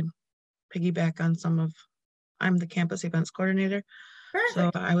I could piggyback on I'm the campus events coordinator. Perfect.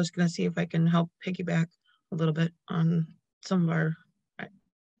 So I was going to see if I can help piggyback a little bit on some of our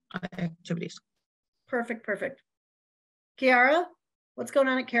activities. Perfect. Kiara, what's going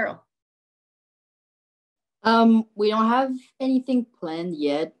on at Carroll? We don't have anything planned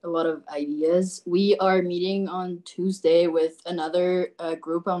yet. A lot of ideas. We are meeting on Tuesday with another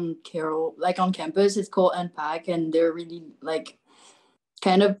group on Carroll, like on campus. It's called Unpack, and they're really like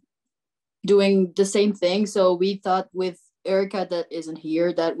kind of doing the same thing. So we thought with Erica that isn't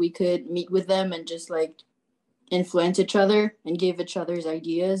here that we could meet with them and just like influence each other and give each other's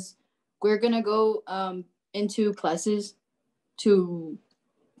ideas. We're gonna go into classes to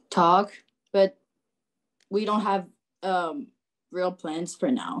talk, but we don't have real plans for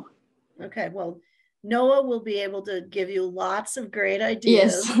now. Okay, well, Noah will be able to give you lots of great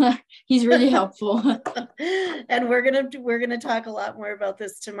ideas. Yes, he's really helpful. And we're gonna talk a lot more about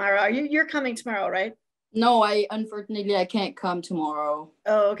this tomorrow. You're coming tomorrow, right? No, unfortunately I can't come tomorrow.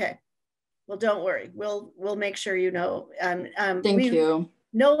 Oh, okay. Well, don't worry. We'll make sure you know. Thank you.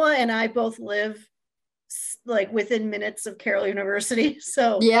 Noah and I both live like within minutes of Carroll University,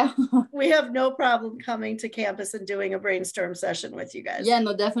 so yeah, we have no problem coming to campus and doing a brainstorm session with you guys. Yeah,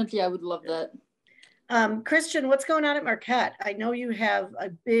 no, definitely, I would love that. Christian, what's going on at Marquette? I know you have a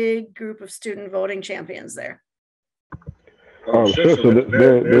big group of student voting champions there. Sure. So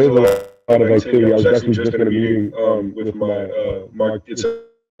there's a lot of activity. I was actually just in a meeting with my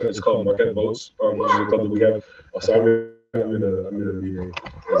it's called Marquette Votes, which is a club that we have. So I'm in a meeting.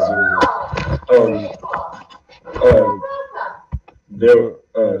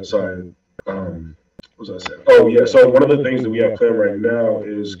 Sorry. What was I saying? Oh yeah. So one of the things that we have planned right now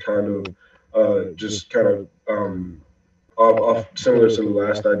is kind of off similar to the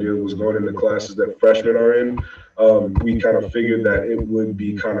last idea was going into classes that freshmen are in. We kind of figured that it would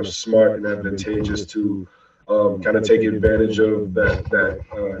be kind of smart and advantageous to kind of take advantage of that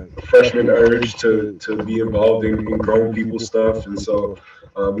freshman urge to be involved in grown people stuff. And so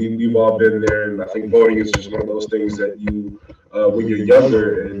we've all been there, and I think voting is just one of those things that you, when you're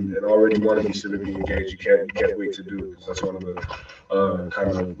younger and already want to be civically engaged, you can't wait to do. That's one of the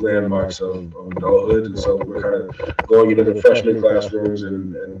kind of landmarks of adulthood. And so we're kind of going into the freshman classrooms,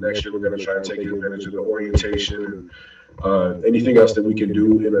 and next year we're going to try and take advantage of the orientation and anything else that we can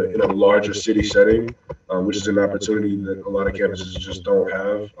do in a larger city setting, which is an opportunity that a lot of campuses just don't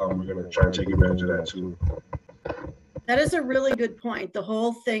have. We're going to try and take advantage of that too. That is a really good point. The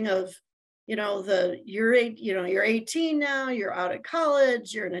whole thing of, you're 18 now, you're out of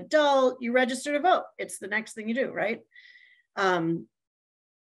college, you're an adult, you register to vote. It's the next thing you do, right? So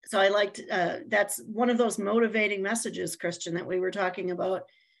I liked, that's one of those motivating messages, Christian, that we were talking about.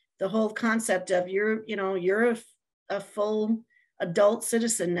 The whole concept of you're a full adult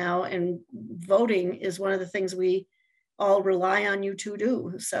citizen now, and voting is one of the things we all rely on you to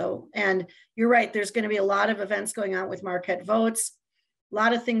do. So, and you're right, there's going to be a lot of events going on with Marquette Votes, a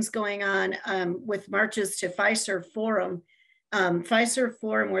lot of things going on with marches to Fiserv Forum. Fiserv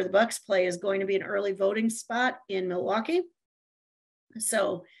Forum, where the Bucks play, is going to be an early voting spot in Milwaukee.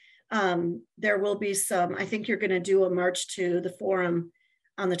 So there will be some, I think you're going to do a march to the Forum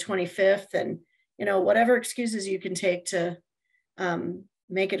on the 25th, and whatever excuses you can take to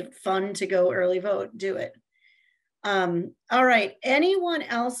make it fun to go early vote, do it. All right, anyone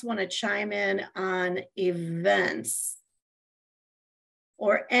else want to chime in on events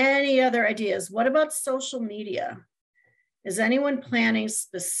or any other ideas? What about social media? Is anyone planning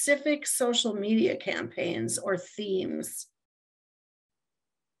specific social media campaigns or themes?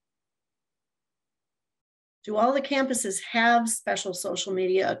 Do all the campuses have special social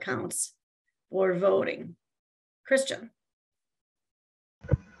media accounts for voting? Christian.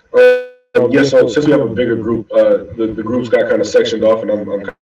 Yeah, so since we have a bigger group, the groups got kind of sectioned off, and I'm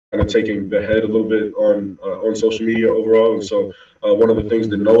kind of taking the head a little bit on social media overall. And so one of the things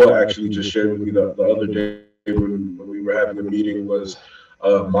that Noah actually just shared with me the other day when we were having a meeting was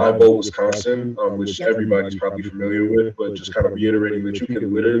My Vote Wisconsin, which everybody's probably familiar with, but just kind of reiterating that you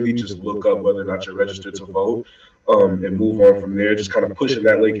can literally just look up whether or not you're registered to vote and move on from there, just kind of pushing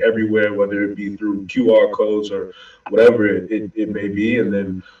that link everywhere, whether it be through QR codes or whatever it may be. And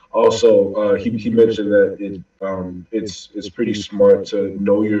then also, he mentioned that it's pretty smart to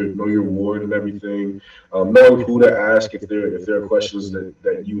know your ward and everything, knowing who to ask if there are questions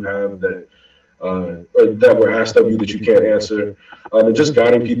that you have that were asked of you that you can't answer, and just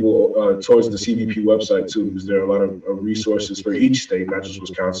guiding people towards the CBP website too, because there are a lot of resources for each state, not just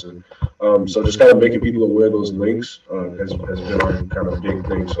Wisconsin. So just kind of making people aware of those links has been our kind of big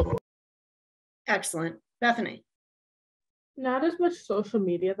thing so far. Excellent. Bethany. Not as much social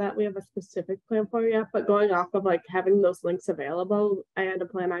media that we have a specific plan for yet, but going off of like having those links available, I had a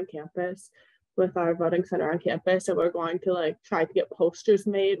plan on campus with our voting center on campus, and we're going to like try to get posters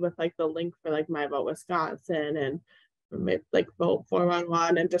made with like the link for like My Vote Wisconsin and like vote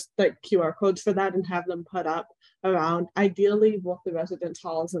 411 and just like QR codes for that and have them put up around ideally both the residence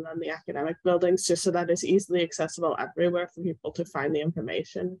halls and then the academic buildings, just so that it's easily accessible everywhere for people to find the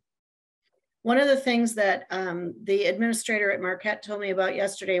information. One of the things that the administrator at Marquette told me about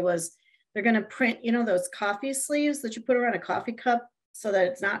yesterday was they're going to print, you know, those coffee sleeves that you put around a coffee cup so that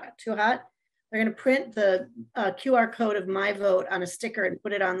it's not too hot. They're going to print the QR code of my vote on a sticker and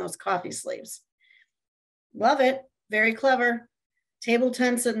put it on those coffee sleeves. Love it. Very clever. Table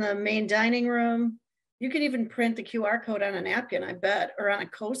tents in the main dining room. You could even print the QR code on a napkin, I bet, or on a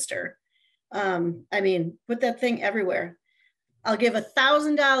coaster. I mean, put that thing everywhere. I'll give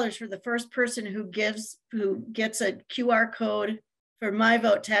 $1,000 for the first person who gets a QR code for my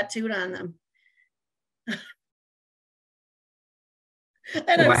vote tattooed on them.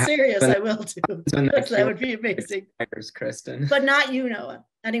 And I'm serious, I will too. That would be amazing. Kristen. But not you, Noah.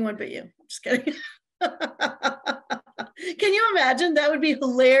 Anyone but you. Just kidding. Can you imagine? That would be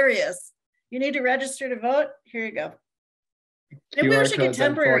hilarious. You need to register to vote? Here you go. Maybe we should get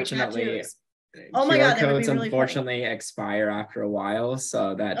temporary tattoos. Oh my God, that would be really unfortunately funny. expire after a while,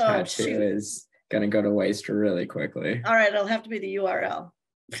 so that tattoo is gonna go to waste really quickly. All right, it'll have to be the URL.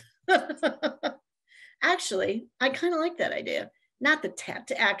 Actually, I kind of like that idea. Not the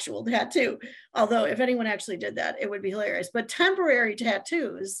actual tattoo, although if anyone actually did that, it would be hilarious. But temporary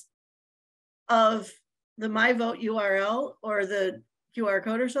tattoos of the My Vote URL or the QR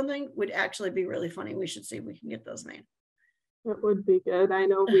code or something would actually be really funny. We should see if we can get those made. It would be good. I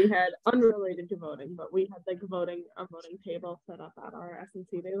know we had, unrelated to voting, but we had like a voting table set up at our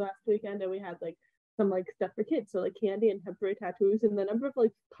SNC Day last weekend, and we had like some like stuff for kids, so like candy and temporary tattoos, and the number of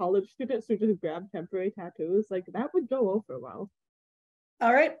like college students who just grab temporary tattoos, like that would go over well.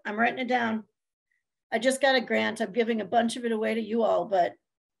 All right, I'm writing it down. I just got a grant. I'm giving a bunch of it away to you all, but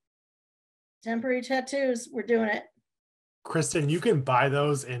temporary tattoos, we're doing it. Kristen, you can buy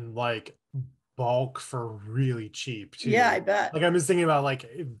those in like bulk for really cheap too. Yeah, I bet. Like I'm just thinking about like,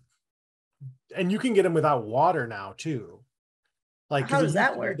 and you can get them without water now too. Like how does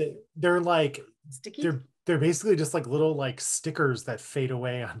that work? They're like sticky. They're basically just like little like stickers that fade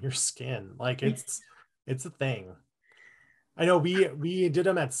away on your skin. Like it's a thing. I know we did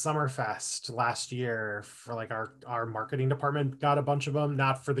them at Summerfest last year for like our marketing department got a bunch of them,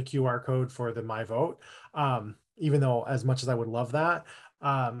 not for the QR code for the My Vote. Even though as much as I would love that,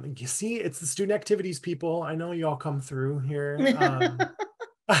 you see, it's the student activities people. I know you all come through here.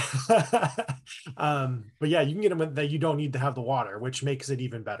 But yeah, you can get them that you don't need to have the water, which makes it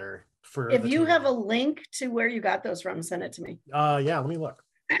even better. For if you have a link to where you got those from, send it to me. Yeah, let me look.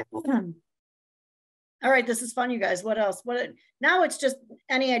 All right, this is fun, you guys. What else? Now it's just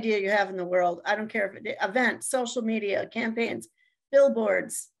any idea you have in the world. I don't care if it events, social media, campaigns,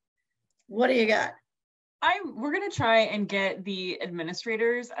 billboards. What do you got? We're gonna try and get the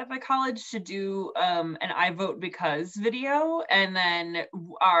administrators at the college to do an I Vote Because video, and then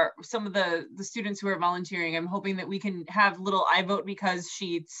some of the students who are volunteering, I'm hoping that we can have little I Vote Because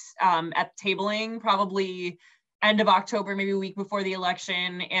sheets at tabling, probably end of October, maybe a week before the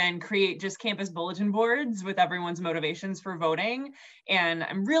election, and create just campus bulletin boards with everyone's motivations for voting. And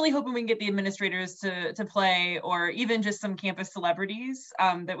I'm really hoping we can get the administrators to play, or even just some campus celebrities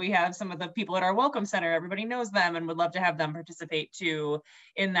that we have. Some of the people at our Welcome Center, everybody knows them and would love to have them participate too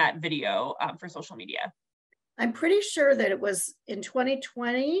in that video for social media. I'm pretty sure that it was in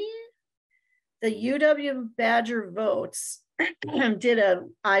 2020, the UW Badger Votes did a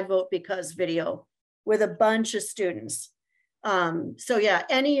I Vote Because video with a bunch of students. So yeah,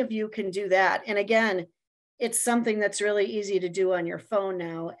 any of you can do that. And again, it's something that's really easy to do on your phone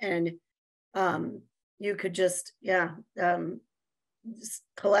now. And you could just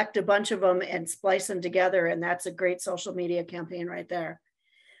collect a bunch of them and splice them together. And that's a great social media campaign right there.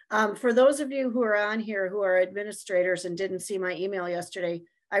 For those of you who are on here who are administrators and didn't see my email yesterday,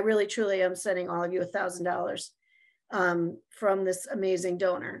 I really truly am sending all of you $1,000 from this amazing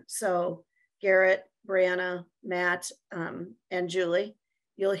donor. So Garrett, Brianna, Matt, and Julie,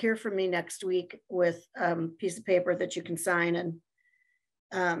 you'll hear from me next week with a piece of paper that you can sign,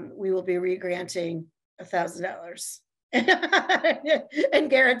 and we will be re-granting $1,000. And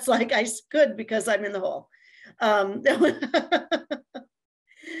Garrett's like, I could because I'm in the hole.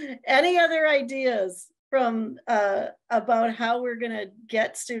 Any other ideas from about how we're going to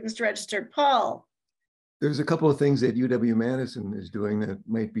get students registered? Paul? There's a couple of things that UW-Madison is doing that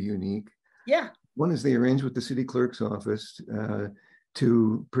might be unique. Yeah. One is they arranged with the city clerk's office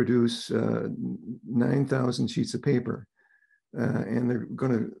to produce 9,000 sheets of paper. And they're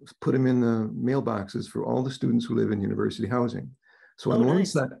going to put them in the mailboxes for all the students who live in university housing. So on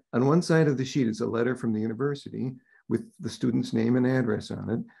one side of the sheet is a letter from the university with the student's name and address on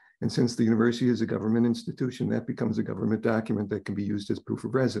it. And since the university is a government institution, that becomes a government document that can be used as proof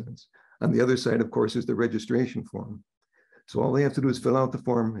of residence. On the other side, of course, is the registration form. So all they have to do is fill out the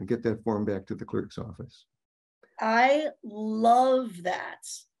form and get that form back to the clerk's office. I love that.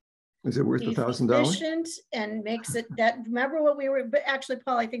 Is it worth $1,000? Efficient and makes it that, remember what we were, but actually,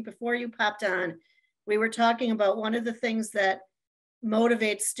 Paul, I think before you popped on, we were talking about one of the things that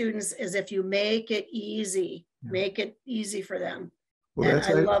motivates students is if you make it easy, make it easy for them. Well, and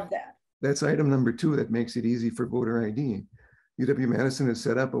I love that. That's item number 2 that makes it easy for voter ID. UW-Madison has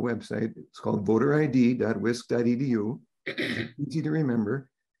set up a website. It's called voterid.wisc.edu. It's easy to remember.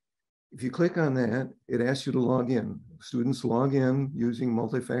 If you click on that, it asks you to log in. Students log in using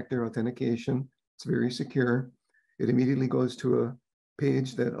multi-factor authentication. It's very secure. It immediately goes to a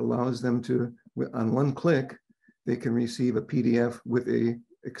page that allows them to, on one click, they can receive a PDF with a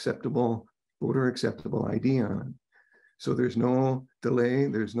acceptable, voter acceptable ID on it. So there's no delay,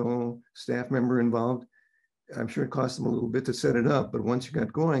 there's no staff member involved. I'm sure it costs them a little bit to set it up, but once you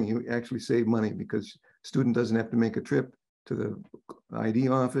got going, you actually save money because student doesn't have to make a trip to the ID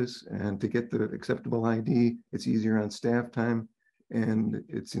office, and to get the acceptable ID, it's easier on staff time and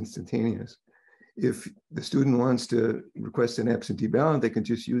it's instantaneous. If the student wants to request an absentee ballot, they can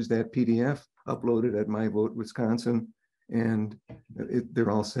just use that PDF, upload it at My Vote Wisconsin, and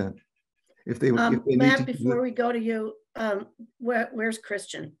they're all set. If they Matt, before we go to you, where's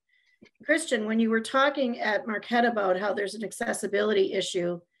Christian? Christian, when you were talking at Marquette about how there's an accessibility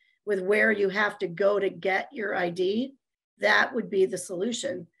issue with where you have to go to get your ID, that would be the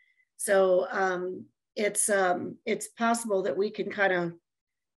solution. So it's possible that we can kind of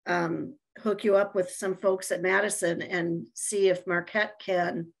hook you up with some folks at Madison and see if Marquette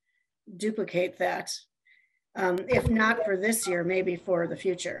can duplicate that. If not for this year, maybe for the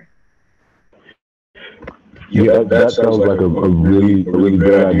future. Yeah, that sounds like a really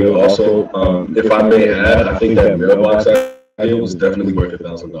good idea. Also, if I may add, I think that mailbox idea was definitely worth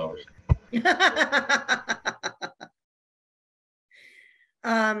 $1,000.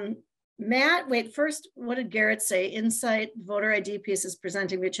 Matt, wait, first, what did Garrett say? Insight, voter ID pieces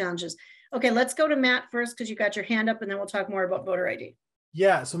presenting the challenges. Okay, let's go to Matt first because you got your hand up and then we'll talk more about voter ID.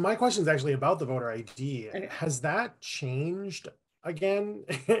 Yeah, so my question is actually about the voter ID. Okay. Has that changed again?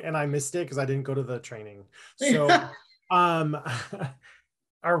 And I missed it because I didn't go to the training. So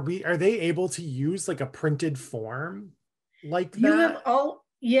are they able to use like a printed form like that? You have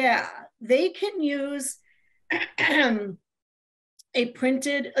yeah, they can use a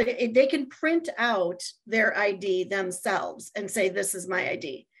printed, they can print out their ID themselves and say, this is my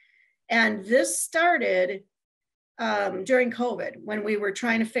ID. And this started during COVID when we were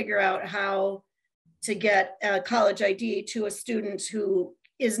trying to figure out how to get a college ID to a student who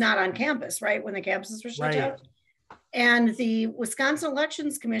is not on campus, right? When the campuses were shut down. And the Wisconsin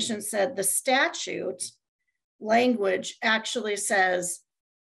Elections Commission said the statute language actually says,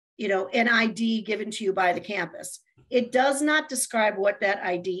 you know, an ID given to you by the campus. It does not describe what that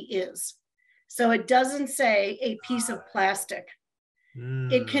ID is. So it doesn't say a piece of plastic.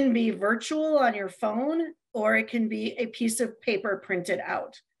 It can be virtual on your phone, or it can be a piece of paper printed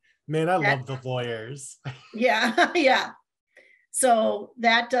out. Man, I love the lawyers. Yeah, yeah. So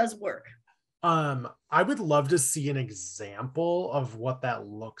that does work. I would love to see an example of what that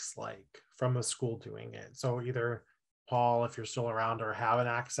looks like from a school doing it. So either Paul, if you're still around, or having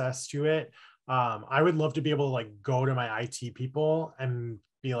access to it. I would love to be able to like go to my IT people and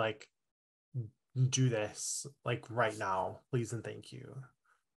be like, do this like right now, please and thank you.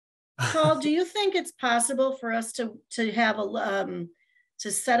 Paul, do you think it's possible for us to have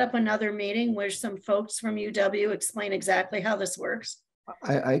to set up another meeting where some folks from UW explain exactly how this works?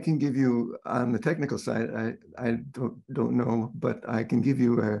 I can give you, on the technical side, I don't know, but I can give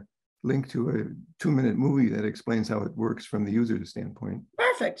you a link to a 2-minute movie that explains how it works from the user's standpoint.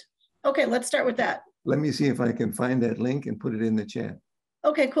 Perfect. Okay, let's start with that. Let me see if I can find that link and put it in the chat.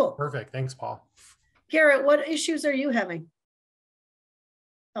 Okay, cool. Perfect. Thanks, Paul. Garrett, what issues are you having?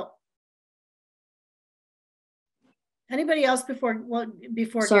 Oh. Anybody else before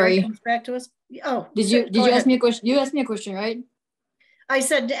Sorry. Garrett comes back to us? Oh, did you ask me a question? You asked me a question, right? I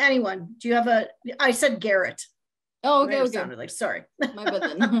said to anyone. Do you have a? I said Garrett. Oh, okay, okay. Sounded like sorry. My bad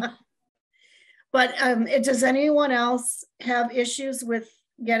then. But does anyone else have issues with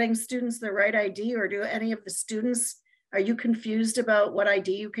getting students the right ID, or do any of the students, are you confused about what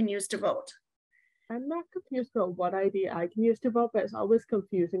ID you can use to vote? I'm not confused about what ID I can use to vote, but it's always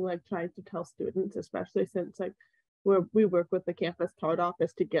confusing, like trying to tell students, especially since like we work with the campus card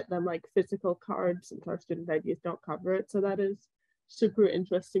office to get them like physical cards, since our student IDs don't cover it. So that is super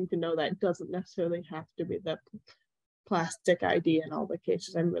interesting to know that it doesn't necessarily have to be the plastic ID in all the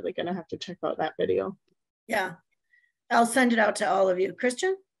cases. I'm really going to have to check out that video. Yeah, I'll send it out to all of you.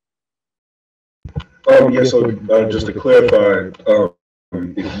 Christian? Yeah, so just to clarify,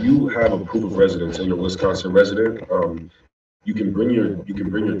 if you have a proof of residence and you're a Wisconsin resident, you can bring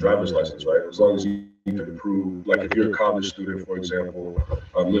your driver's license, right? As long as you can prove, like if you're a college student, for example,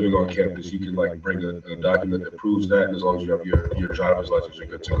 living on campus, you can like bring a document that proves that, and as long as you have your driver's license, you're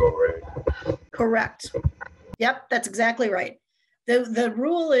good to go, right? Correct. Yep, that's exactly right. The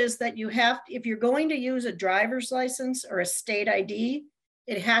rule is that you have, if you're going to use a driver's license or a state ID,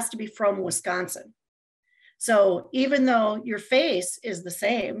 it has to be from Wisconsin. So even though your face is the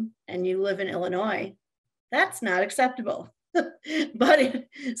same and you live in Illinois, that's not acceptable. But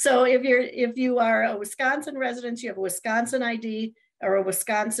so if you are a Wisconsin resident, you have a Wisconsin ID or a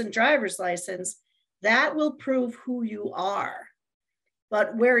Wisconsin driver's license, that will prove who you are.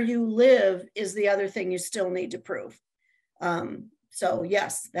 But where you live is the other thing you still need to prove. So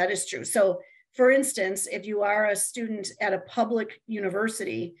yes, that is true. So for instance, if you are a student at a public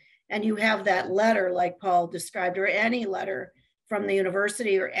university and you have that letter like Paul described, or any letter from the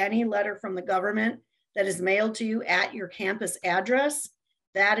university or any letter from the government that is mailed to you at your campus address,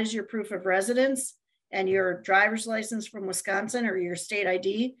 that is your proof of residence, and your driver's license from Wisconsin or your state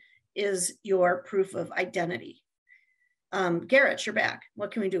ID is your proof of identity. Garrett, you're back.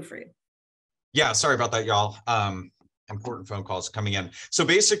 What can we do for you? Yeah, sorry about that, y'all. Important phone calls coming in. So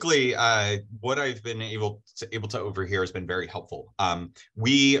basically, what I've been able to overhear has been very helpful.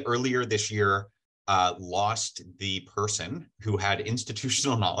 We earlier this year lost the person who had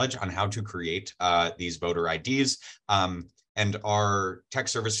institutional knowledge on how to create these voter IDs. And our tech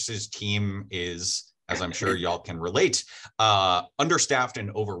services team is, as I'm sure y'all can relate, understaffed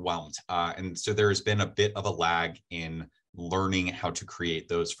and overwhelmed. And so there has been a bit of a lag in learning how to create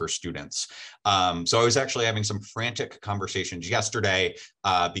those for students. So I was actually having some frantic conversations yesterday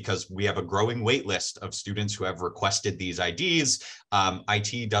because we have a growing wait list of students who have requested these IDs.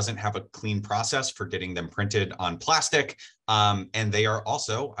 IT doesn't have a clean process for getting them printed on plastic. And they are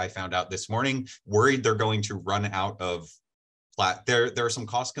also, I found out this morning, worried they're going to run out of there are some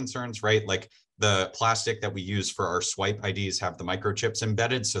cost concerns, right? Like the plastic that we use for our swipe IDs have the microchips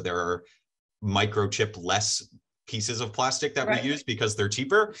embedded. So there are microchip less pieces of plastic that we use because they're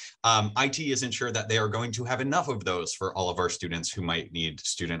cheaper. IT isn't sure that they are going to have enough of those for all of our students who might need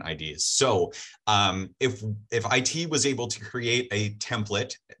student IDs. So if IT was able to create a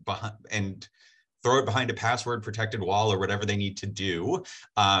template and throw it behind a password protected wall or whatever they need to do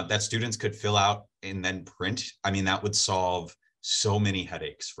that students could fill out and then print, I mean, that would solve so many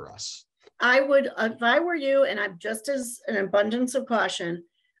headaches for us. I would, if I were you, and I'm just as an abundance of caution,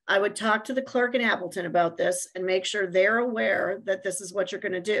 I would talk to the clerk in Appleton about this and make sure they're aware that this is what you're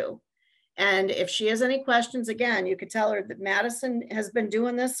going to do. And if she has any questions, again, you could tell her that Madison has been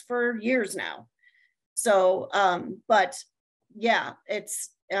doing this for years now. So, but yeah, it's,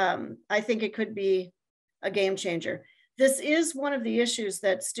 I think it could be a game changer. This is one of the issues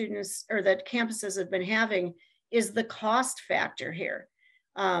that students or that campuses have been having, is the cost factor here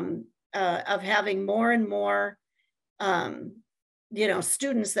of having more and more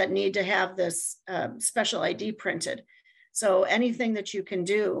students that need to have this special ID printed. So anything that you can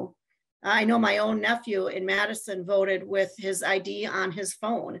do. I know my own nephew in Madison voted with his ID on his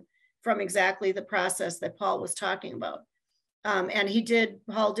phone from exactly the process that Paul was talking about. And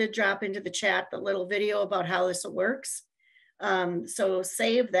Paul did drop into the chat the little video about how this works. So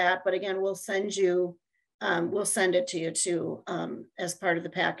save that, but again, we'll send it to you too as part of the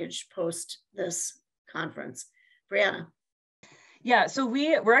package post this conference. Brianna. Yeah, so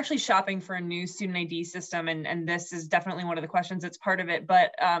we're actually shopping for a new student ID system, and this is definitely one of the questions that's part of it,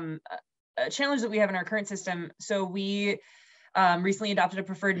 but a challenge that we have in our current system. So we recently adopted a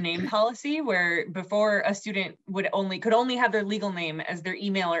preferred name policy where before a student could only have their legal name as their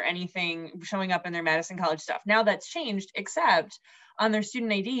email or anything showing up in their Madison College stuff. Now that's changed, except on their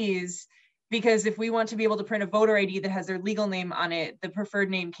student IDs, because if we want to be able to print a voter ID that has their legal name on it, the preferred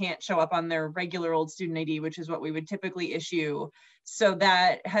name can't show up on their regular old student ID, which is what we would typically issue. So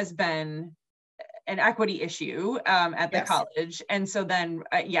that has been an equity issue at the college. And so then,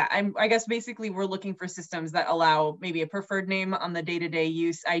 I guess basically we're looking for systems that allow maybe a preferred name on the day-to-day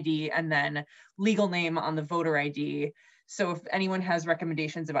use ID and then legal name on the voter ID. So if anyone has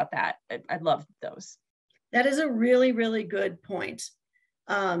recommendations about that, I'd love those. That is a really, really good point.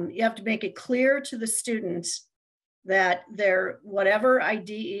 You have to make it clear to the student that their whatever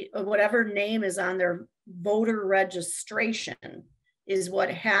ID or whatever name is on their voter registration is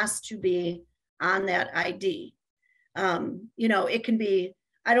what has to be on that ID. It can be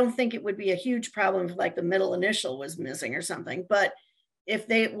I don't think it would be a huge problem if like the middle initial was missing or something, but if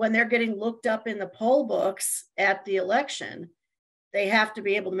when they're getting looked up in the poll books at the election, they have to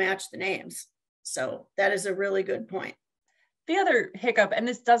be able to match the names. So that is a really good point. The other hiccup, and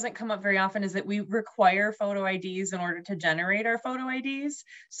this doesn't come up very often, is that we require photo IDs in order to generate our photo IDs.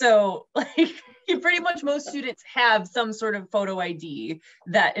 So like pretty much most students have some sort of photo ID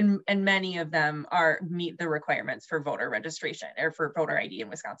that, and many of them meet the requirements for voter registration or for voter ID in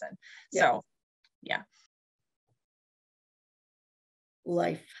Wisconsin. Yeah. So yeah.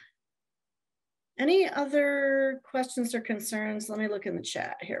 Life. Any other questions or concerns? Let me look in the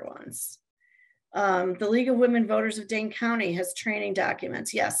chat here once. The League of Women Voters of Dane County has training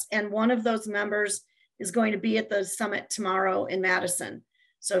documents. Yes. And one of those members is going to be at the summit tomorrow in Madison.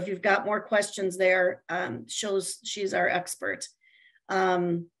 So if you've got more questions there, she's our expert.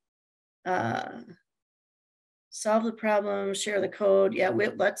 Solve the problem, share the code. Yeah,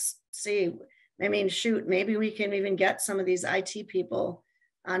 let's see. I mean, shoot, maybe we can even get some of these IT people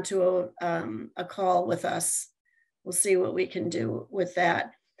onto a call with us. We'll see what we can do with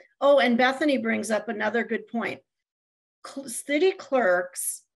that. Oh, and Bethany brings up another good point. City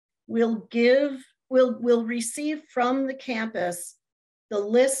clerks will receive from the campus the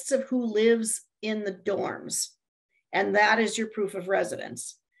lists of who lives in the dorms, and that is your proof of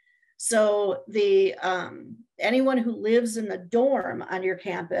residence. So the anyone who lives in the dorm on your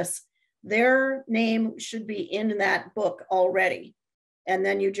campus, their name should be in that book already, and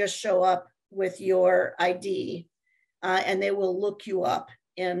then you just show up with your ID, and they will look you up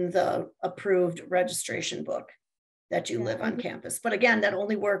in the approved registration book that you live on campus. But again, that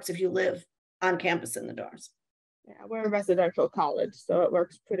only works if you live on campus in the dorms. Yeah, we're a residential college, so it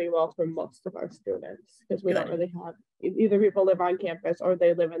works pretty well for most of our students because we don't really have, either people live on campus or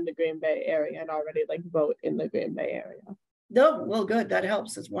they live in the Green Bay area and already like vote in the Green Bay area. No, well, good. That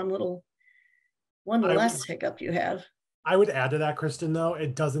helps. It's one less hiccup you have. I would add to that, Kristen, though,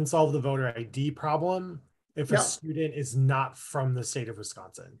 it doesn't solve the voter ID problem if a student is not from the state of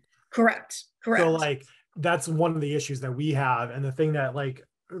Wisconsin. Correct. So like, that's one of the issues that we have. And the thing that like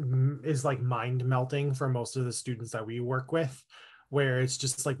is like mind melting for most of the students that we work with, where it's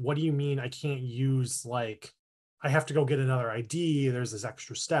just like, what do you mean I can't use, like, I have to go get another ID. There's this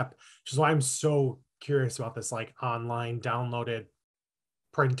extra step, which is why I'm so curious about this like online downloaded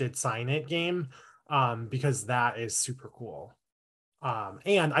printed sign it game, because that is super cool.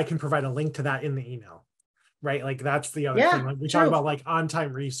 And I can provide a link to that in the email. Right, like that's the other thing. Like we talk about like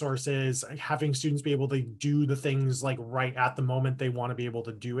on-time resources, having students be able to do the things like right at the moment they want to be able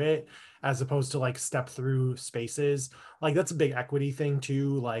to do it, as opposed to like step through spaces. Like that's a big equity thing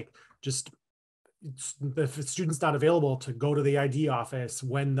too. Like just if a student's not available to go to the ID office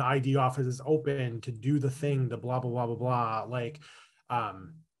when the ID office is open to do the thing, the blah blah blah blah blah. Like,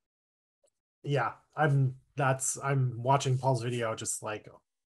 yeah, I'm watching Paul's video just like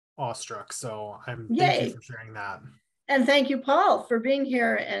awestruck. So thank you for sharing that. And thank you, Paul, for being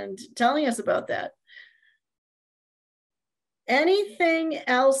here and telling us about that. Anything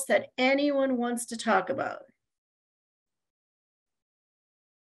else that anyone wants to talk about?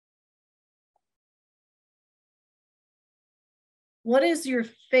 What is your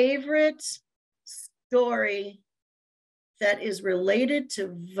favorite story that is related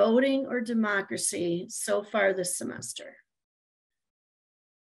to voting or democracy so far this semester?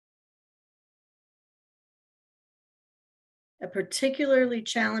 A particularly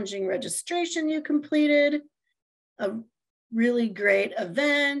challenging registration you completed, a really great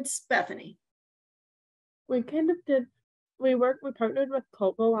event. Bethany. We partnered with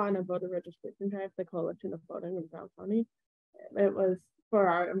COVO on a voter registration drive, the Coalition of Voting in Brown County. It was for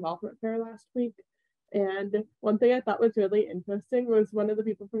our involvement fair last week. And one thing I thought was really interesting was one of the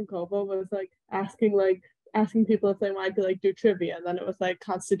people from COVO was like asking people if they wanted to like do trivia. And then it was like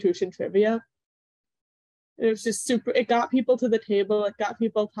Constitution trivia. It was just super, it got people to the table, it got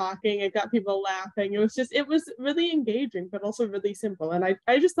people talking, it got people laughing. It was really engaging, but also really simple. And I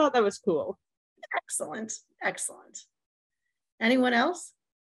just thought that was cool. Excellent, excellent. Anyone else?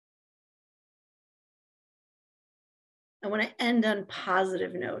 I want to end on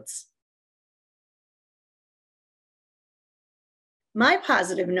positive notes. My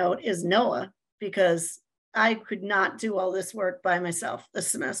positive note is Noah, because I could not do all this work by myself this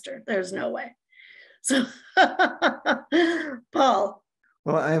semester. There's no way. So, Paul.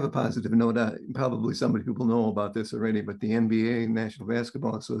 Well, I have a positive note. Probably some people know about this already, but the NBA, National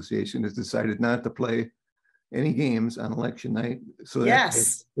Basketball Association, has decided not to play any games on election night. So that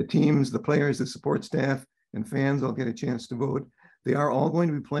the teams, the players, the support staff, and fans all get a chance to vote. They are all going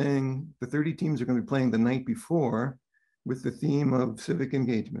to be playing, the 30 teams are going to be playing the night before, with the theme of civic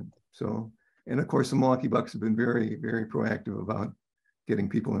engagement. So, and of course, the Milwaukee Bucks have been very, very proactive about getting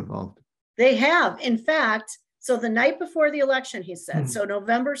people involved. They have, in fact, so the night before the election, he said, so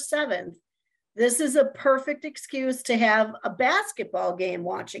November 7th, this is a perfect excuse to have a basketball game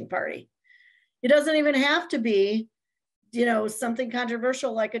watching party. It doesn't even have to be, you know, something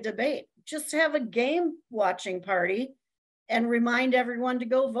controversial like a debate. Just have a game watching party and remind everyone to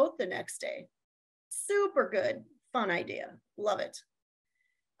go vote the next day. Super good, fun idea. Love it.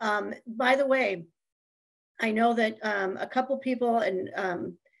 By the way, I know that a couple people,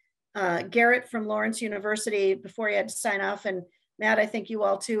 and Garrett from Lawrence University, before he had to sign off, and Matt, I think you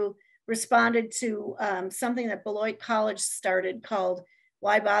all too, responded to something that Beloit College started called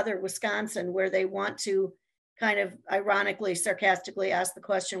Why Bother Wisconsin, where they want to kind of ironically, sarcastically ask the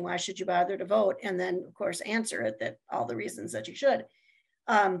question, why should you bother to vote? And then of course, answer it that all the reasons that you should.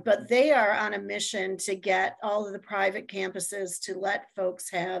 But they are on a mission to get all of the private campuses to let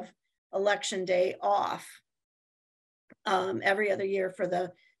folks have election day off every other year for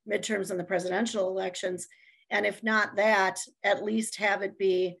the midterms and the presidential elections. And if not that, at least have it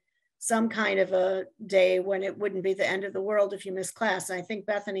be some kind of a day when it wouldn't be the end of the world if you miss class. And I think,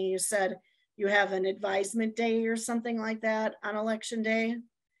 Bethany, you said you have an advisement day or something like that on election day.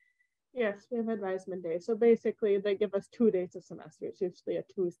 Yes, we have advisement day. So basically they give us 2 days a semester. It's usually a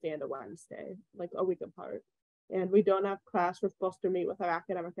Tuesday and a Wednesday, like a week apart. And we don't have class. We're supposed to meet with our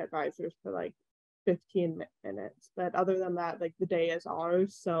academic advisors for like 15 minutes. But other than that, like the day is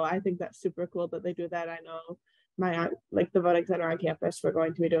ours. So I think that's super cool that they do that. I know like the voting center on campus, we're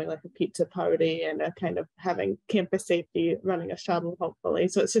going to be doing like a pizza party and a kind of having campus safety running a shuttle, hopefully.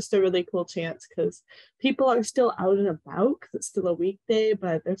 So it's just a really cool chance because people are still out and about because it's still a weekday,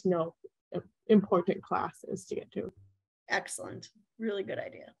 but there's no important classes to get to. Excellent. Really good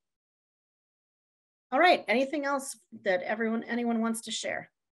idea. All right. Anything else that anyone wants to share?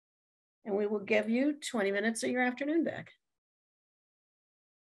 And we will give you 20 minutes of your afternoon back.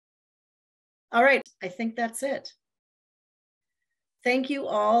 All right, I think that's it. Thank you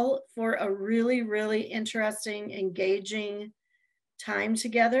all for a really, really interesting, engaging time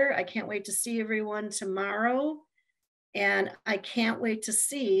together. I can't wait to see everyone tomorrow. And I can't wait to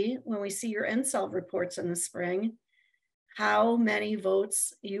see, when we see your NSOLV reports in the spring, how many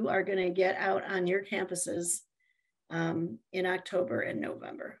votes you are going to get out on your campuses in October and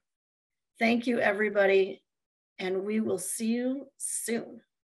November. Thank you, everybody, and we will see you soon.